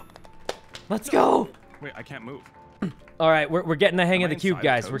move? Let's go. Wait, I can't move. All right, we're getting the hang Am of I the cube, inside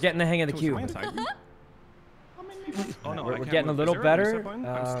guys. Toast? We're getting the hang of the Toast, am I cube. inside you? Oh no, We're I can't getting a move. little Is there a better. reset button?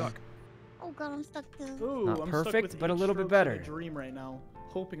 I'm stuck. Oh God. I'm stuck too. Ooh, Not I'm perfect, stuck with but a 8 little bit strokes better. in a dream right now,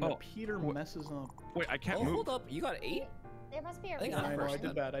 hoping that Oh, Peter what? messes up. Wait, I can't Oh, move. hold up. You got 8? There must be a I think reason. I know, I first did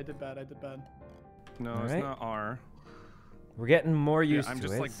then. bad, I did bad, I did bad. No, All it's right. not R. We're getting more Yeah, used I'm to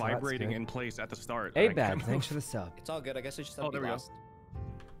just it. like so that's vibrating good. in place at the start. Hey, I bad. can't Thanks for move. the sub. It's all good. I guess I just have Oh, to there be we go. lost.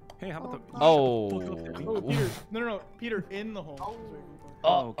 Hey, how about the? Oh. Oh, Peter, no, Peter in the hole. That's what you're going for.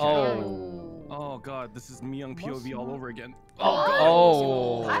 Oh. Okay. Oh. Oh god, this is me young POV all over again.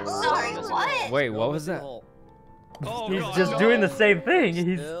 Oh. I'm sorry, what? Wait, Still what was missing the that? hole. Oh He's god, just no. doing the same thing.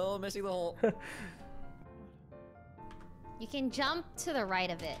 He's. Still missing the hole. You can jump to the right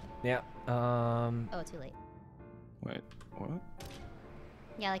of it. Yeah. Oh, too late. Wait, what?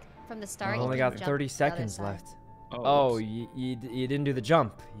 Yeah, like from the start. I've you only can got jump 30 to the other seconds side. left. Oh, Oh, whoops. you didn't do the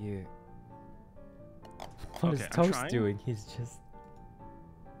jump. You. What is Okay, I'm Toast trying. doing? He's just.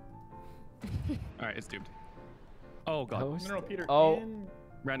 All right, it's doomed. Oh god, Toast? No, Peter Oh. in.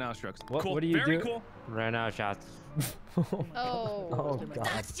 ran out of strokes. What- Cool. what do you Very do? cool. Ran out of shots. Oh. Oh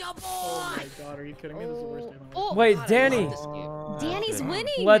God. Oh my god, are you kidding me? This is the worst game ever. Oh, Wait, God, I Danny. love this game. Danny's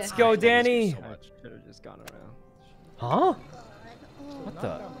winning. Let's go, I love this game Danny. so much. Should have just gone around. Huh? Oh, What Not the?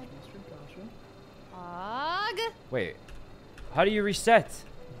 that much, Mr. Gotcha. Og. Wait. How do you reset?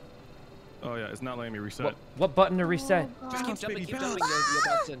 Oh yeah, it's not letting me reset. What button to reset? Just keep Bounce, jumping, baby, keep bounce. jumping. You'll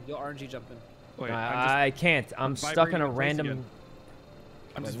bounce in. You'll RNG jump in. Wait, I can't. I'm stuck vibrating in a in place random. again.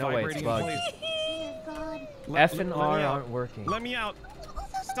 I'm just no way, it's vibrating in bugged. place. oh God. F and let R me out. aren't working. Let me out.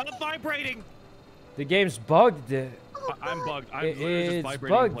 Stop vibrating. The game's bugged. I'm bugged. I'm It literally just is vibrating in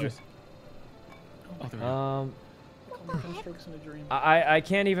bugged. place. Oh, there we go. Only 10 strokes in a dream. I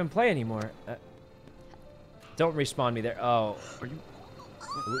can't even play anymore. Don't respawn me there. Oh. Are you?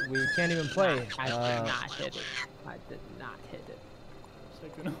 We can't even play. hit it. I did not hit it.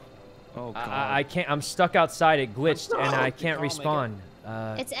 Sykkuno. Oh god. I can't. I'm stuck outside. It glitched, and I can't Carl, make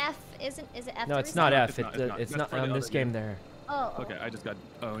respawn. It's F. Is it F? No, to it's not reset? F. It's not, it's not. It's That's not for the on this other game game. there. Oh. Okay, I just got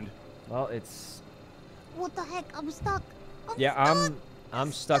owned. Well, it's. What the heck? I'm stuck. Yeah,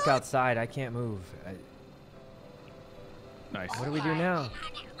 I'm stuck outside. I can't move. Nice. What do we do now?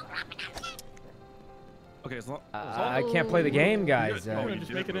 Okay, as long. I can't play the game, guys. No,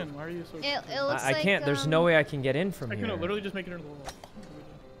 just make it in. Why are you so? It looks I like, can't. There's no way I can get in from here. No, literally just make it into the wall.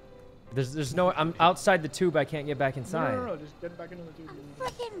 There's no. I'm outside the tube. I can't get back inside. No, just get back into the tube.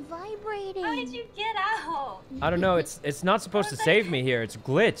 Freaking vibrating. How did you get out? I don't know. It's not supposed to save me here. It's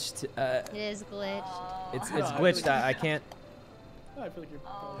glitched. It is glitched. It's glitched. I can't. I feel like you're.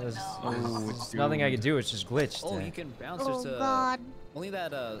 There's nothing I can do. It's just glitched. Oh, you can bounce. Oh There's God. only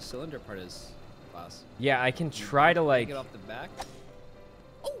that cylinder part is glass. Yeah, I can try to like. Get off the back.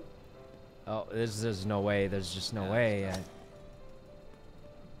 Oh, there's no way. There's just no way.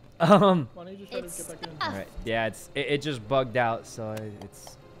 Why don't you just try to get back in? All right. Yeah, it just bugged out, so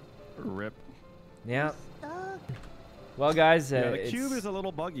it's. Rip. Yeah. Well, guys, Yeah, the cube is a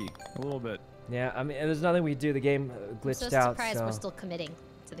little buggy, a little bit. Yeah, I mean, there's nothing we can do. The game glitched I'm so out. surprised So we're still committing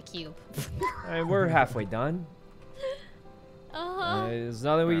to the cube. I mean, we're halfway done. Uh-huh. There's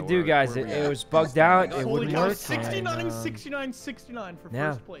nothing we Yeah, can do, we're guys. It was bugged out. It Holy wouldn't cow, work. 69, and, 69, 69 for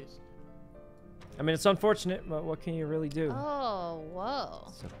yeah. first place. I mean, it's unfortunate, but what can you really do? Oh, whoa.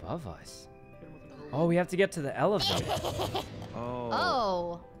 It's above us. Oh, we have to get to the elevator.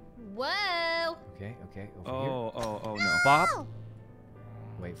 Oh. Whoa. Okay, okay. Over here. Oh no. Bop.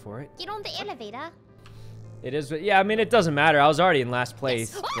 Wait for it. Get on the elevator. It is. Yeah, I mean, it doesn't matter. I was already in last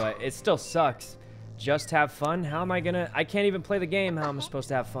place, but it still sucks. Just have fun. How am I gonna? I can't even play the game. How am I supposed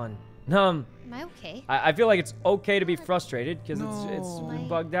to have fun? Am I okay? I feel like it's okay to be frustrated because it's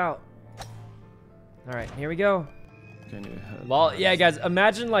bugged out. All right, here we go. Well, yeah, guys,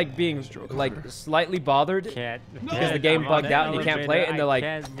 imagine like being like slightly bothered because the game bugged out and you can't play it, and they're like,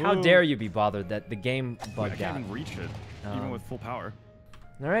 "How dare you be bothered that the game bugged I can't out?" even reach it, even with full power.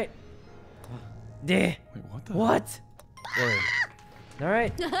 All right. Wait, what the? What? All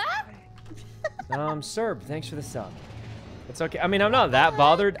right. Serb, thanks for the sub. It's okay. I mean, I'm not that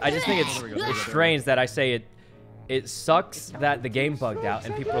bothered. I just think it's strange that I say it sucks that the game bugged out,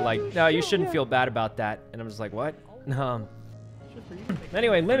 and people are like, "No, you shouldn't feel bad about that." And I'm just like, "What?"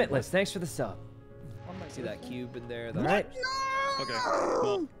 Anyway, Limitless, thanks for the sub. See that cube in there? All right. Okay.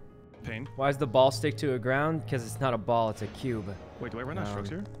 Well, pain. Why does the ball stick to the ground? Because it's not a ball, it's a cube. Wait, do I run out of strokes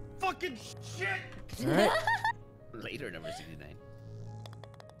here? Fucking shit! All right. Later, number 69.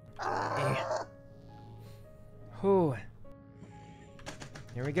 Whew.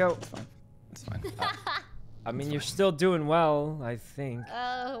 Here we go. It's fine. I mean, you're still doing well, I think.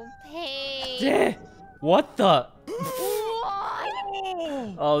 Oh, pain. What the? What?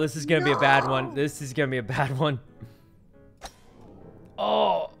 Oh, this is gonna be a bad one. This is gonna be a bad one.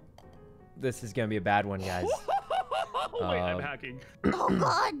 Oh, this is gonna be a bad one, guys. Wait, I'm hacking. Oh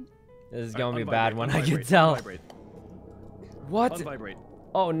God. This is gonna be a bad one. I can tell. What? Unvibrate.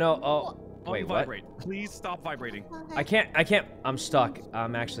 Oh no. Oh, wait. What? Unvibrate. Please stop vibrating. I can't. I'm stuck.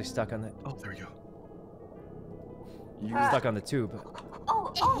 I'm actually stuck on the. Oh, there we go. You're stuck on the tube.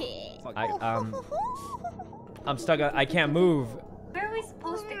 Oh. I'm stuck on. I can't move. Where are we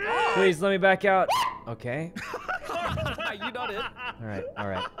supposed to go? Please let me back out. Okay. You not it. All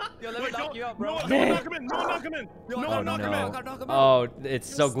right. Yo, let me knock you out, bro. No, knock him in. No, knock him in. No, knock him in. Oh,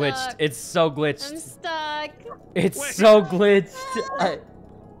 it's so glitched. stuck. It's so glitched. I'm stuck. It's so glitched.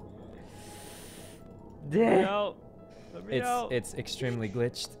 It's extremely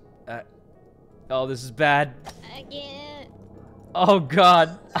glitched. Oh, this is bad. I can't. Oh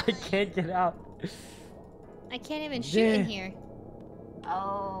God, I can't get out. I can't even shoot in here.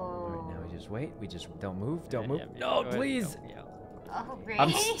 Oh. Now we just wait. We just don't move. Don't move. No, please. Oh, great.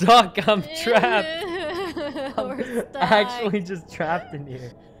 I'm stuck. I'm trapped. We're stuck. Actually just trapped in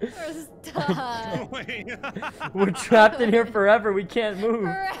here. We're stuck. We're trapped in here forever. We can't move.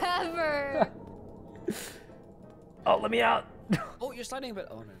 Forever. Oh, let me out. Oh, you're sliding a bit.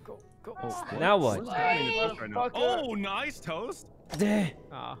 Oh, no. Go. Oh, now what? Oh, nice toast.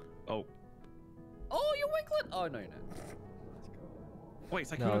 Oh. Oh. Oh, you winklet. Oh, no, you're not. Wait,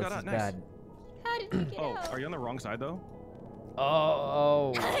 Sykkuno No, got this out. is Nice. bad. How did you get out? Are you on the wrong side though?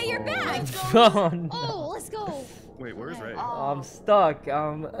 Oh. You're back. Oh, no. Oh, let's go. Wait, where's Ray? I'm stuck.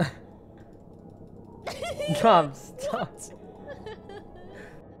 I'm stuck.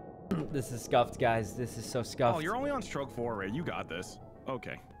 This is scuffed, guys. This is so scuffed. Oh, you're only on stroke 4, Ray. You got this.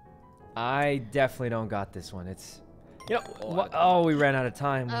 Okay. I definitely don't got this one. It's, you know, oh, we ran out of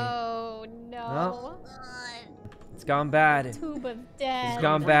time. Oh no. It's gone bad. Tube of death. It's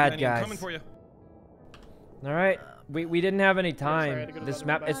gone bad, I'm guys. coming for you. All right, we didn't have any time. sorry, I had to go to This the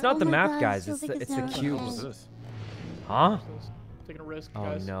map, back. it's not the Oh my map, God, guys. feels It's like the it's it's the never cubes. What's this? Huh? Taking a risk, Oh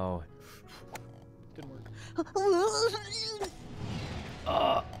guys. no. Didn't work.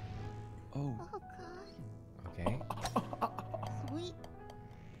 Oh. Oh God. Okay.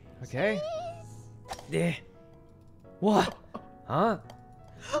 Okay. Yeah. What? Huh?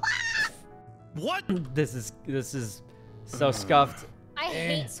 What? This is so scuffed. I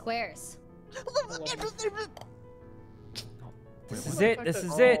hate squares. This is it. This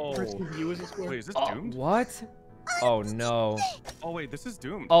is it. Wait, is this doomed? What? Oh no. Oh wait, this is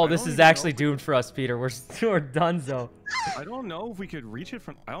doomed. Oh, I this don't is even actually know doomed for us, Peter. We're donezo. I don't know if we could reach it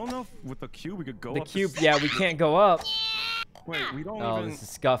from. I don't know if with the cube we could go The up. cube, yeah, we can't go up. Wait, we don't Oh, even. this is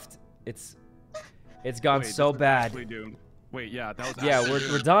scuffed. It's gone Wait, so this is bad. actually doomed. Wait, yeah, that was. Yeah,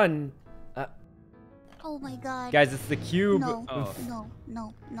 actually we're done. Oh my god. Guys, it's the cube. No, Oh.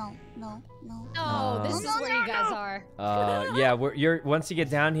 no. Oh, this is where you guys are. Yeah, once you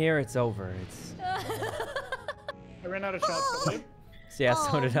get down here, it's over. It's I ran out of shots. But yeah,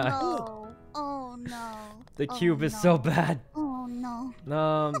 so did I. No. Oh no. The cube is so bad. Oh no.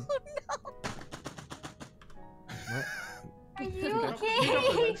 Are you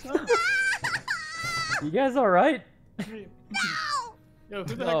okay? You guys all right? Yo, who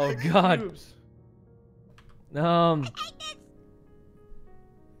the heck Oh picked these god. cubes?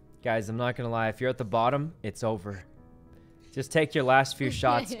 Guys, I'm not gonna lie. If you're at the bottom, it's over. Just take your last few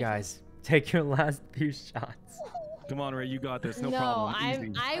shots, guys. Take your last few shots. Come on, Ray, you got this. No No, problem.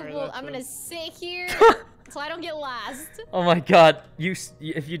 Easy. I'm gonna sit here so I don't get last. Oh my god.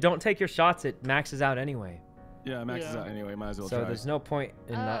 If you don't take your shots, it maxes out anyway. Yeah, Max is out anyway. Might as well So try. there's no point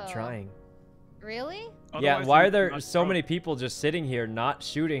in not Oh. trying. Really? Yeah, Otherwise, why you are there not so throw- many people just sitting here not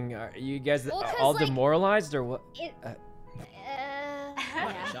shooting? Are you guys Well, 'cause, all like, demoralized or what? Yeah.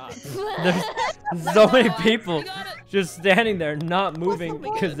 There's so many people just standing there not moving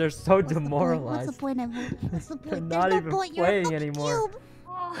because they're so What's the demoralized. point of it? What's the They're point? not There's no even point. You're a playing fucking anymore. cube.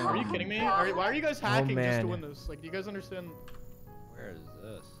 Are you kidding me? Why are you guys hacking just man. to win this? Like, do you guys understand? Where is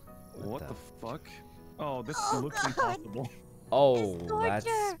this? What the fuck? Oh, this Oh, looks God. impossible. Oh, It's that's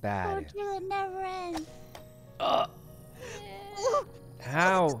torture. bad. Torture that never ends.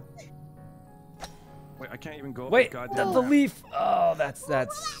 How? Wait, I can't even go up Wait, this the goddamn ramp. leaf. Oh, that's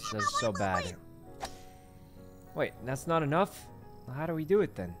so bad. Wait, that's not enough? Well, how do we do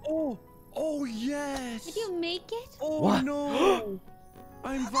it then? Oh yes! Did you make it? Oh What? no!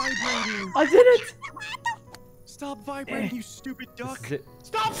 I'm vibrating! I did it! Stop vibrating, you stupid duck! This is it.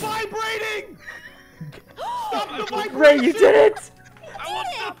 Stop vibrating! Stop the vibration! Ray, you did it! I want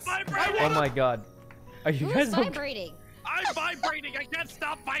to stop vibrating! Oh my god. Are you Who's guys okay? vibrating? I'm vibrating! I can't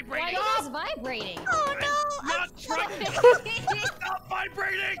stop Why vibrating! are you guys vibrating? Oh no. Not trying! Stop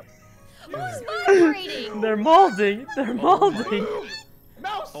vibrating! Who's vibrating? They're molding. They're molding.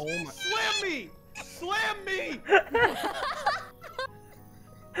 Mouse! Oh my- Slam me! Slam me!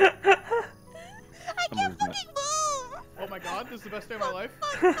 I can't fucking move. Oh my god, this is the best day of my life.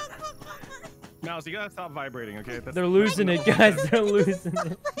 Mouse, you gotta stop vibrating, okay? That's They're losing it, guys. They're losing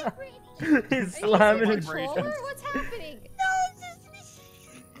it. He's slamming it. Controller? What's happening?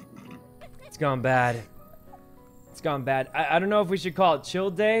 It's gone bad. It's gone bad. I don't know if we should call it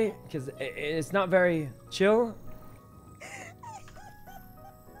chill day because it's not very chill.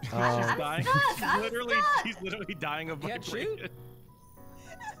 She's dying. She's literally dying of Can't vibration. shoot?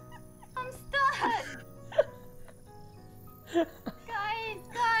 I'm stuck. Guys,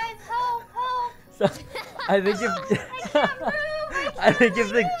 help! So I think if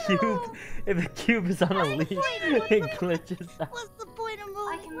the cube is on a leash, it glitches out. What's the point of moving?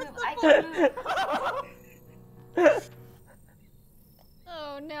 I can move. What's I the can move.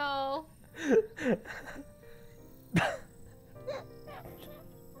 Oh no.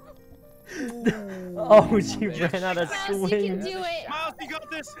 Oh, she ran out of Mouse, you can swing. do it. Mouse, you got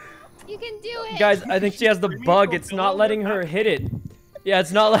this! You can do it. Guys, I think she has the bug. It's not letting her hit it. Yeah,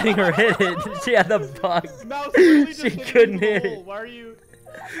 it's not letting her hit it. She had the bug. Mouse literally just She hit me couldn't into the hit hole. it. Why are you?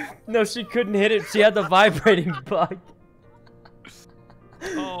 No, she couldn't hit it. She had the vibrating bug.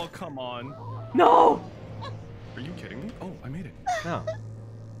 Oh, come on. No! Are you kidding me? Oh, I made it. No.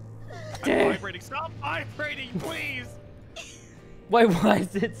 I'm vibrating. Stop vibrating, please! Wait, why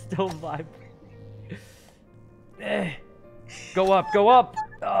is it still vibrating? Go up, go up!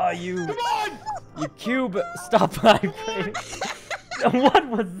 Oh, you cube, stop vibrating. What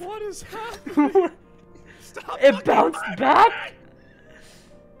was? What is happening? Stop It bounced back?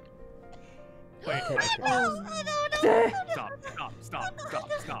 Wait, Okay, okay. Oh, no. Stop.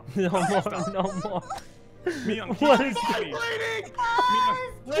 No more, no more. Myung, What please is hit me. Vibrating!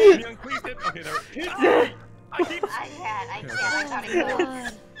 Myung, please hit. Okay, there. I keep. I can't. I gotta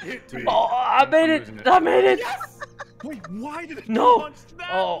go. Hit me. Oh, I made it! I made it! Wait, why did it No! launch that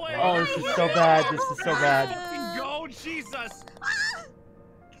Oh, way? oh, this is so bad. This is so bad. Fucking go, Jesus!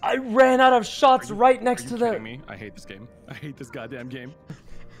 I ran out of shots right next to Are you kidding the. me? I hate this game. I hate this goddamn game.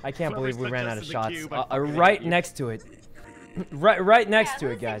 I can't believe we ran out of shots. cube, I Right next to it. Right next to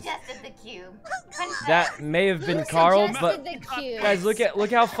it, guys. Suggested the cube. That may have been Karl, but Suggested the cube. guys,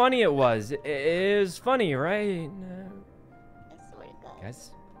 look how funny it was. It is funny, right? I swear to God.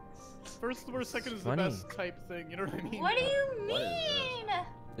 Guys, First or second is funny. the best type thing. You know what I mean? What do you mean?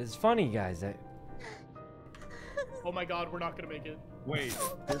 it's funny, guys. Oh my God, we're not gonna make it. Wait.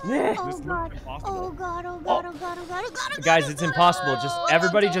 Oh God. Oh God. Oh God. Oh God. Oh God. Oh God. Guys, it's impossible. Just No,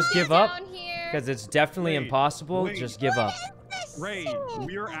 everybody don't just get give up, down here. because it's definitely Wait, impossible. wait. Just give up. Ray,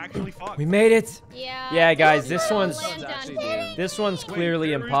 we are actually fucked. We made it. Yeah. Yeah, guys, this We'll one's land down actually here. doing- this one's Wait, clearly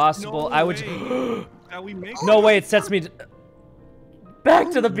there is impossible. no I would. way that we make No way! It sets me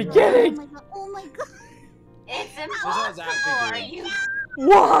back to the beginning. Oh my God. Oh my God. It's one's impossible. actually Are doing- you?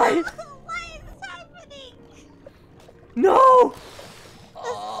 Why? Why is this happening? No!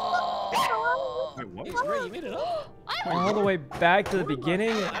 Wait, what? Hey, Ray, you made it up. All the way back to the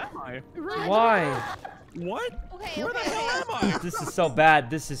beginning? Am I? Why? What? Okay, Where the okay, hell okay. am I? This is so bad.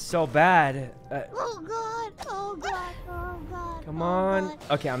 This is so bad. Oh God. Oh God. Oh God. Come oh on. God.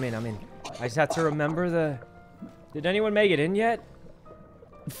 Okay, I'm in. I just have to remember the... Did anyone make it in yet?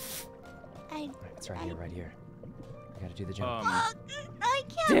 It's right here. I gotta do the jump. I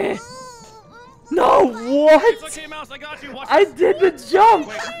Damn. can't. No, what? It's okay, Mouse. I got you. Watch I this. did the jump!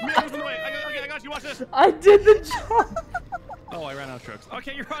 Wait, Mirror's in the way. I got you. Watch this. I did the jump! Oh, I ran out of strokes.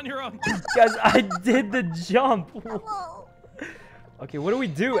 Okay, you're on your own. Guys, I did the jump! Oh. Okay, what do we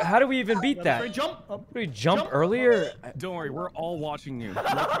do? How do we even beat that? Sorry, jump. Do we jump earlier? Don't worry, we're all watching you.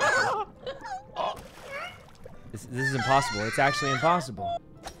 This is impossible. It's actually impossible.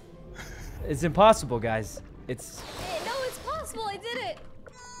 It's impossible, guys. It's... No, it's possible. I did it.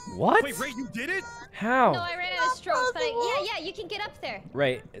 What? Wait, Ray, you did it? How? No, I ran out of strokes, but yeah, you can get up there.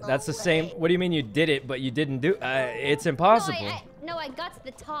 Right, that's the same. What do you mean you did it, but you didn't do? It's impossible. No, I got to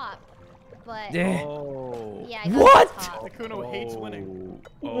the top, but Oh. yeah. I got What? To the top. Sykkuno hates winning.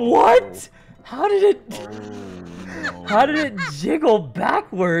 What? How did it? No. How did it jiggle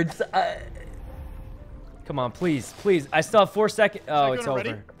backwards? Come on, please. I still have 4 seconds. Oh, it's Sykkuno, ready?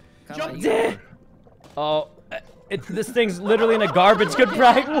 over. Jump. Oh, this thing's literally in a garbage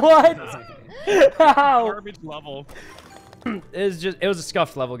compactor. What? How? Garbage level. It was a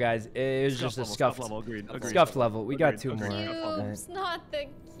scuffed level, guys. It was just a scuffed level. Agreed. scuffed level. We got Agreed, 2 more. Cubes, not the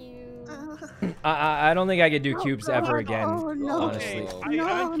cube. I don't think I could do cubes ever again, Oh, no. honestly. I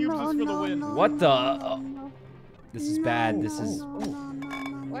had cubes is for the win. What the? This is bad. This is.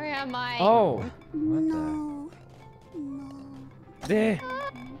 Where am I? Oh. What the?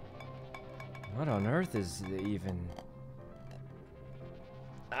 What on earth is even?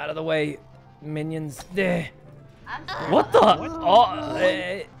 Out of the way, minions. What the?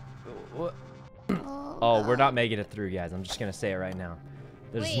 What? Oh, we're not making it through, guys. I'm just gonna say it right now.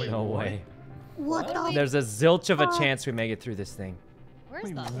 There's Wait. no way. What the? There's a zilch of a chance we make it through this thing.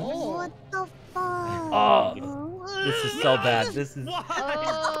 Where's the hole? What the fuck? Oh, this is so bad. This is.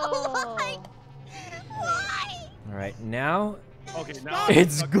 Oh. Why? All right, now Okay, now.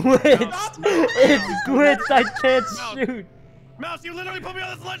 it's glitched. It's glitched. I can't shoot. Mouse, you literally put me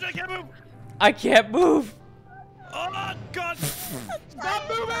on this ledge. I can't move. I can't move. Oh God! Stop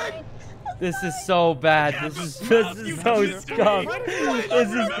moving! This is so bad. This is so scuffed. This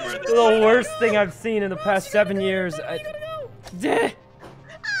is the worst thing I've seen in the past 7 years.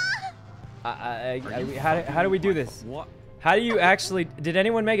 How do we do this? What? How do you actually? Did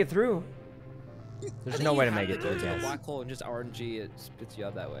anyone make it through? There's no way to make it Go through, to the guys. black hole and just RNG. It spits you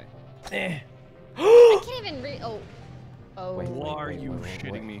out that way. I can't even read. Oh. Oh. Wait, Are you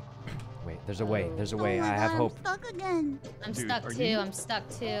shitting me? Wait, there's a way. There's a way. Oh my I have God, hope. I'm stuck again. I'm Dude, stuck are too. you- I'm stuck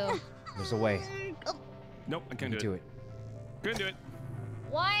too. There's a way. Nope, I You can't can do it. Couldn't do it.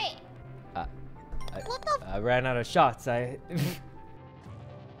 Why? What the? I ran out of shots. I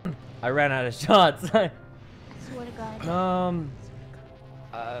ran out of shots. Swear to God.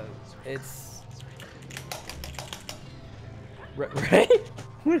 It's right.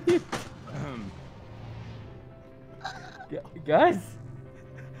 What are you, guys?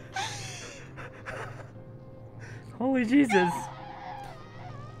 Holy Jesus.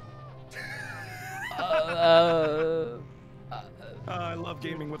 I love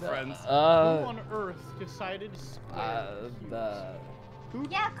gaming with friends. Who on earth decided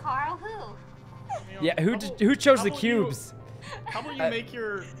Yeah, Karl, who? Yeah, who chose the cubes? How about you make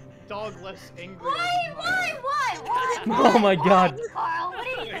your dog less angry? Why? Oh my God. Karl, what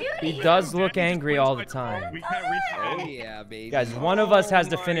did he do to He you? does look angry all the time. We can't reach Oh out. yeah, baby. Guys, one of us has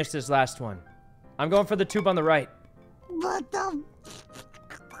to finish this last one. I'm going for the tube on the right. What the?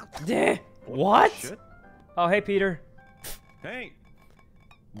 What? Shit. Oh, hey, Peter. Hey.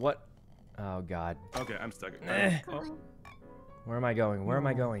 What? Oh God. Okay, I'm stuck. Oh, Where am I going? Where am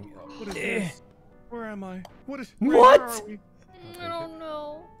I going? what is this? Where am I? Where What? are we? I don't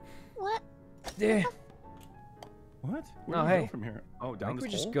know. What? What? Where Oh, do we hey. go from here? Oh, I down think we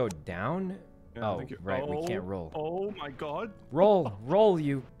this just hole? go down. Yeah, I Oh, think you- right. We can't roll. Oh my God. Roll,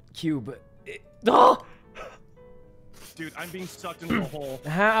 you cube. Oh! Dude, I'm being sucked into a hole.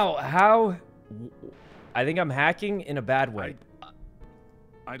 How? I think I'm hacking in a bad way.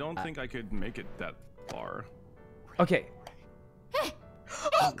 I don't think I could make it that far. Okay.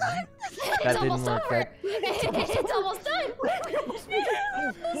 Oh God! That didn't work. It's almost done.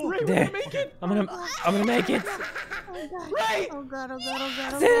 There. I'm gonna make it. Oh God! Right. Oh God! Oh God! Oh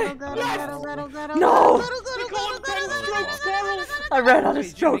God! Oh There. God! Oh God! Oh God! Oh God! Oh God! No. Oh God! Oh God! Oh God! I ran out of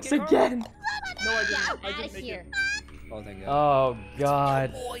strokes again. No, I didn't. I Out didn't of make here. it. Oh, thank God. Oh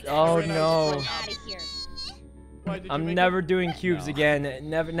God. Oh no. Out of here. Why, did you I'm make never it? doing cubes again.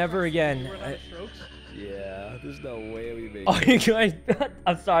 Never again. You ran out of strokes? Yeah, there's no way we make Oh, it. you guys!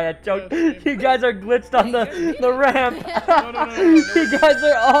 I'm sorry, I choked. Yeah, same. You guys are glitched on the ramp. No. You guys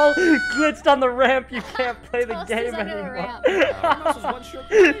are all glitched on the ramp. You can't play the Toss game us under the anymore. ramp. This was one stroke.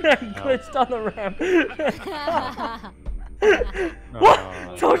 I'm glitched on the ramp.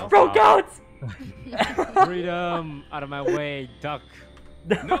 What? Toast broke out. Freedom! Out of my way, duck.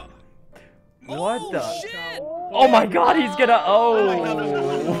 No. What the? Shit! Oh my God! He's gonna.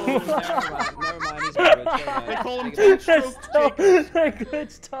 Never mind. He's good. They call him They're two-stroke still Jacob. they're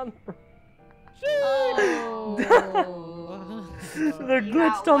glitched on the. Oh. They're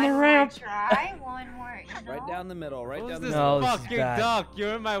glitched on the ramp. Try one more. Right down the middle. Right down the this middle. No, this is fucking bad. duck?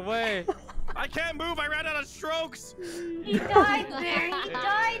 You're in my way. I can't move. I ran out of strokes. He died there. He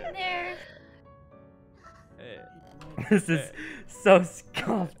died there. This is so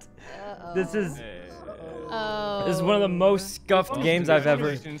scuffed. This is Oh. this is one of the most scuffed games I've ever.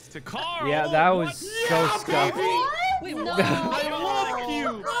 Congratulations to Karl. Yeah, that was so scuffed. Wait, no. I love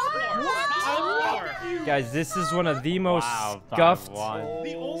you. I love you. Guys, this is one of the most Wow, scuffed.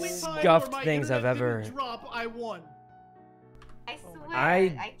 The only time Scuffed where my things I've internet ever- didn't drop, I won. I swear.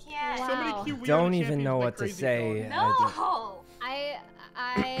 I can't. Wow. Somebody cue We Are Don't the even know Champions by what to Crazy say. Dog. No.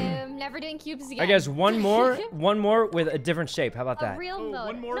 I'm never doing cubes again. I guess one more with a different shape. How about A that? real Oh, mode.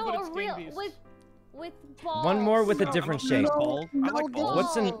 one more, no, but it's a real game-based. with balls. One more with a No, different I'm shape. not bald. I like No, balls.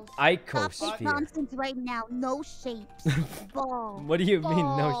 What's an Balls. Stop this icosphere? nonsense right now. No shapes. Ball. What do you mean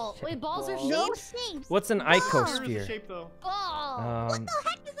no Ball. shape? Wait, balls are No shapes? shapes. What's an Balls. Where is the icosphere? shape though? Ball. What the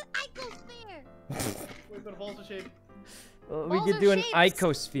heck is an icosphere? Wait, but a ball's a shape. We Balls could are do an shapes.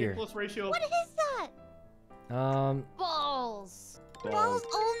 icosphere. Plus ratio. What is that? Balls. Balls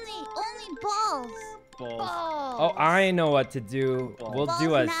only. Only balls. Balls. Oh, I know what to do. We'll do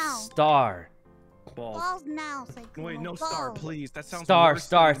Balls a now. star. Balls. Balls now, Sykkuno. Wait, no balls. star, please. That sounds Star, worse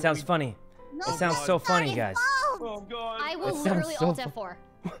star. than It sounds what funny. No, It sounds it's so not, funny, it's guys. we- balls. Oh God. I That will sounds literally so alt fun.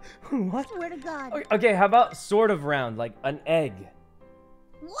 F4. What? Swear to God. Okay, how about sort of round, like an egg?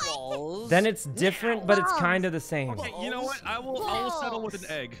 What? Balls. Then it's different, but it's Balls. kind of the same. Okay, you know what? I will settle with an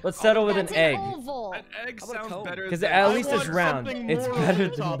egg. Let's settle with an That's egg. oval. An egg How about a sounds cone? better. Because than- at I least it's want round. something It's more better over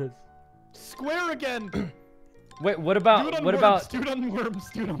the top. than this. Square again. Wait, what Do it about on what worms. about Do it on worms.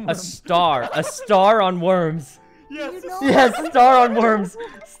 Do it on a worms. star? A star on worms. Yes. You know Yes, star on worms.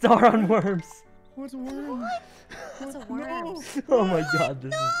 Star on worms. What's a worm? That's a worm. Oh my God,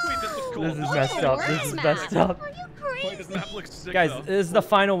 this is Wait, this looks cool. this is messed up. This is messed up. Are you Wait, crazy? this map looks sick, Guys, though. this is the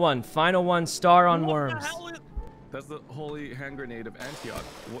final one. Final one. Star on What the worms. hell is- That's the holy hand grenade of Antioch.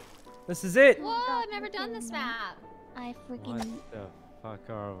 What? This is it. Whoa, I've never done this map. I What freaking. the fuck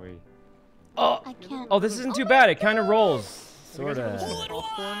are we? Oh, I can't. oh, this isn't too bad. It kind of rolls. You guys Sort ever of. listen to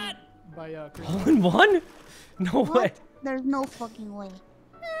Popcorn by Crazy Hole in one? No way. What? There's no fucking way.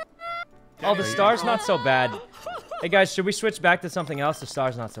 Oh, the star's not so bad. Hey guys, should we switch back to something else? The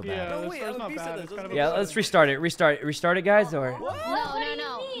star's not so bad. Yeah, No, the wait, star's I'm not a piece of bad. this. It's kind of Yeah, let's restart it. Restart it, guys, or No,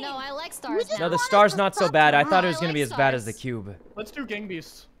 I like stars just now. no? The wanted star's to not so fuck bad. I around. thought it was I gonna be like as bad as the stars. cube. Let's do Gang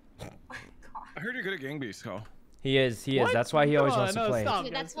Beasts. I heard you're good at Gang Beasts, Carl. He is. What? That's why he always Come wants on, to no, play. Stop,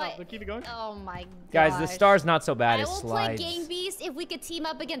 Dude, guys, that's stop. why- Keep it going. Oh my god. Guys, the star's not so bad. I It will play slides. Gang Beast if we could team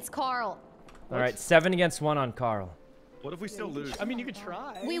up against Karl. All right, 7 against 1 on Carl. What if we still lose? I mean, you could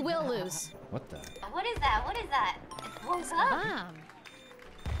try. We will lose. What the? What is that? What is that? It blows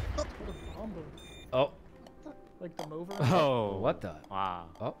up. Combo. Oh, Like the mover. Oh, what the? Wow.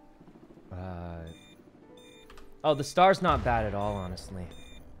 Oh. Oh, the star's not bad at all, honestly.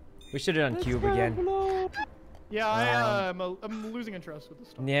 We should have done cube again. Yeah, I'm losing interest with the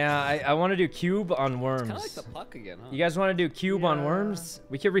star. Yeah, I want to do cube on worms. Kind of like the puck again, huh? You guys want to do cube on Yeah. worms?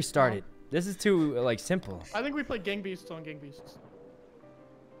 We could restart it. This is too like simple. I think we play Gang Beasts on Gang Beasts.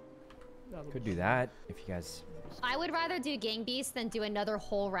 Could do that if you guys. I would rather do Gang Beast than do another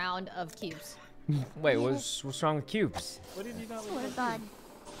whole round of cubes. Wait, what's wrong with cubes? What did you not Swear to God.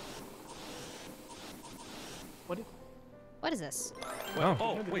 What is this?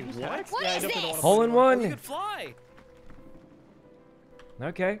 Oh, wait, what? What is this? Hole in one. You could fly.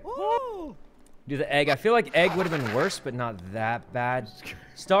 Okay. Woo! Do the egg. I feel like egg would have been worse, but not that bad.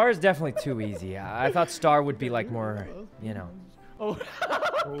 Star is definitely too easy. I thought star would be like more, you know. Oh.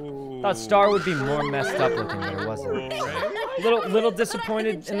 Thought star would be more messed up looking, but it wasn't. Little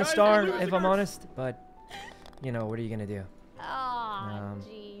disappointed in the star, if I'm honest. But, you know, what are you gonna do? Oh,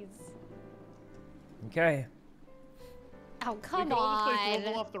 jeez. Okay. Oh, We come could all just play on.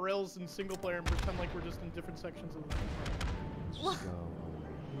 Global off the rails in single player and pretend like we're just in different sections of the thing. Let's just go over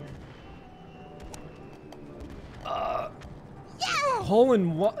here. Hole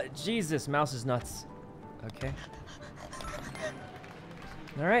in one. Jesus, mouse is nuts. Okay.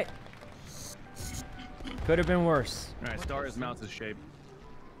 All right. Could have been worse. All right, star is mouse's shape.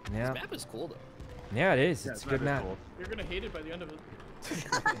 Yeah. This map is cool though. Yeah, it is. Yeah, It's a good map. cool. You're gonna hate it by the end of it.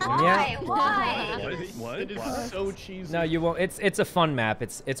 Yeah. Why? What? It is so cheesy. No, you won't. It's a fun map.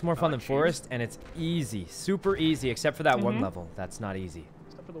 It's more fun than Forest, and it's easy, super easy, except for that one level. That's not easy.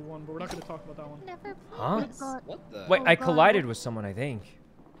 Except for the one, but we're not gonna talk about that one. Never Huh? God. What the? Wait, Oh, I God. collided with someone, I think.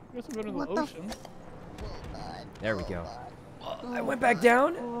 You guys can go to the What the ocean. Oh God. There we go. Oh, I went back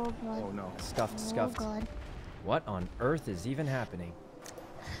down. Oh God. Oh no. Scuffed, Oh scuffed. God. What on earth is even happening?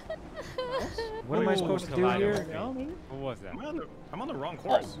 What am I Wait, supposed to do collided here? with me. What was that? I'm on the wrong Oh,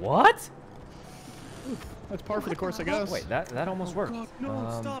 course. what? That's par for the course, I guess. Wait, that almost worked.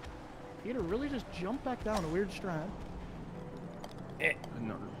 No, stop. You gotta really just jump back down a weird strat.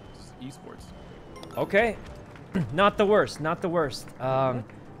 No, it's esports. Okay. Not the worst, not the worst.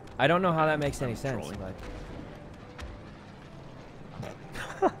 I don't know how that makes any sense, trolling. but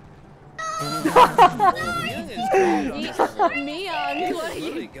Neon, what are you?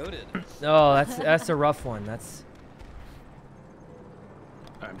 Literally goated. oh, that's a rough one. That's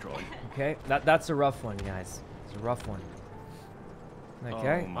I'm trolling. okay. That's a rough one, guys. It's a rough one.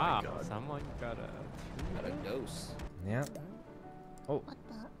 Okay. Oh my Wow, God. someone got a. Got a dose. Yeah. Oh, What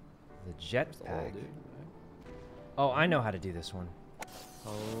the? the jetpack. dude. Oh, I know how to do this one.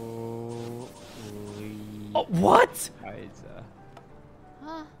 Holy. Oh, what?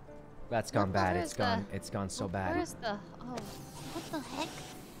 Huh? That's gone bad. Where's It's gone. It's gone so bad. Where's the? Oh. What the heck?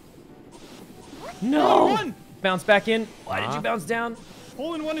 No! One! Bounce back in. Why did you bounce down?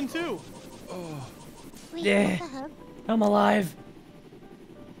 Hole in 1 and 2. Wait, Yeah. what the heck? I'm alive.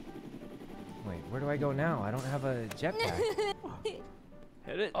 Wait, where do I go now? I don't have a jetpack.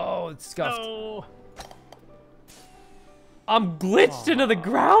 Hit it. Oh, it's scuffed. No. I'm glitched into the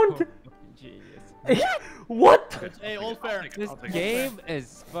ground. Genius. What? Hey, all fair. This I'll take it. game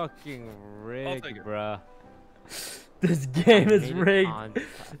is fucking take rigged, it. bruh. This game is Made it rigged. on-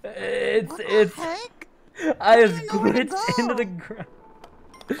 It's. Heck? I just don't know where to glitched into go. the ground.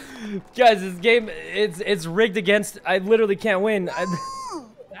 Guys, this game it's rigged against. I literally can't win. What's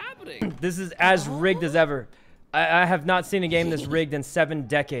happening? This is as rigged as ever. I have not seen a game this rigged in 7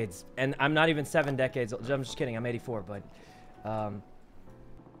 decades, and I'm not even 7 decades. I'm just kidding. I'm 84, but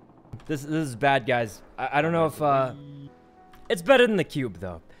this is bad, guys. I don't know if it's better than the cube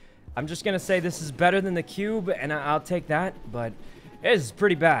though. I'm just gonna say this is better than the cube, and I'll take that. But it is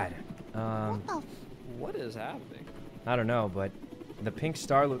pretty bad. What the? What is happening? I don't know, but the pink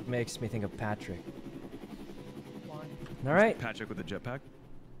star look makes me think of Patrick. All right. Patrick with the jetpack.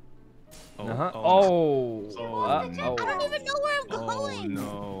 Oh, Uh-huh. Oh. Oh. I don't even know where I'm Oh going.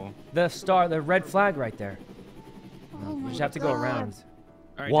 no. The star, the red flag right there. Oh You my just have to go God. around.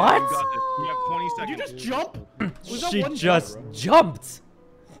 All right, What? Dad, you got this. You have 20 Did seconds. you just jump? Was that She one just jump? jumped.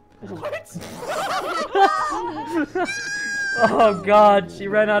 What? Oh God, she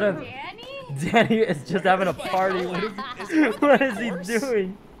ran out of. Danny? Danny is just having a party. What is he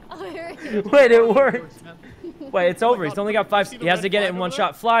doing? Oh, here it is. Wait, it worked. Wait, it's over. He's only got 5. He has to get it in one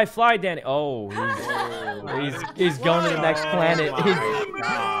shot. Fly, fly, Danny. Oh, he's going to the next planet.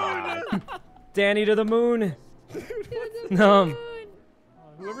 Danny to the moon.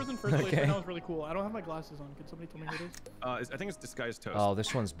 Whoever's in first place Okay. right now is really cool. I don't have my glasses on. Could somebody tell me who it is? I think it's disguised toast. Oh,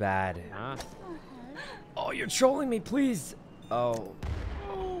 this one's bad. Huh? Oh, you're trolling me, please. Oh.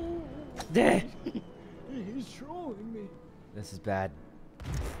 Deh. He's trolling me. This is bad.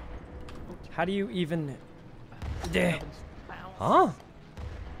 How do you even? Deh. Huh?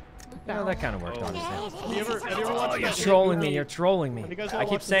 Yeah, that kind of worked, honestly. Have you ever Oh, watched you're that trolling me. movie- You're trolling me. Have you guys I all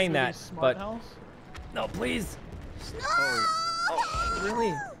keep watched this saying movie, that, Smart but House? no, please. No!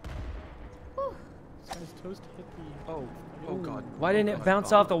 Really? His toast hit the. Oh god. Why didn't it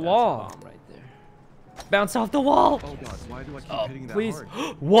bounce off the wall? Bomb right there. Bounce off the wall. Oh god, why do I keep hitting that Please.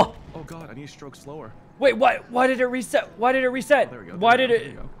 hard? What? Oh god, I need to stroke slower. Wait, why did it reset? Why did it reset? There we go, Why there did we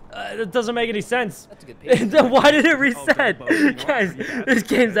it? go, It doesn't make any sense. That's a good picture. Why did it reset? Bobo, you know what? Guys, Pretty bad. this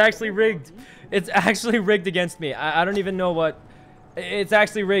game's actually rigged. It's actually rigged against me. I don't even know what. It's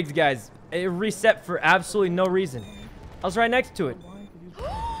actually rigged, guys. It reset for absolutely no reason. I was right next to it.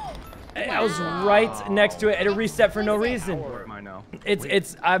 I was right next to it, and it reset for no reason. Where am I now?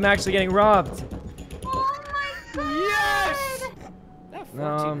 I'm actually getting robbed. Oh my god! Yes! That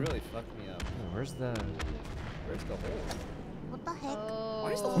 14 really fucked me up. Where's the Where's the hole? What the heck?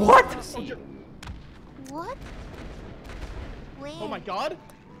 Why is the What? hole see? What? Where? Oh my god!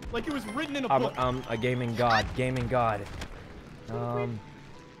 Like it was written in a book. I'm a gaming god. Gaming god.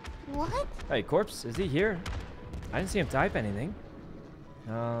 What? Hey, Corpse, is he here? I didn't see him type anything.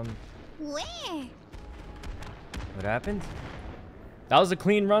 Where? What happened? That was a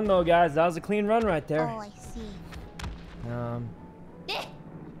clean run, though, guys. That was a clean run right there. Oh, I see.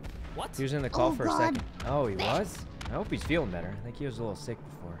 What? He was in the call Oh, for a God. second. Oh, he was? I hope he's feeling better. I think he was a little sick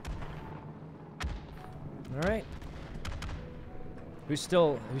before. All right. Who's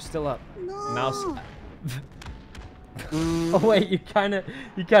still up? No. Mouse. Oh wait, you kind of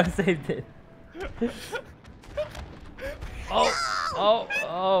saved it. Oh Oh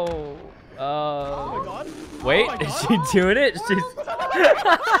my god! Wait, Oh my is god. she doing it? She's.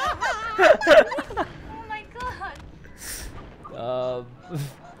 Oh my god!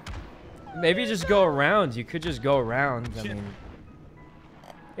 Maybe just go around. You could just go around. I mean.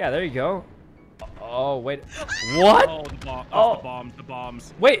 Yeah, there you go. Oh wait. What? Oh, the bomb. Oh. The bombs. The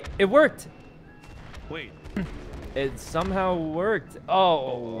bombs. Wait, it worked. Wait. It somehow worked.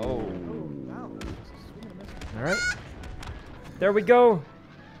 Oh. Oh, wow. Swing and a miss. All right. There we go.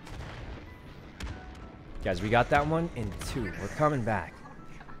 Guys, we got that one in 2. We're coming back.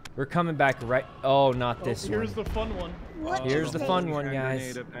 We're coming back right. Oh, not this one. Here's the fun one. What Here's is the this? fun one, Hand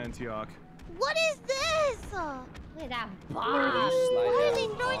guys. grenade of Antioch. What is this? Look at that You bomb! slide Why are down they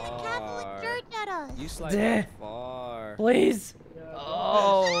throwing the Catholic far. Church at us? You slide Duh. down far. Please.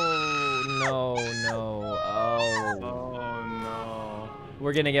 Oh no. Oh. Oh no.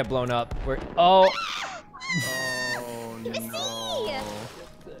 We're gonna get blown up. Oh. Oh no.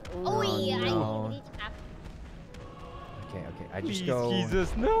 Oh yeah, no. I need to have. Okay. I just go.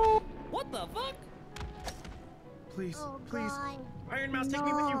 Jesus, no. What the fuck? Please, Oh, please. God. Iron Mouse, take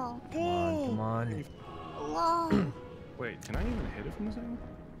me with you. No. Come on. Whoa. Wait, can I even hit it from this angle?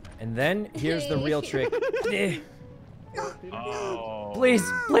 And then here's the real trick. Eh. Oh. Please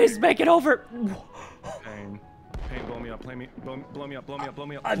make it over. Pain, blow me up, blow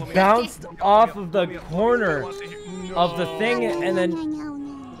me up. I bounced off of the corner of the thing, and then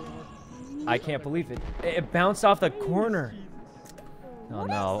I can't believe it. It bounced off the corner. Oh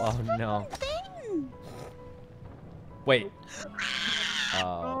no! Oh no! Wait.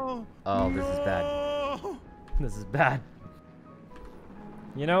 Oh, this is bad. This is bad.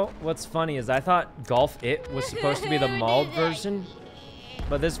 You know what's funny is I thought Golf It was supposed to be the mauled version,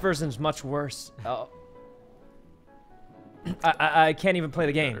 but this version's much worse. Oh. I can't even play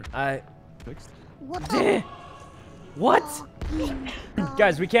the game. Fixed? What the? What?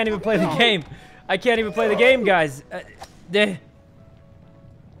 Guys, we can't even play the game. I can't even play the game, guys.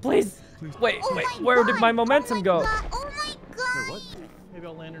 Please. Wait, where did my momentum go? Oh my god. Wait, what? Maybe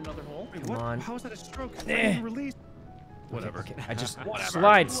I'll land another hole. Wait, Come what? on. How is that a stroke? Eh. Release. Whatever. Okay, I just Whatever.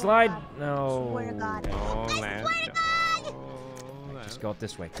 slide. No. Swear to God. Oh, I man. swear to God. Oh, Just go up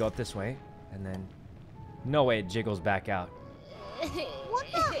this way. Go up this way, and then. No way, it jiggles back out. What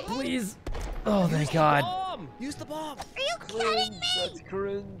the heck? Please. Oh, thank God. Bomb! Use the bomb! Are you kidding me? That's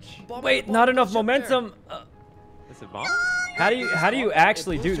cringe. Bomb Wait, the not bomb, enough push up there. momentum. Is it bomb? How do you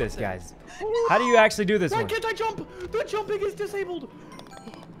actually do this, guys? How do you actually do this Why one? can't I jump? The jumping is disabled.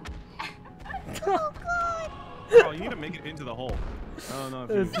 Oh god. Oh, you need to make it into the hole. I don't know if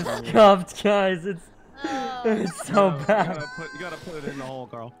This you is scuffed, guys. It's so You bad. gotta put it in the hole,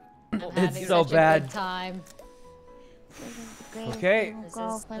 Carl. It's so bad. Time. Okay. This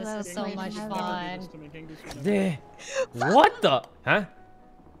is so much fun. What the? Huh?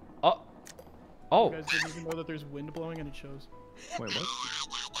 Oh. You Oh. guys didn't even know that there's wind blowing and it shows. Wait,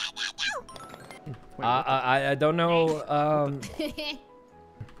 what? I don't know.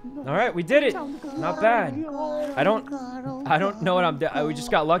 All right, we did it. Not bad. I don't know what I'm doing. We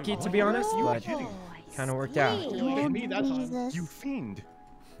just got lucky, to be honest, but kind of worked out. You hit me that time. Jesus. You fiend.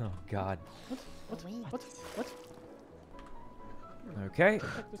 Oh God. What? Okay.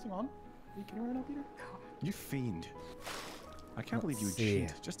 Check this thing on. Are you kidding right now, Peter? You fiend. I can't believe you would see.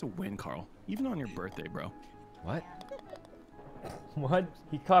 cheat just to win, Carl. Even on your birthday, bro. What? What?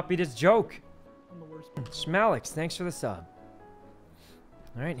 He copied his joke. I'm the worst. Schmalix, thanks for the sub.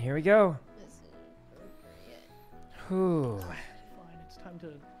 All right, here we go. Whew. Fine, it's time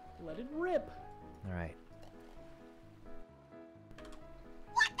to let it rip. All right.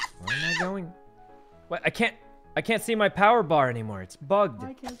 Where am I going? What? I can't see my power bar anymore. It's bugged.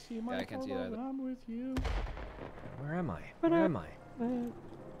 I can't see my I can't see it either. I'm with you. Where am I? Where am I?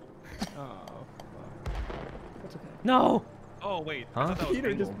 Oh. That's okay. No! Oh, wait. Huh? I thought that was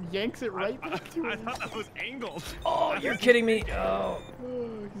Peter just angled. yanks it right back to I him. thought that was angled. Oh, you're kidding me. Oh. Oh,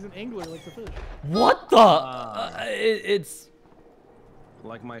 he's an angler like the fish. What the? It's...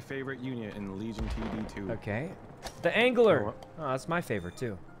 Like my favorite unit in Legion TD2. Okay. The angler. Oh, that's my favorite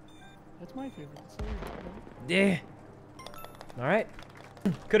too. That's my favorite. So, Yeah. All right.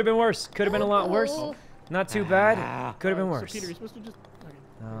 Could have been worse. Could have been a lot worse. Not too bad. Could have been worse. So Peter, you're supposed to just... Okay.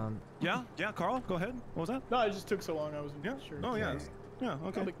 Yeah, Carl, go ahead. What was that? No, it just took so long. I wasn't sure. Oh, yeah. Okay. Yeah,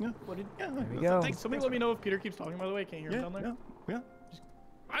 okay. Like, Yeah. what did... There we go. Thanks. Somebody let me know if Peter keeps talking, by the way. Can't you hear him down there? Yeah.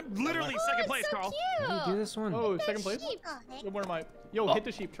 I'm literally second place, Carl. How do you do this one? Oh, second place? Got it. Where am I? Yo, hit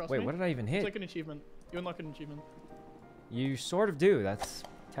the sheep, trust Wait, me. what did I even It's hit? like an achievement. You unlock an achievement. You sort of do. That's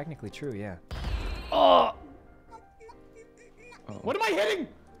technically true, yeah. Oh! What am I hitting?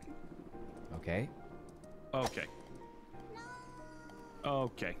 Okay. Okay.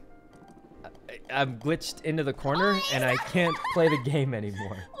 Okay. I'm glitched into the corner and I can't play the game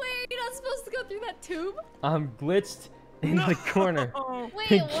anymore. Wait, you're not supposed to go through that tube? I'm glitched in the corner.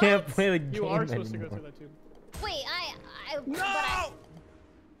 Wait, I can't what? play the game You are supposed to go anymore. through that tube. Wait, No!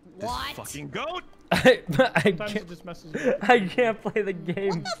 What? Fucking goat! I Sometimes it can't, just messes you up. I can't play the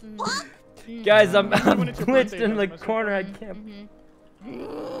game. What? Guys, I'm Even when it's your glitched birthday, in the it doesn't mess you corner. I up. can't.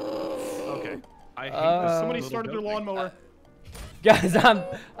 Okay. I hate this. Somebody little started their goat thing. lawnmower. Guys, I'm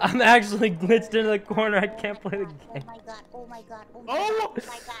actually glitched into the corner. I can't play the Oh game. my god, oh my god, oh my Oh! god,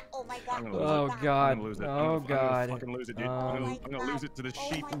 oh my god, I'm oh gonna my Oh god. god. I'm gonna lose it. Oh I'm god. gonna fucking lose it, dude. Oh I'm my gonna lose it to the Oh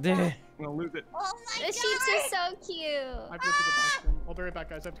sheep. my I'm god. gonna lose it. Oh my The god. sheeps are so cute. I have to go to the bathroom. I'll be right back,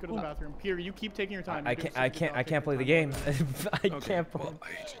 guys. I have to go to the bathroom. Peter, you keep taking your time. I can't play the game. I can't play. Well,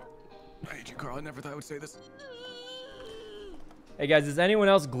 I hate you, Carl. I never thought I would say this. Hey guys, is anyone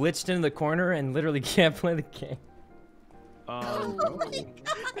else glitched into the corner and literally can't play the game? In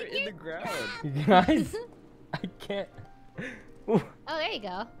the ground. You guys, I can't. Ooh, Oh, there you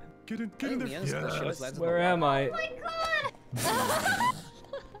go. Get in I think there. Leanna's gonna show us lands in the where am I? Oh my god!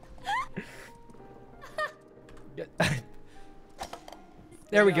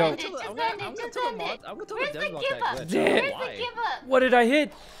 There we go. I'm gonna tell the mod. I'm gonna tell the Where's the devs about give that up? glitch. Damn. Where's Why? the give up? What did I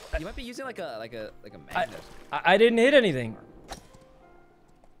hit? You might be using like a magnet. I didn't hit anything.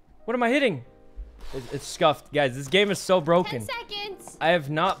 What am I hitting? It's scuffed, guys. This game is so 10 broken. seconds. I have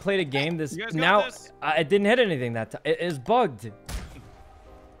not played a game this You guys got now. this? I didn't hit anything that time. It is bugged.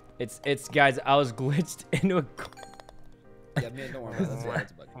 It's guys. I was glitched into a. Yeah, man, don't worry about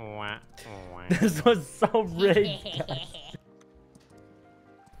that. That's a bug. This was so rigged. guys.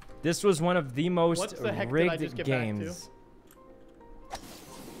 This was one of the most What the heck did I rigged just get back to? games.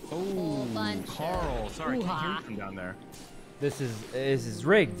 Whole bunch of Carl, sorry, I can't hear hoo-ha. you from down there. This is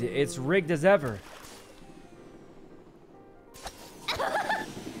rigged. It's rigged as ever.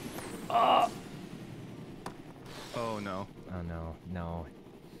 Oh. Oh no. Oh no, no.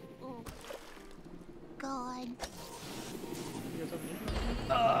 God. You guys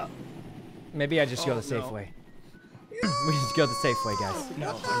have any- Maybe I just go the safe no. way. We just go the safe way, guys.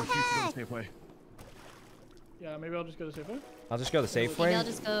 No, I refuse to go the safe way. Yeah, maybe I'll just go the safe way. I'll just go the safe Maybe way. I'll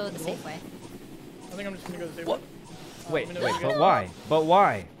just go the safe way. I think I'm just gonna go the safe What? way. Wait, let me know wait, what you but get. why? But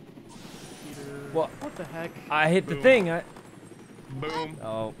why? Peter. What the heck? I hit the Boom. thing. Boom.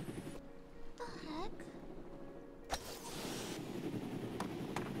 Oh. The heck?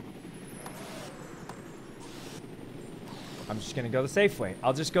 I'm just gonna go the safe way.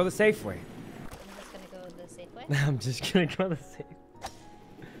 I'll just go the safe way. I'm just gonna go the safe way. I'm just gonna go the safe.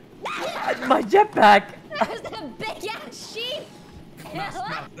 My jetpack. There's a big ass sheep. That's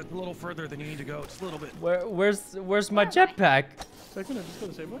a little further than you need to go. Just a little bit. Where's my jetpack? Sykkuno, just go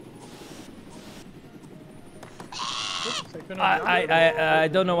the safe way. Sykkuno, I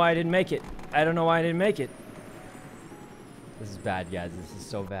don't know why I didn't make it. I don't know why I didn't make it. This is bad, guys. This is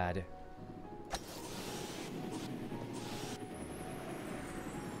so bad.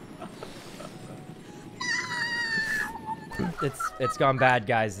 It's gone bad,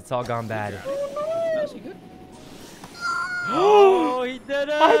 guys. It's all gone bad. That's good. Oh, he did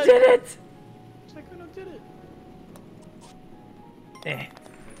it! I did it! Sykkuno did it. Eh.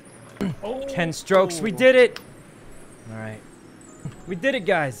 10 strokes. We did it. All right. We did it,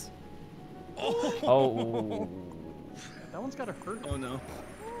 guys. Oh. That one's gotta hurt. Oh no.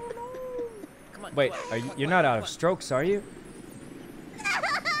 Come on. Wait, you're not out of strokes, are you?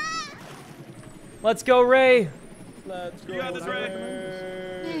 Let's go, Ray. Let's go. You got this,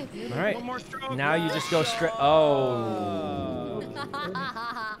 Ray. All right. One more stroke. Now you just go straight. Oh.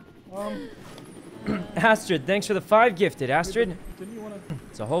 Astrid, thanks for the 5 gifted, Astrid. Didn't you wanna?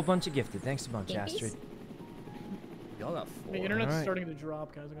 It's a whole bunch of gifted. Thanks a bunch, Astrid. Y'all got 4. The internet's Alright. starting to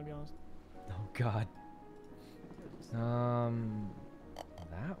drop, guys. I'm gonna be honest. Oh God.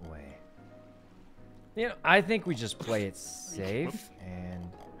 That way. You know, I think we just play it safe and.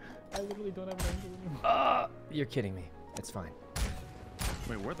 I literally don't have an angle anymore. You're kidding me. It's fine.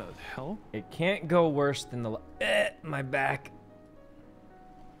 Wait, where the hell? It can't go worse than the. My back.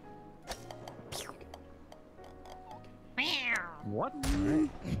 What? Right.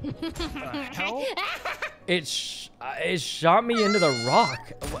 The hell? It shot me into the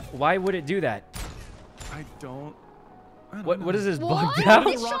rock. Why would it do that? I don't know. What is this What? bugged out?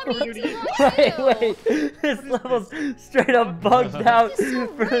 It shot me into the rock. Wait. This level's straight up bugged out so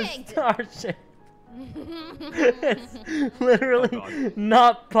for a rigged. starship. It's literally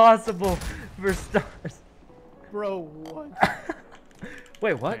not possible for stars. Bro, what?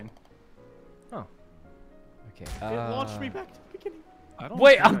 Wait, what? Fine. Oh. Okay. It launched me back to the beginning. I don't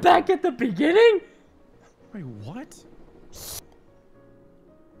Wait, think I'm I- back at the beginning? Wait, what?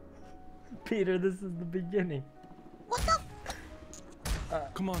 Peter, this is the beginning. What the?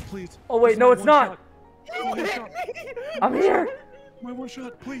 Come on, please. Oh, wait, This is no, my it's one not. shot. My one shot. I'm here. My one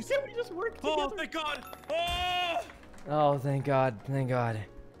shot, please. Can we just work together? Oh, thank God. Oh! Oh, thank God. Thank God.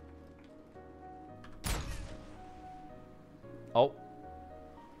 Oh.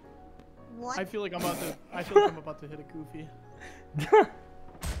 What? I feel like I'm about to hit a goofy.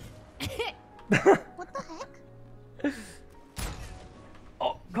 What the heck?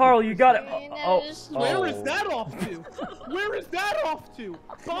 Oh, Carl, you got it. Oh. Where is that off to? Where is that off to?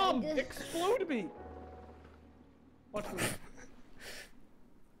 Bomb! Explode me! Watch this.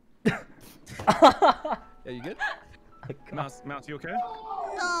 Yeah, you good? Mouse, you okay?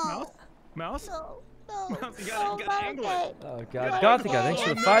 No. Mouse? No. Mouse, you gotta angle it. Oh, God. Gothica, thanks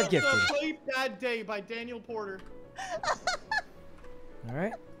for the 5 gifted. Play Bad Day by Daniel Porter. All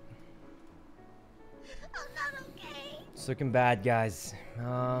right. I'm not okay. It's looking bad, guys.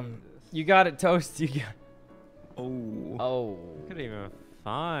 You got it, Toast. You got. Oh. Oh. Couldn't even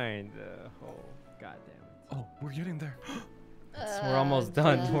find the whole goddamn. Oh, we're getting there. We're almost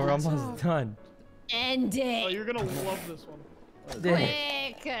done. We're almost done. End Oh, it. you're gonna love this one.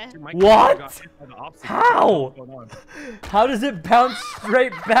 Quick. Dude, my What? character got hit by the obstacle. How? What's going on? How does it bounce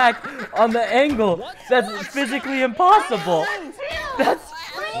straight back on the angle? That's physically impossible. That's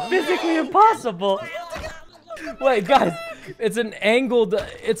physically impossible. Wait, guys, it's an angled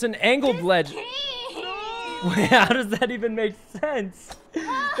ledge. Wait, how does that even make sense?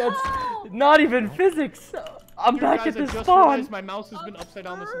 That's not even physics. I'm Dude, back guys, at the I just spawn. realized my mouse has been upside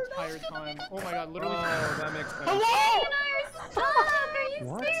down this entire time. Oh my god, literally. Oh, that makes sense. Hello! Stop! Are you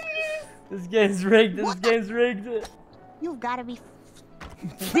What? serious? This game's rigged. This game's rigged. You've got to be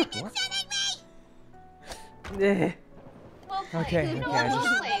What? Eh. Well played. Okay, You know okay, I what? just-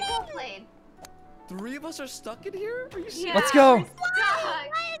 Well played. Well played. 3 of us are stuck in here? Are you serious? Yeah, Let's go. we're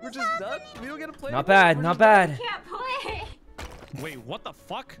stuck. We're just done? We don't get to play Not anymore? bad. We're Not just done? bad. Can't play. Wait, what the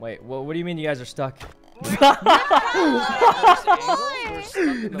fuck? Wait, what do you mean you guys are stuck? We're stuck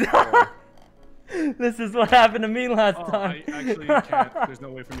in the floor. This is what happened to me last Oh, time. I actually can't. There's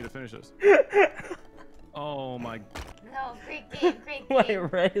no way for me to finish this. Oh my. No, great game. Great Wait, game.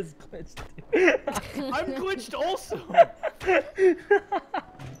 Ray is glitched. too. I'm glitched also.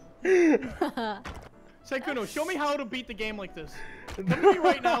 Sykkuno, show me how to beat the game like this. Come to me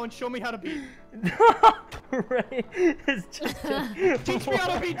right now and show me how to beat. Ray is just. Teach me how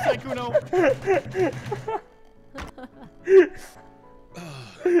to beat, Sykkuno.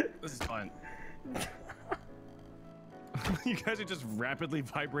 This is fun. You guys are just rapidly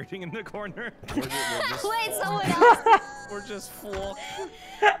vibrating in the corner. Wait, someone else. We're just full.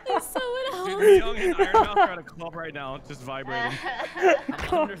 There's someone Dude, else. Young and Ironmouth are at a club right now, just vibrating.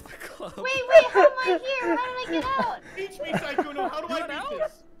 Under the club. Wait, how am I here? How did I get out? Teach me, Sykkuno, how do I beat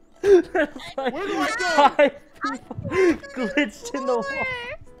this? Like Where do I 5 people glitched in the wall.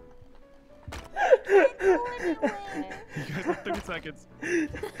 You guys have 30 seconds.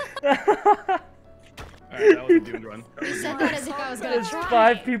 Alright, that was a doomed run. That was a Said doomed that run. as if I was gonna There's try.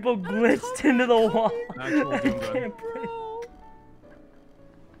 5 people glitched into the wall. Actual I doomed run. can't breathe.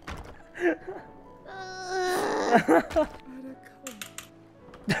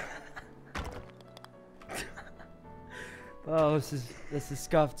 Oh, this is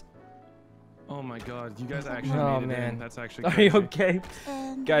scuffed. Oh my god, you guys actually Oh made it man. in. That's actually Are crazy. you okay?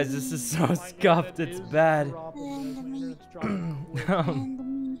 Guys, this is so scuffed. It's bad. No,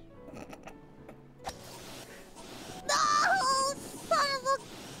 son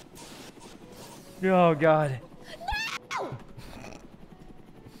of Oh god. No!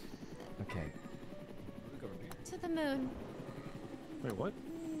 Okay. To the moon. Wait, what?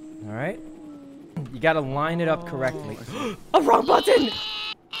 All right. You gotta line it up correctly. Oh, wrong button!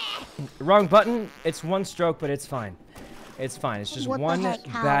 Wrong button. It's one stroke, but it's fine. It's fine. It's just What the one heck?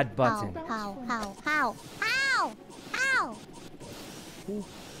 How? bad button. How? How?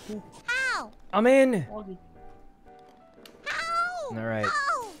 I'm in. How? All right.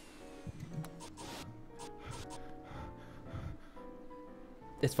 How?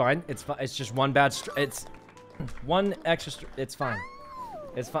 It's fine. It's fine. It's just one bad. It's one extra. It's fine.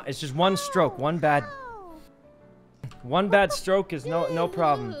 It's fine. It's just one stroke. One bad stroke is no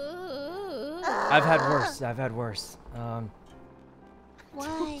problem. I've had worse. I've had worse.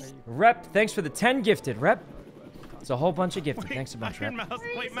 Why? Rep, thanks for the 10 gifted. Rep. It's a whole bunch of gifted. Thanks a bunch, Rep.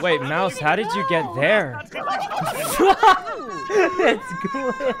 Wait, Mouse, how did you get there? It's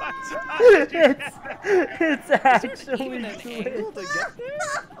glitched. It's actually glitched.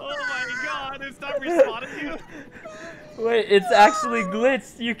 Oh my god, it's not responding to you. Wait, it's actually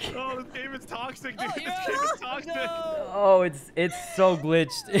glitched. You can't. Oh, this game is toxic, dude. This game is toxic. Oh, it's so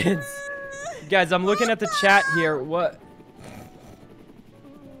glitched. It's guys, I'm looking at the chat here. What?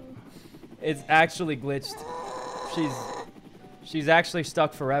 It's actually glitched. She's actually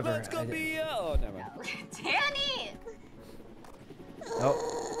stuck forever. Let's go be. Oh, never mind. Danny!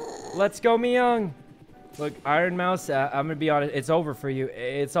 Oh, let's go, Myung. Look, Iron Mouse. I'm gonna be honest. It's over for you.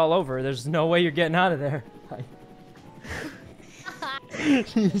 It's all over. There's no way you're getting out of there.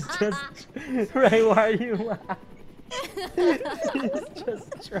 He's just Ray. Why are you laughing? He's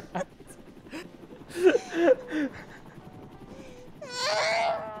just trapped.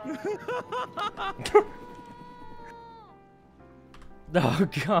 Oh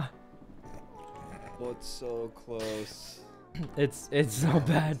god. What's so close? It's so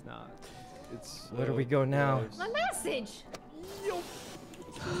bad. It's not. It's Where do we go now? My message! Yo.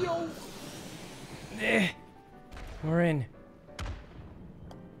 We're in.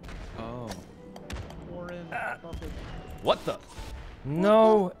 Oh. We're in. Perfect. What the?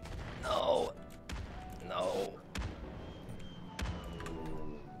 No. No. No.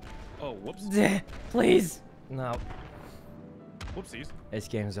 Oh, whoops. Please. No. Whoopsies. This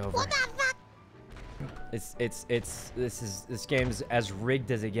game's over. What the fuck? This game's as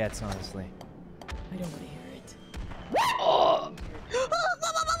rigged as it gets, honestly. I don't want to hear it. Oh.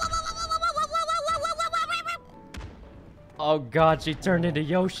 Oh god, she turned into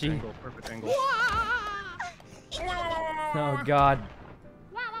Yoshi. Angle, perfect angle. Oh god.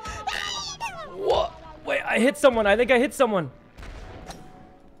 What? Wait, I hit someone. I think I hit someone.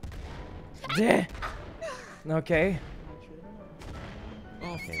 Okay. Okay,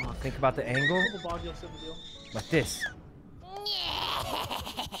 think about the angle. Like this.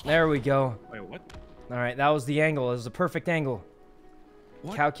 There we go. Wait, what? All right, that was the angle. It was a perfect angle.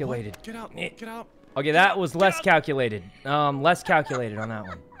 What? Calculated. What? Get out. Get out. Okay, that was less calculated. Less calculated on that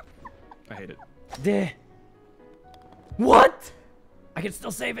one. I hate it. What? I can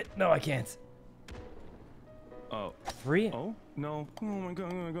still save it. No, I can't. Oh. 3? Oh? No. Oh my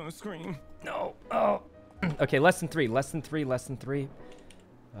god, I'm gonna scream. No. Oh. Okay, less than 3. Less than 3. Less than 3.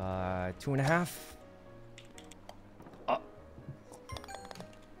 2.5. Oh. I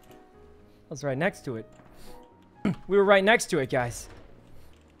was right next to it. We were right next to it, guys.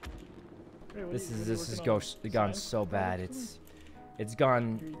 This is gone so bad. It's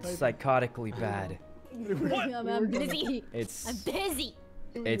gone psychotically bad. I'm busy. I'm busy.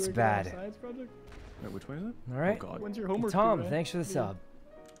 It's bad. Wait, which way is it? All right. Oh god. When's your homework? Tom, thanks for the sub.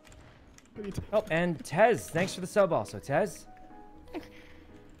 Oh, and Tez, thanks for the sub also. Tez.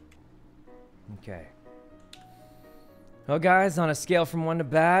 Okay. Well, guys, on a scale from 1 to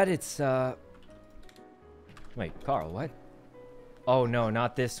bad, it's Wait, Karl, what? Oh no,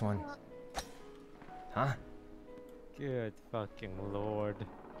 not this one. Huh? Good fucking lord.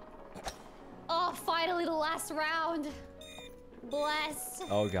 Oh, finally the last round. Bless.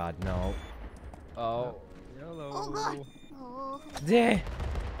 Oh god, no. Oh. Hello. Oh god. Oh. Deh.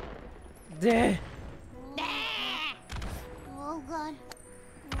 Oh god.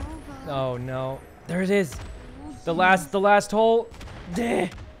 Oh god. Oh no. There it is. The last hole. Deh.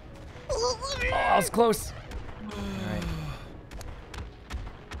 Oh, I was close. Alright.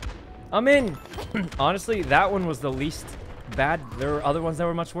 I'm in. Honestly, that one was the least bad. There were other ones that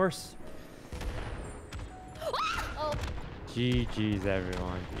were much worse. Oh. GG's,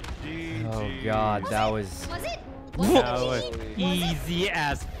 everyone. Oh God, that was. Was it? That was easy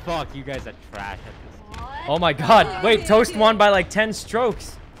as fuck. You guys are trash at this game. Oh my God! Wait, Toast won by like 10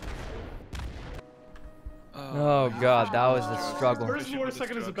 strokes. Oh God, that was a struggle. First more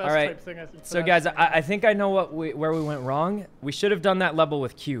second is the best All right, type thing, I think. so guys, I think I know where we went wrong. We should have done that level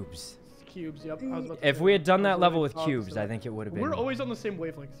with cubes. Cubes, yep. I was about to If say we that. had done I that was level really with cubes, I think it would have been. We're always on the same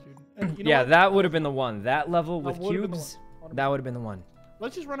wavelength, dude. And you know Yeah, what? that would have been the one. That level with That would've been the cubes, one, that would have been the one.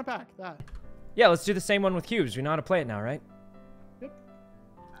 Let's just run it back. That. Yeah, let's do the same one with cubes. We know how to play it now, right? Yep.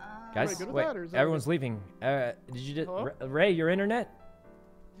 Guys, good with wait, that, or is that everyone's good? leaving. Did you just Hello? Ray, your internet?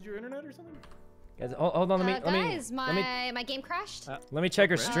 Is your internet or something? Guys, hold on. Guys, my game crashed. Let me check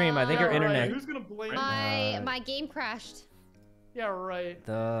her stream. I think her Yeah, right. internet. Who's gonna blame My game crashed. Yeah, right.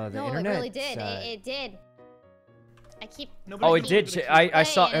 The No, internet. it really did. It did. I keep. Oh, it did. I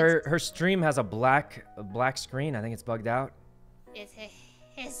saw playing, her stream has a black screen. I think it's bugged out. It's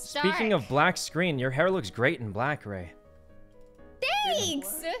historic. Speaking of black screen, your hair looks great in black, Ray.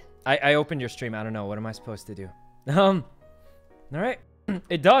 Thanks. I opened your stream. I don't know. What am I supposed to do? All right.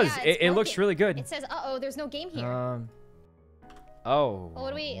 It does. Yeah, it's it looks working. really good. It says, "Uh-oh, there's no game here." Oh. Well, what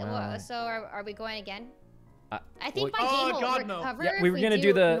do we? well. So are we going again? I well, think my game will recover. Yeah, we if were gonna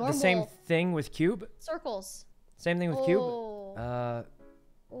do the normal same thing with cube. circles. Same thing with cube.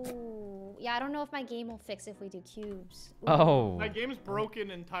 Ooh, yeah, I don't know if my game will fix if we do cubes. Ooh. Oh. My game's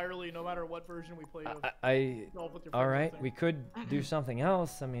broken entirely, no matter what version we play. All right, we could do something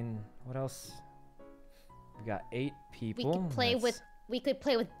else. I mean, what else? We got 8 people. We could play with. We could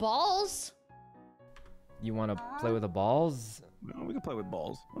play with balls. You want to play with the balls? We can play with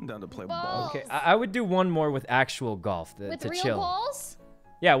balls. I'm down to play with balls. Okay, I would do one more with actual golf With to real chill. balls?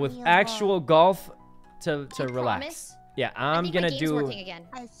 Yeah, with Real actual golf to relax. Promise? Yeah, I I'm think my gonna game's do working again.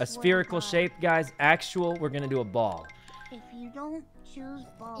 a spherical shape, guys. Actual, we're gonna do a ball. If you don't choose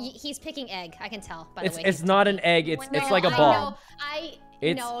ball. He's picking egg. I can tell by the way. It's not an egg. It's No, like a I ball.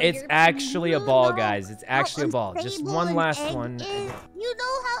 know. It's actually a ball, guys. It's actually a ball. Just unstable one an last egg one. is. You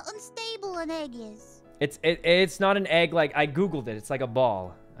know how unstable an egg is. It's not an egg. Like I googled it. It's like a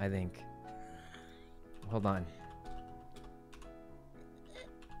ball, I think. Hold on.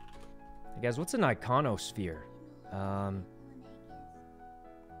 Hey guys, what's an iconosphere?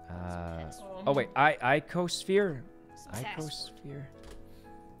 Oh wait, icosphere? Icosphere?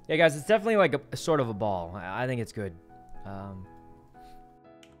 Yeah, guys, it's definitely like a sort of a ball. I think it's good.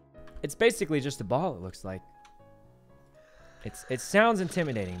 It's basically just a ball, it looks like. It sounds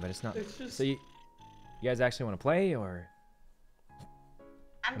intimidating, but it's not. It's just... So you guys actually want to play, or?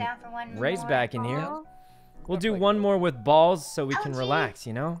 I'm down for one Ray's more. back in here. We'll do one more with balls so we can relax,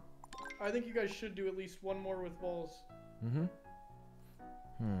 you know? I think you guys should do at least one more with balls. Mm-hmm.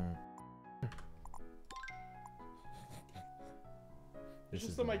 It's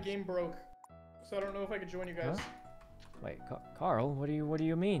just that my game broke, so I don't know if I could join you guys. Huh? Wait, Carl, what do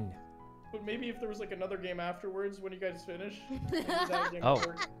you mean? But maybe if there was like another game afterwards when you guys finish. maybe that game Oh. would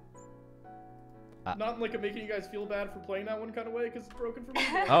work. Not like I'm making you guys feel bad for playing that one kind of way because it's broken for me.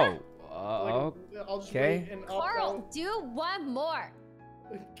 Oh, I'll just okay. wait and Carl, do one more.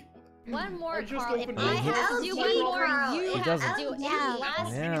 One more, I just Carl. If opened I it. have to do one more, you He have doesn't. to do it. Yeah.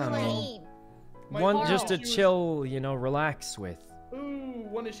 Last Yeah, man. game. One just to issue is- chill, you know, relax with. Ooh,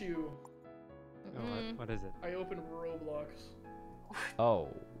 one issue. What is it? I opened Roblox. Oh.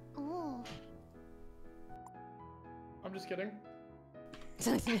 Oh. I'm just kidding.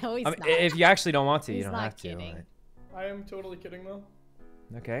 no, he's I mean, not. if you actually don't want to, you He's don't not have to. kidding. I am totally kidding though.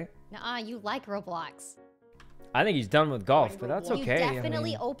 Okay. Nuh-uh, you like Roblox. I think he's done with golf, but that's You okay. You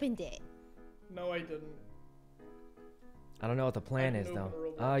definitely I mean, opened it. No, I didn't. I don't know what the plan is, though.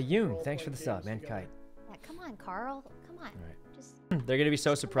 Yoon, thanks for the sub, man. Kite. Yeah, come on, Carl. Come on. Alright. Just They're gonna be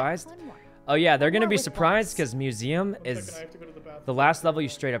so surprised. one more. Oh yeah, they're One gonna more be with surprised balls. because museum One second, is I have to go to the bathroom. the last level you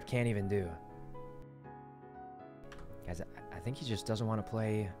straight up can't even do. Guys, I think he just doesn't want to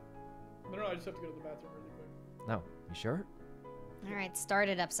play. No, I just have to go to the bathroom really quick. No, you sure? All right, start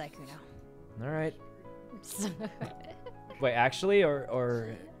it up, Sykkuno. All right. Wait, actually,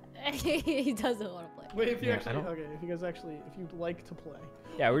 or he doesn't want to play. Wait, if you Yeah, I actually, don't- okay, if you guys actually, if you'd like to play.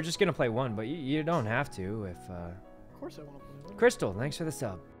 yeah, we're just gonna play one, but you don't have to if. Of course I want to play. Crystal, thanks for the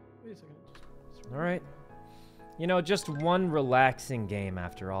sub. Wait a second. All right. You know, just one relaxing game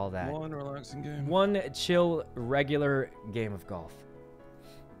after all that. One relaxing game. One chill, regular game of golf.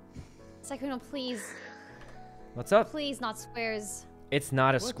 Sykkuno, please, What's up? please, not squares. It's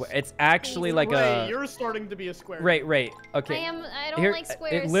not a square. It's actually like Ray, a. you're starting to be a square. Right. Okay. I don't Here, like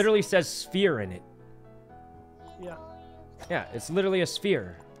squares. It literally says sphere in it. Yeah. Yeah, it's literally a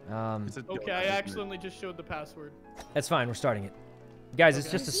sphere. Okay, I accidentally just showed the password. That's fine. We're starting it. Guys,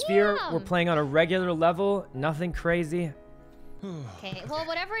 it's just a sphere. We're playing on a regular level. Nothing crazy. Okay. Well,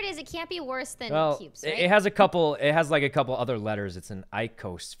 whatever it is, it can't be worse than cubes, right? It has a couple. It has like a couple other letters. It's an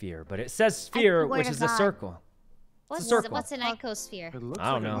icosphere, but it says sphere, which is a circle. What's an icosphere? It looks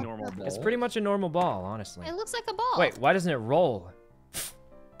I don't like know. a normal ball. It's pretty much a normal ball, honestly. It looks like a ball. Wait, why doesn't it roll?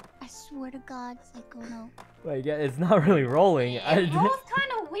 I swear to God, Sykkuno. Wait, yeah, it's not really rolling. It rolls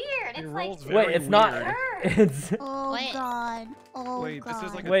kind of weird. It's like wait, it's not. It's. Oh God. Oh Wait, God. this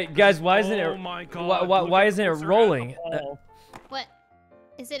is like Wait, guys, why isn't it? Oh my God. Why isn't it rolling? What?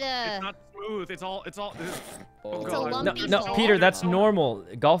 Is it a? It's not smooth. It's all. Oh It's a God. lumpy No, ball. Peter, that's normal.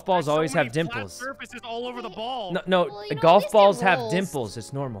 Golf balls There's so always many have flat dimples. surfaces all over the ball. No, Well, you know, at golf least it balls have rolls. dimples.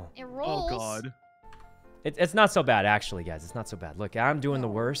 It's normal. It rolls. Oh God. It's not so bad, actually, guys. It's not so bad. Look, I'm doing the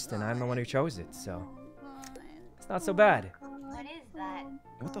worst, and I'm the one who chose it, so it's not so bad. What is that?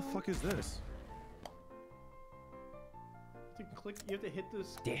 What the fuck is this? To click, you have to hit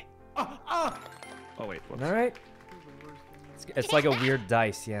this. Yeah. Oh wait. Whoops. All right. It's like a weird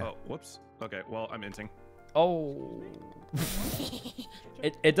dice, yeah. Oh, whoops. Okay. Well, I'm inting. Oh.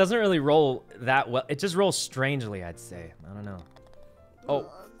 it doesn't really roll that well. It just rolls strangely, I'd say. I don't know. Oh.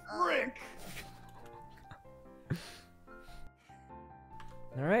 Frick!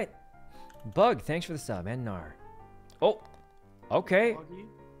 All right. Bug, thanks for the sub, and Nar. Oh. Okay. Buggy.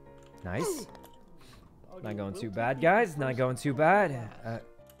 Nice. Buggy, Not going will too take bad, you guys. first. Not going too bad.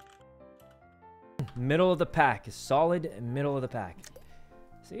 Middle of the pack. Solid middle of the pack.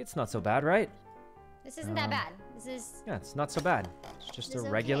 See, it's not so bad, right? This isn't that bad. This is. Yeah, it's not so bad. It's just a This is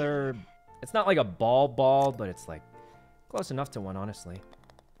okay. regular... It's not like a ball, but it's like close enough to one, honestly.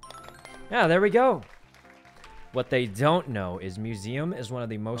 Yeah, there we go. What they don't know is Museum is one of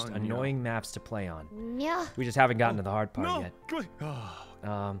the most annoying maps to play on. Yeah. We just haven't gotten to the hard part No. yet. Good.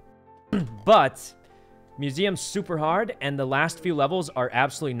 But Museum's super hard, and the last few levels are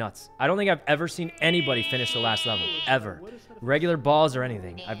absolutely nuts. I don't think I've ever seen anybody finish the last level, ever. Regular balls or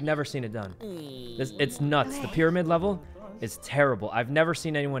anything. I've never seen it done. It's nuts. The pyramid level is terrible. I've never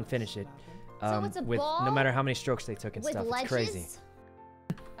seen anyone finish it So it's a with ball no matter how many strokes they took and with stuff. ledges? It's crazy.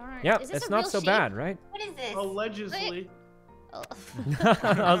 Alright. Yeah, Is this it's a not real so shape? bad, right? What is this? Allegedly. Oh.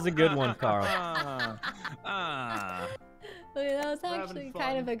 That was a good one, Carl. Wait, that was having actually fun.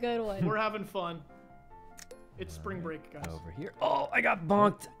 kind of a good one. We're having fun. It's spring break, guys. Over here. Oh, I got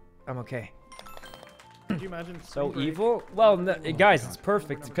bonked. I'm okay. Could you imagine? So spring break? evil? Well, guys, it's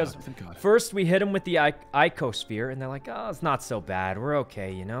perfect because first we hit them with the icosphere, and they're like, "Oh, it's not so bad. We're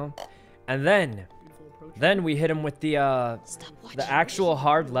okay, you know." And then we hit them with the actual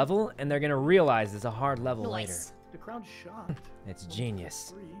hard level, and they're gonna realize it's a hard level later. The crowd's shocked. It's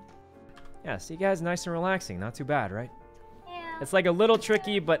genius. Yeah, see, guys, nice and relaxing. Not too bad, right? Yeah. It's like a little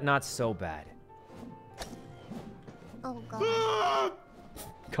tricky, but not so bad. Oh God.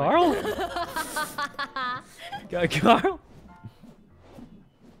 Carl? Carl?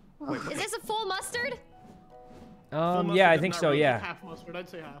 Is this a full mustard? Full mustard Yeah, I is think not so, really yeah. Half mustard, I'd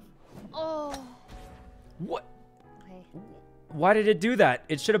say half. Oh. What? Okay. Why did it do that?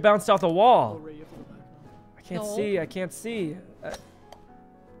 It should have bounced off the wall. Oh, Ray, you have to go back now. I can't No. see. I can't see.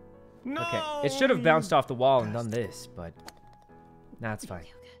 No. Okay, it should have bounced off the wall and done this, but that's fine.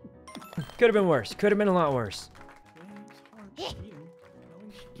 Could have been worse. Could have been a lot worse.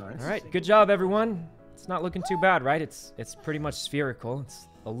 Nice. All right, good job, everyone. It's not looking too bad, right? It's pretty much spherical. It's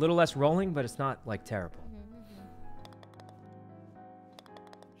a little less rolling, but it's not like terrible.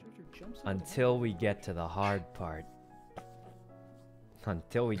 Until we get to the hard part.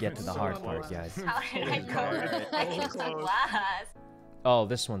 Until we get to the hard part, guys. How did I go? I hit the glass. Oh,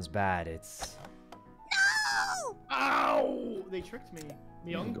 this one's bad. It's... Ow! They tricked me.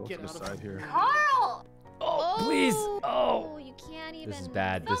 Myung, Go get to the out of side here. Carl! Oh, please! Oh! You can't even. This is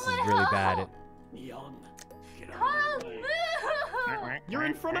bad. This is Someone really bad. help! Myung, get out. Carl, move! You're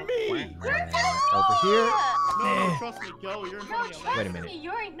in front of me! Over here. No, trust me, go. You're in front of me. Wait a minute.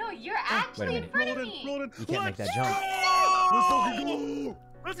 You're actually in front of me. You can't make that jump. Let's fucking go!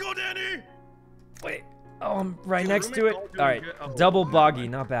 Let's go, Danny! Wait. Oh, I'm right next to it. roommate- All right. Double boggy.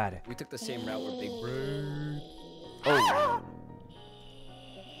 Not bad. We took the same route with Big Bro. Oh.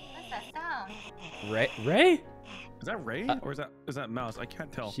 What's that sound? Ray? Is that Ray or is that Mouse? I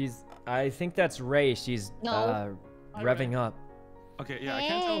can't tell. I think that's Ray. She's No. revving up. Okay, yeah, I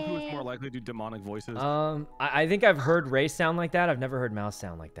can't tell who's more likely to do demonic voices. I think I've heard Ray sound like that. I've never heard Mouse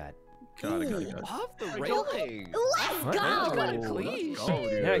sound like that. Got it. Love the railing. Let's What? go. Got a clean.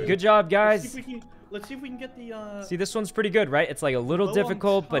 Yeah, good job, guys. Let's see if we can get the. See, this one's pretty good, right? It's like a little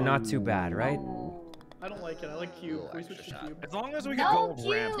difficult, but not too bad, right? I don't like it. I like cube. We switch to cube. As long as we No, can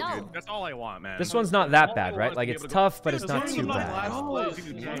go ramp, cute. dude. That's all I want, man. This one's not that All I bad, want right? is Like, to be it's able to tough, but As it's long not as too I'm not bad. last place,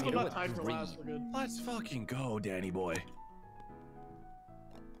 Dude, as long as I'm you not know tied for what? last, we're good. Let's fucking go, Danny boy.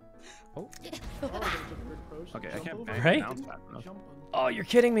 Oh. Okay, I can't Right? bang bounce fast enough. Oh, you're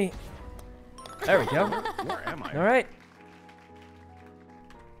kidding me. There we go. Where am I? All right.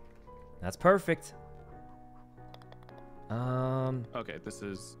 That's perfect. Okay, this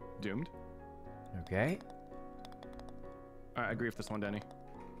is doomed. Okay. All right, I agree with this one, Danny.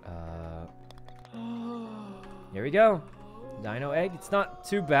 Here we go. Dino egg. It's not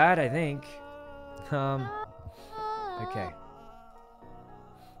too bad, I think. Okay.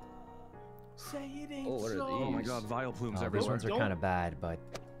 Say it ain't Oh, what are so. Oh my god, vile plumes Oh, everywhere. these ones are Don't- kind of bad, but.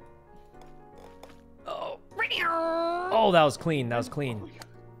 Oh. Oh, that was clean. That was clean.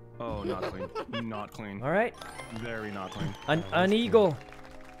 Oh, not clean. Not clean. All right. Very not clean. An eagle.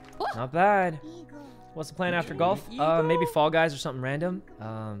 Not bad. What's the plan after golf? Maybe Fall Guys or something random.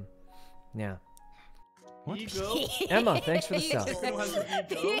 Yeah. Ego. Emma, thanks for the sub. Sykkuno has an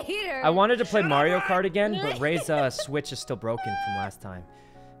ego. Peter. I wanted to play Mario Kart again, but Ray's Switch is still broken from last time,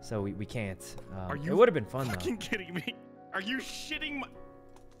 so we can't. Are It you would have been fun though. fucking kidding me? Are you shitting my...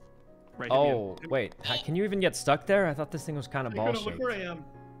 Right, hit me Oh, in. wait. Can you even get stuck there? I thought this thing was kind of ball Sykkuno, look shaped. where I am.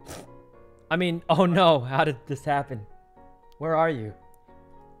 I mean, oh no. How did this happen? Where are you?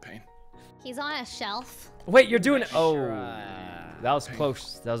 Pain. He's on a shelf. Wait, you're doing it. Oh, that was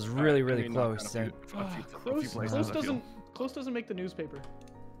close. That was really, Alright, really I mean, knock close. down a few places, I feel. Close doesn't make the newspaper.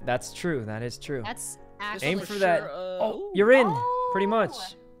 That's true. That is true. That's actually. Aim for that. Oh, you're in. Pretty much.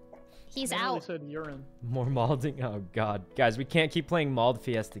 He's I literally out. said urine. More malding. Oh god, guys, we can't keep playing Mauled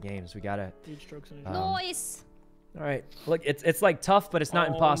Fiesta games. We gotta. 8 strokes in Um, Noise. All right. Look, it's like tough, but it's not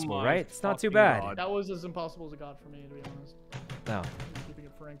Oh impossible, my right? It's not too fucking bad. God. That was as impossible as it got for me, to be honest. No. I'm keeping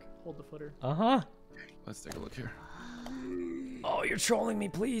it frank. Hold the footer. Uh huh. Let's take a look here. Oh, you're trolling me,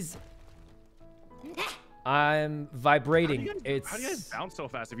 please. I'm vibrating. How do you guys It's bounce so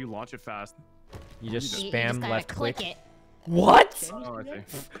fast if you launch it fast? you just You spam just gotta left click click. it. What? Oh, I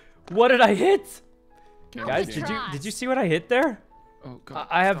see. What did I hit? Can't Guys, see. did you see what I hit there? Oh, God.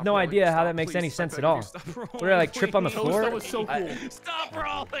 I have Stop no rolling. idea how Stop, that makes please. any I sense beg at of all. you, stop rolling, What did I like trip on the please. floor? That was so cool. Stop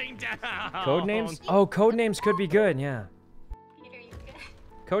rolling down. Code names? Oh, code names could be good. Yeah. Peter, you good?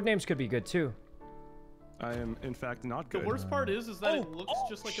 Code names could be good too. I am, in fact, not The good. worst part is that it Oh, looks oh,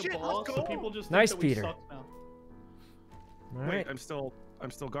 just like shit, a ball, let's so go. people just Nice, think that we Peter. suck now. All Wait, right. I'm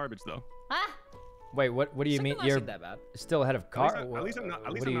still garbage though. Huh? Wait, what do you mean? Sykkuno You're isn't that bad. still ahead of Karl? At least I'm not.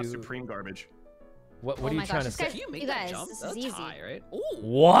 At least What I'm do not you- supreme garbage. What Oh are you my trying gosh, to this say? You make You that guys, jump? this is That's easy. high, right? Ooh,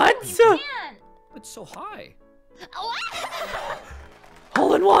 What? Man! it's so high.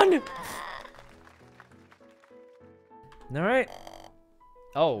 Hole in one. All right.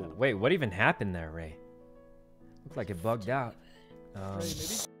 Oh wait, what even happened there, Ray? Looked like it bugged out.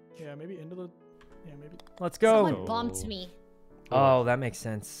 Right, maybe into the. Yeah, maybe. Let's go. Someone bumped me. Oh, that makes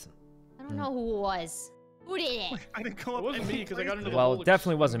sense. I don't know who it was. Who did it? I didn't come It up. wasn't me any because I got into the Well, hole it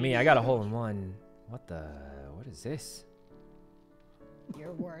definitely wasn't me. I got a immediately. hole in one. What is this?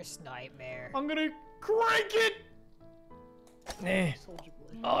 Your worst nightmare. I'm gonna crank it. Eh. Soldier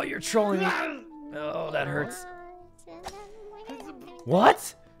boy. Oh, you're trolling me. Oh, that hurts.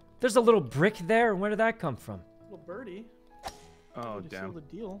 What? There's a little brick there. Where did that come from? Little birdie. Oh To damn. seal the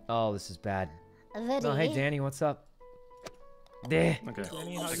deal. Oh, this is bad. Viddy. Oh, hey, Danny, what's up? Deh. Okay.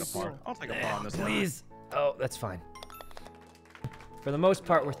 Danny, I'll how take you a par. feel? I'll take a par on this one. Please. Oh, that's fine. For the most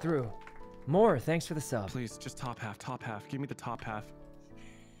part, we're through. More, thanks for the sub. Please, just top half. Top half. Give me the top half.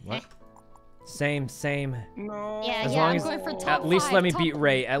 What? Same. No. Yeah, As yeah, long I'm as going for top at least five, let me top- beat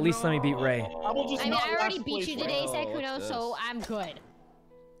Ray. At least let me beat Ray. I will just I mean, not I already last beat place you right today, now. Sykkuno, what's so this? I'm good.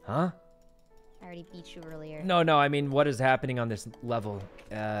 Huh? I already beat you earlier. No, I mean, what is happening on this level?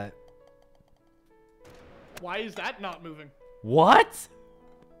 Why is that not moving? What?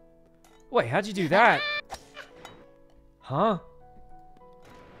 Wait, how'd you do that? Huh?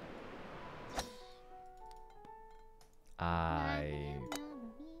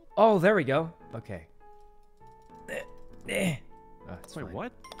 Oh, there we go. Okay. Oh, it's Wait, fine.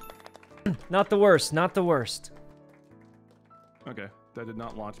 what? Not the worst, not the worst. Okay, that did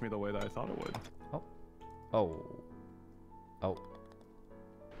not launch me the way that I thought it would. Oh.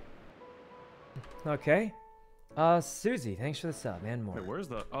 Okay. Susie, thanks for the sub and more. Wait, where's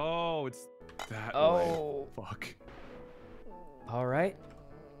the? Oh, it's that way. Oh. Fuck. All right.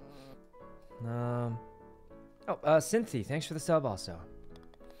 Cynthia, thanks for the sub also.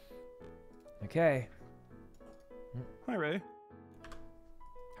 Okay. Hi, Ray.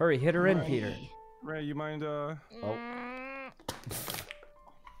 Hurry, hit her in, Peter. Ray, you mind? Oh.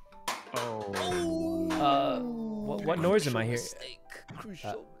 Oh. What noise am I hearing?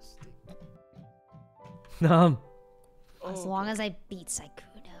 Crucial As long as I beat Sykkuno.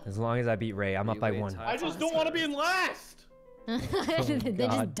 As long as I beat Ray, I'm up by 1. I just don't want to be in last. They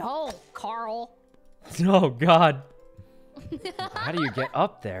just don't, Karl. Oh God. How do you get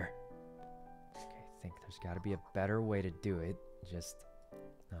up there? Okay, I think there's got to be a better way to do it. Just,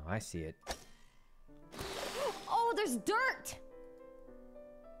 no, I see it. Oh, there's dirt.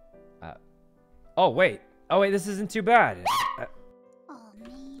 Oh wait, this isn't too bad. Oh,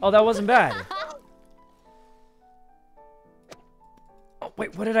 man. Oh, that wasn't bad. Oh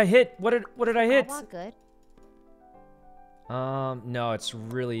wait, what did I hit? What did I hit? Not good. No, it's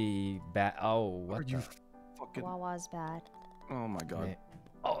really bad. Oh, what? Are you fucking? Wawa's bad. Oh my god.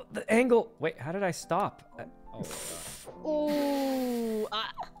 Oh, the angle. Wait, how did I stop? Oh.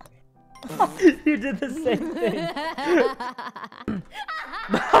 You did the same thing.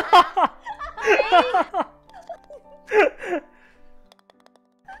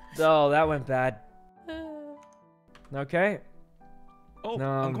 Oh, that went bad. Okay. Oh,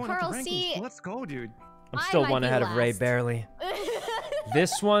 I'm going Karl, up the rankings. see, Let's go, dude. I'm still I might 1 be ahead of Ray, last. barely.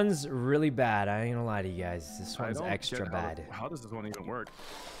 This one's really bad. I ain't gonna lie to you guys. This I one's don't extra get bad. How does this one even work?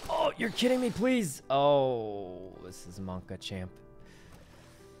 Oh, you're kidding me, please. Oh, this is Monka champ.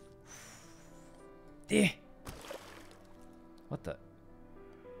 What the?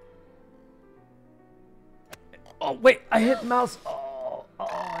 Oh, wait, I hit mouse. Oh,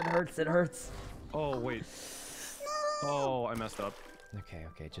 it hurts, it hurts. Oh, wait. Oh, I messed up.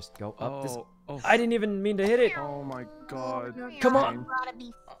 Okay, just go up this. Oh. I didn't even mean to hit it. Oh my god. Come on. You gotta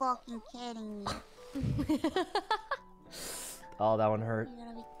be fucking kidding me. Oh, that one hurt. You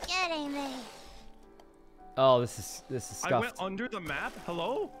gotta be kidding me. Oh, this is scuffed. I went under the map?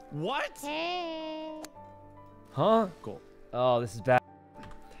 Hello? What? Hey. Huh? Cool. Oh, this is bad.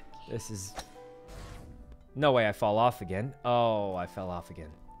 This is... No way I fall off again. Oh, I fell off again.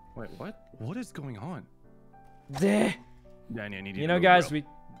 Wait, what? What is going on? Deh. Danny, I need You know, guys,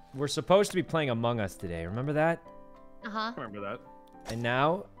 we're supposed to be playing Among Us today. Remember that? Uh-huh. Remember that. And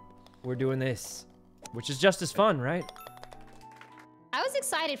now we're doing this, which is just as fun, right? I was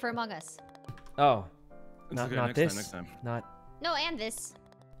excited for Among Us. Oh, It's not okay, not next this. time, next time. Not. No, and this.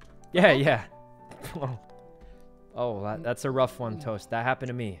 Yeah. Oh, that's a rough one, Toast. That happened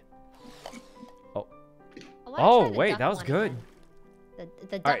to me. I wanna Oh, try the wait, duck that was one good. again.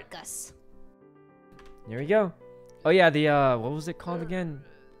 The duck Alright. Gus. Here we go. Oh yeah, the what was it called again?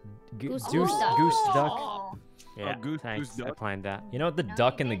 Goose Goose duck. duck. Yeah, goose thanks. I duck. planned that. You know what the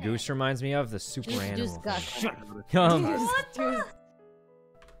duck and the goose reminds me of? The super Juice animal. Gus. Yum. Juice.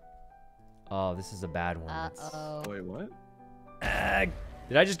 Oh, this is a bad one. It's- Uh-oh. Wait, what?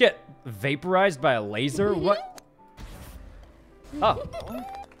 Did I just get vaporized by a laser? What? Oh.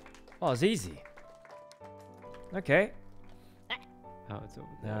 Oh, it's easy. Okay. Oh, it's over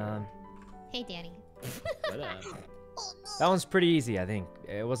there. Hey, Danny. That one's pretty easy, I think.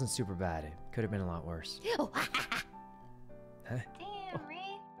 It wasn't super bad. It could have been a lot worse. Damn,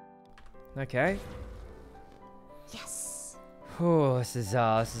 Ray. Okay. Yes. Oh, this is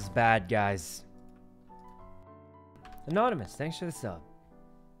bad, guys. Anonymous, thanks for the sub.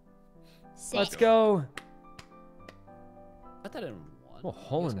 Sick. Let's go. Put that in one. Oh,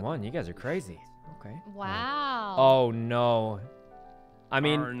 hole in one. You guys are crazy. Okay. Wow. Oh no. I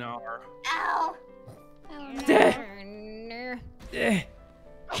mean, Arnar. Ow.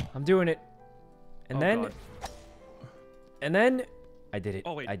 I'm doing it. And Oh, then, God. and then, I did it.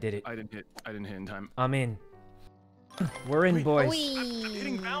 Oh wait, I did it. I didn't hit in time. I'm in. We're in, boys.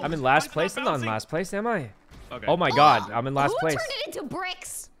 Hitting mouse. I'm in last Mine's place. not I'm not in bouncing. last place, am I? Okay. Oh my God, I'm in last Who place. turned it into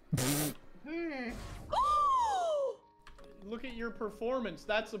bricks? Look at your performance.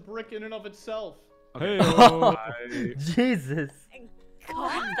 That's a brick in and of itself. Okay. Oh, I- Jesus.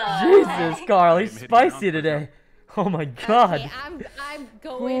 What Jesus, Karl, he's I'm hitting spicy mouse today. Oh my God. Okay, I'm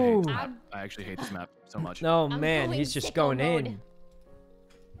going. Ooh. I'm, I actually hate this map so much. No, I'm man, going he's just sicko going mode. in.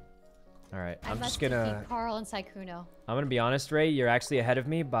 All right, I I'm must just gonna. defeat Karl and Sykkuno. I'm gonna be honest, Ray. You're actually ahead of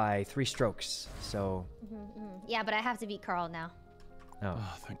me by 3 strokes. So, Yeah, but I have to beat Karl now. oh.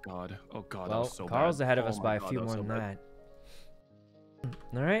 Oh, thank God. Oh God, that Well, was so Karl's bad. ahead of Oh us my by a God, few that was more so than bad.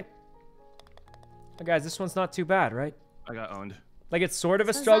 that. All right. Oh, guys, this one's not too bad, right? I got owned. Like it's sort of a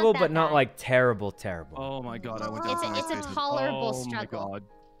This one's struggle, not but that not bad. like terrible. Oh my God, I went It's down a- so it's many a spaces. tolerable Oh struggle. my God.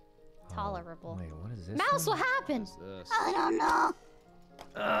 Tolerable. Wait, what is this? Mouse, one? what happened? I don't know.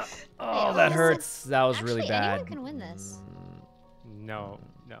 Oh, Wait, that is hurts. That was Actually, really bad. anyone can win this. No.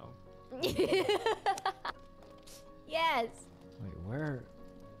 Yes. Wait, where?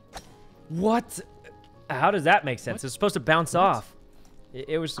 What? How does that make sense? It's supposed to bounce off.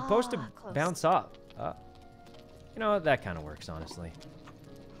 It was supposed to close. bounce off. You know, that kind of works, honestly.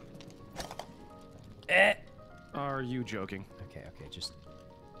 Eh. Are you joking? Okay, just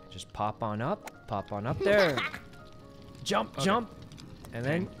pop on up there. Jump, jump, and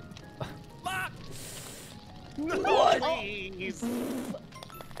then. What?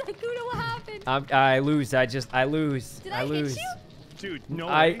 Sykkuno, what happened? I lose. I lose. Did I hit you? Dude, no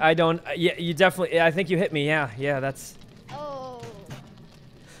way. I don't. Yeah, you definitely. I think you hit me. Yeah, that's. Oh.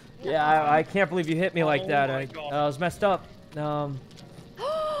 Yeah, I can't believe you hit me like that. my I God. was messed up.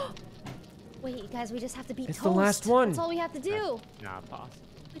 Wait, guys, we just have to beat It's Toast. the last one. That's all we have to do. Not possible.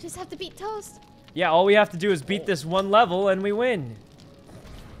 We just have to beat Toast. Yeah, all we have to do is beat this one level and we win.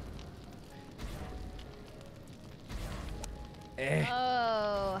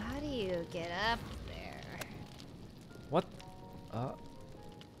 Oh, how do you get up there? What?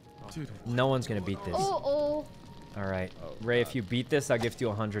 Dude, No one's gonna beat this. Oh. All right, Ray, if you beat this, I'll gift you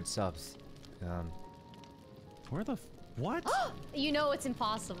 100 subs. where the what? You know it's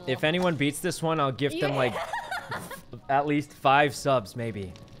impossible. If anyone beats this one, I'll gift them like at least 5 subs,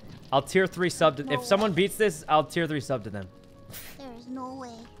 maybe. I'll tier 3 sub. If someone beats this, I'll tier 3 sub to them. There's no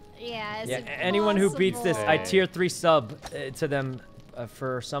way. Yeah, it's Anyone who beats this, I Hey. tier 3 sub to them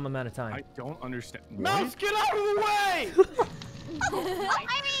for some amount of time. I don't understand. Mouse, get out of the way!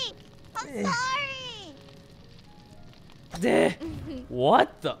 Sorry! I'm sorry!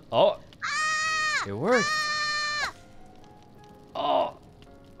 What the? Oh, it worked. Oh.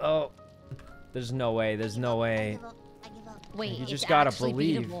 There's no way. There's no way. I give up. Wait, You just it's gotta actually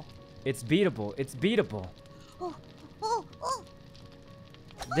believe. beatable. It's beatable. It's beatable. Oh.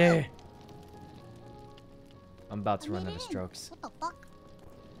 There. I'm about to I run made out of it in. strokes. What the fuck?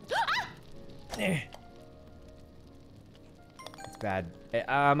 There. It's bad.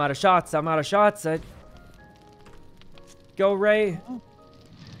 I'm out of shots. Go, Ray.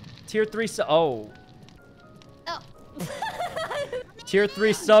 Tier 3 sub. Oh. Oh. Tier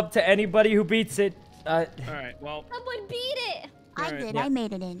 3 sub to anybody who beats it. All right, well. Someone beat it. I Alright, did. yeah. I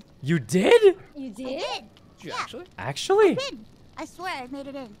made it in. You did? You I did? did. Did you Yeah. actually? Actually? I did. I swear I made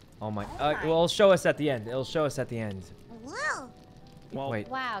it in. Oh my. Well, it'll show us at the end. It'll show us at the end. Wow. Well, Wait.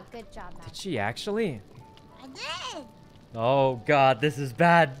 Wow, good job, Did Matt. she actually? I did. Oh God, this is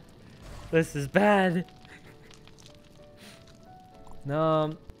bad. This is bad.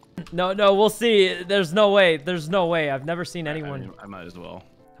 No, we'll see. There's no way. I've never seen anyone. I might as well.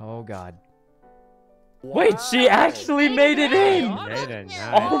 Oh God. Wait, she actually made it in. Made it.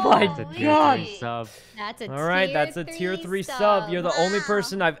 Oh my That's a tier God. 3 sub. That's a All right, that's a tier 3 sub. You're the only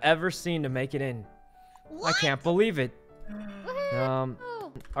person I've ever seen to make it in. I can't believe it. All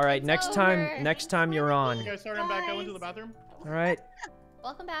right, next time you're on. You guys, sorry, I'm back. I went to the bathroom. All right.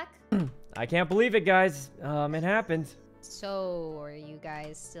 Welcome back. I can't believe it, guys. It happened. So, are you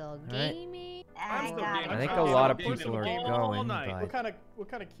guys still right. gaming? I'm still got gaming. I think I'm a still lot of gaming. people are Gaming all going, night. but What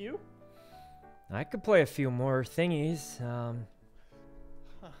kind of queue? I could play a few more thingies. Have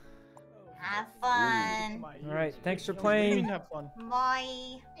fun. All right, thanks for You playing. mean have fun.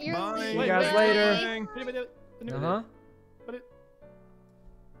 Bye. Bye. See you guys later. Uh-huh.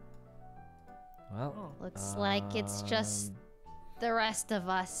 Well, Looks like it's just the rest of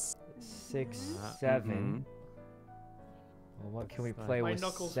us. 6, 7. Well, what can we play My with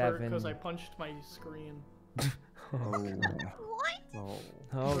knuckles hurt 7? because I punched my screen.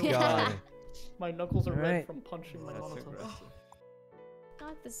 Oh God. My knuckles are red Alright. from punching my monitor.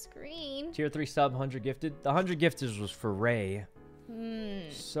 Not the screen. Tier 3 sub, 100 gifted. The 100 gifted was for Ray.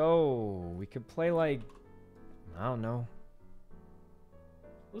 So we could play like, I don't know.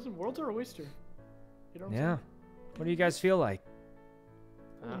 Listen, worlds are a oyster. You know what I'm Yeah. What do you guys feel like?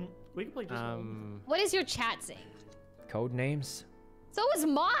 saying? We can play just What is your chat saying? Code names? So is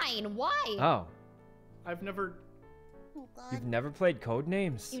mine. Why? Oh, I've never Oh God. you've never played Code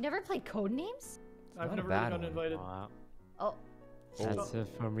Names? You never played Codenames? I've not a never bad really gotten one. invited. Wow. Oh. That's it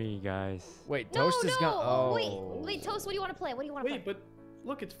for me, guys. Wait, No, Toast is no. gone. Oh. Wait, Toast, what do you want to play? What do you want to Wait, play? but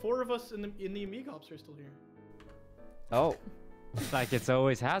look, it's 4 of us in the Amiga ops are still here. Oh. It's like it's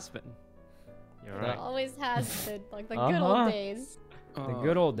always has been. You're It right. always has been, like the good Uh-huh. old days. The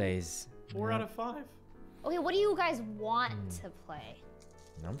good old days. 4 out of 5. Okay, what do you guys want to play?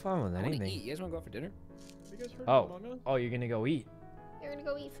 I'm fine with I want to eat. anything. You guys want to go out for dinner? Have you guys heard Oh. of Among Us? Oh, you're gonna go eat? You're gonna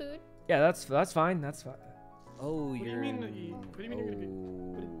go eat food? Yeah, that's fine. That's fine. Oh, What do you you're. mean eat? What do you mean you're gonna be? Right.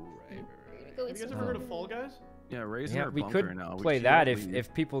 You're gonna go Have eat you guys some ever heard of food? Fall Guys? Yeah, Ray's in Yeah, our we bunker could now. play can't that leave.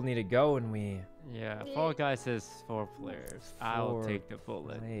 if people need to go and we Yeah, Fall Guys is 4 players. I'll 4 take the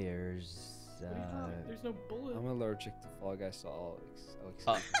bullet. players. What do you mean? There's no bullet. I'm allergic to Fall Guys, so I'll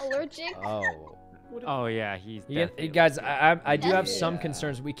accept it. Allergic? Oh. Oh yeah, he's. Yeah, definitely guys, okay. I do have some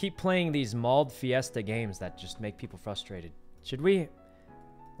concerns. We keep playing these mauled Fiesta games that just make people frustrated. Should we,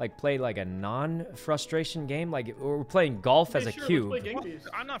 like, play like a non-frustration game? Like, we're playing golf as a cube.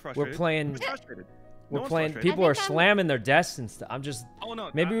 I'm not frustrated. We're playing. Frustrated. We're playing. People are slamming their desks and stuff. I'm just. Oh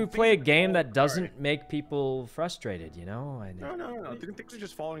no. Maybe we play a game that doesn't make people frustrated. You know? No. Things are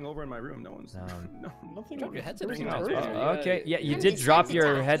just falling over in my room. No one's. No, nothing. Drop your headset. Okay. Yeah, you did drop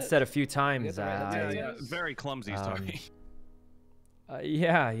your headset a few times. Yeah, very clumsy. Sorry.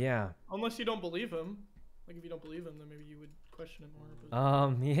 Yeah. Unless you don't believe him. Like if you don't believe him, then maybe you would question it more.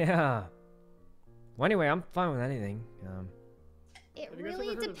 But... Yeah. Well, anyway, I'm fine with anything. It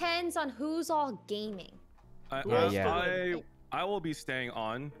really depends on who's all gaming. I will be staying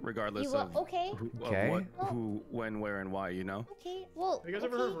on regardless of okay. Who, when, where, and why. You know. Okay. Well. Have you guys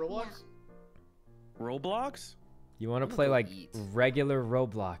ever heard of Roblox? Yeah. Roblox? You want to play like regular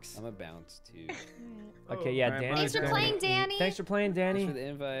Roblox? I'm a bounce too. Okay, yeah, Danny. Thanks for playing, Danny. Thanks for playing, Danny. Thanks for the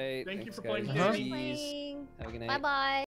invite. Thank you Thanks, for playing, guys. Danny. Have a good night. Bye bye.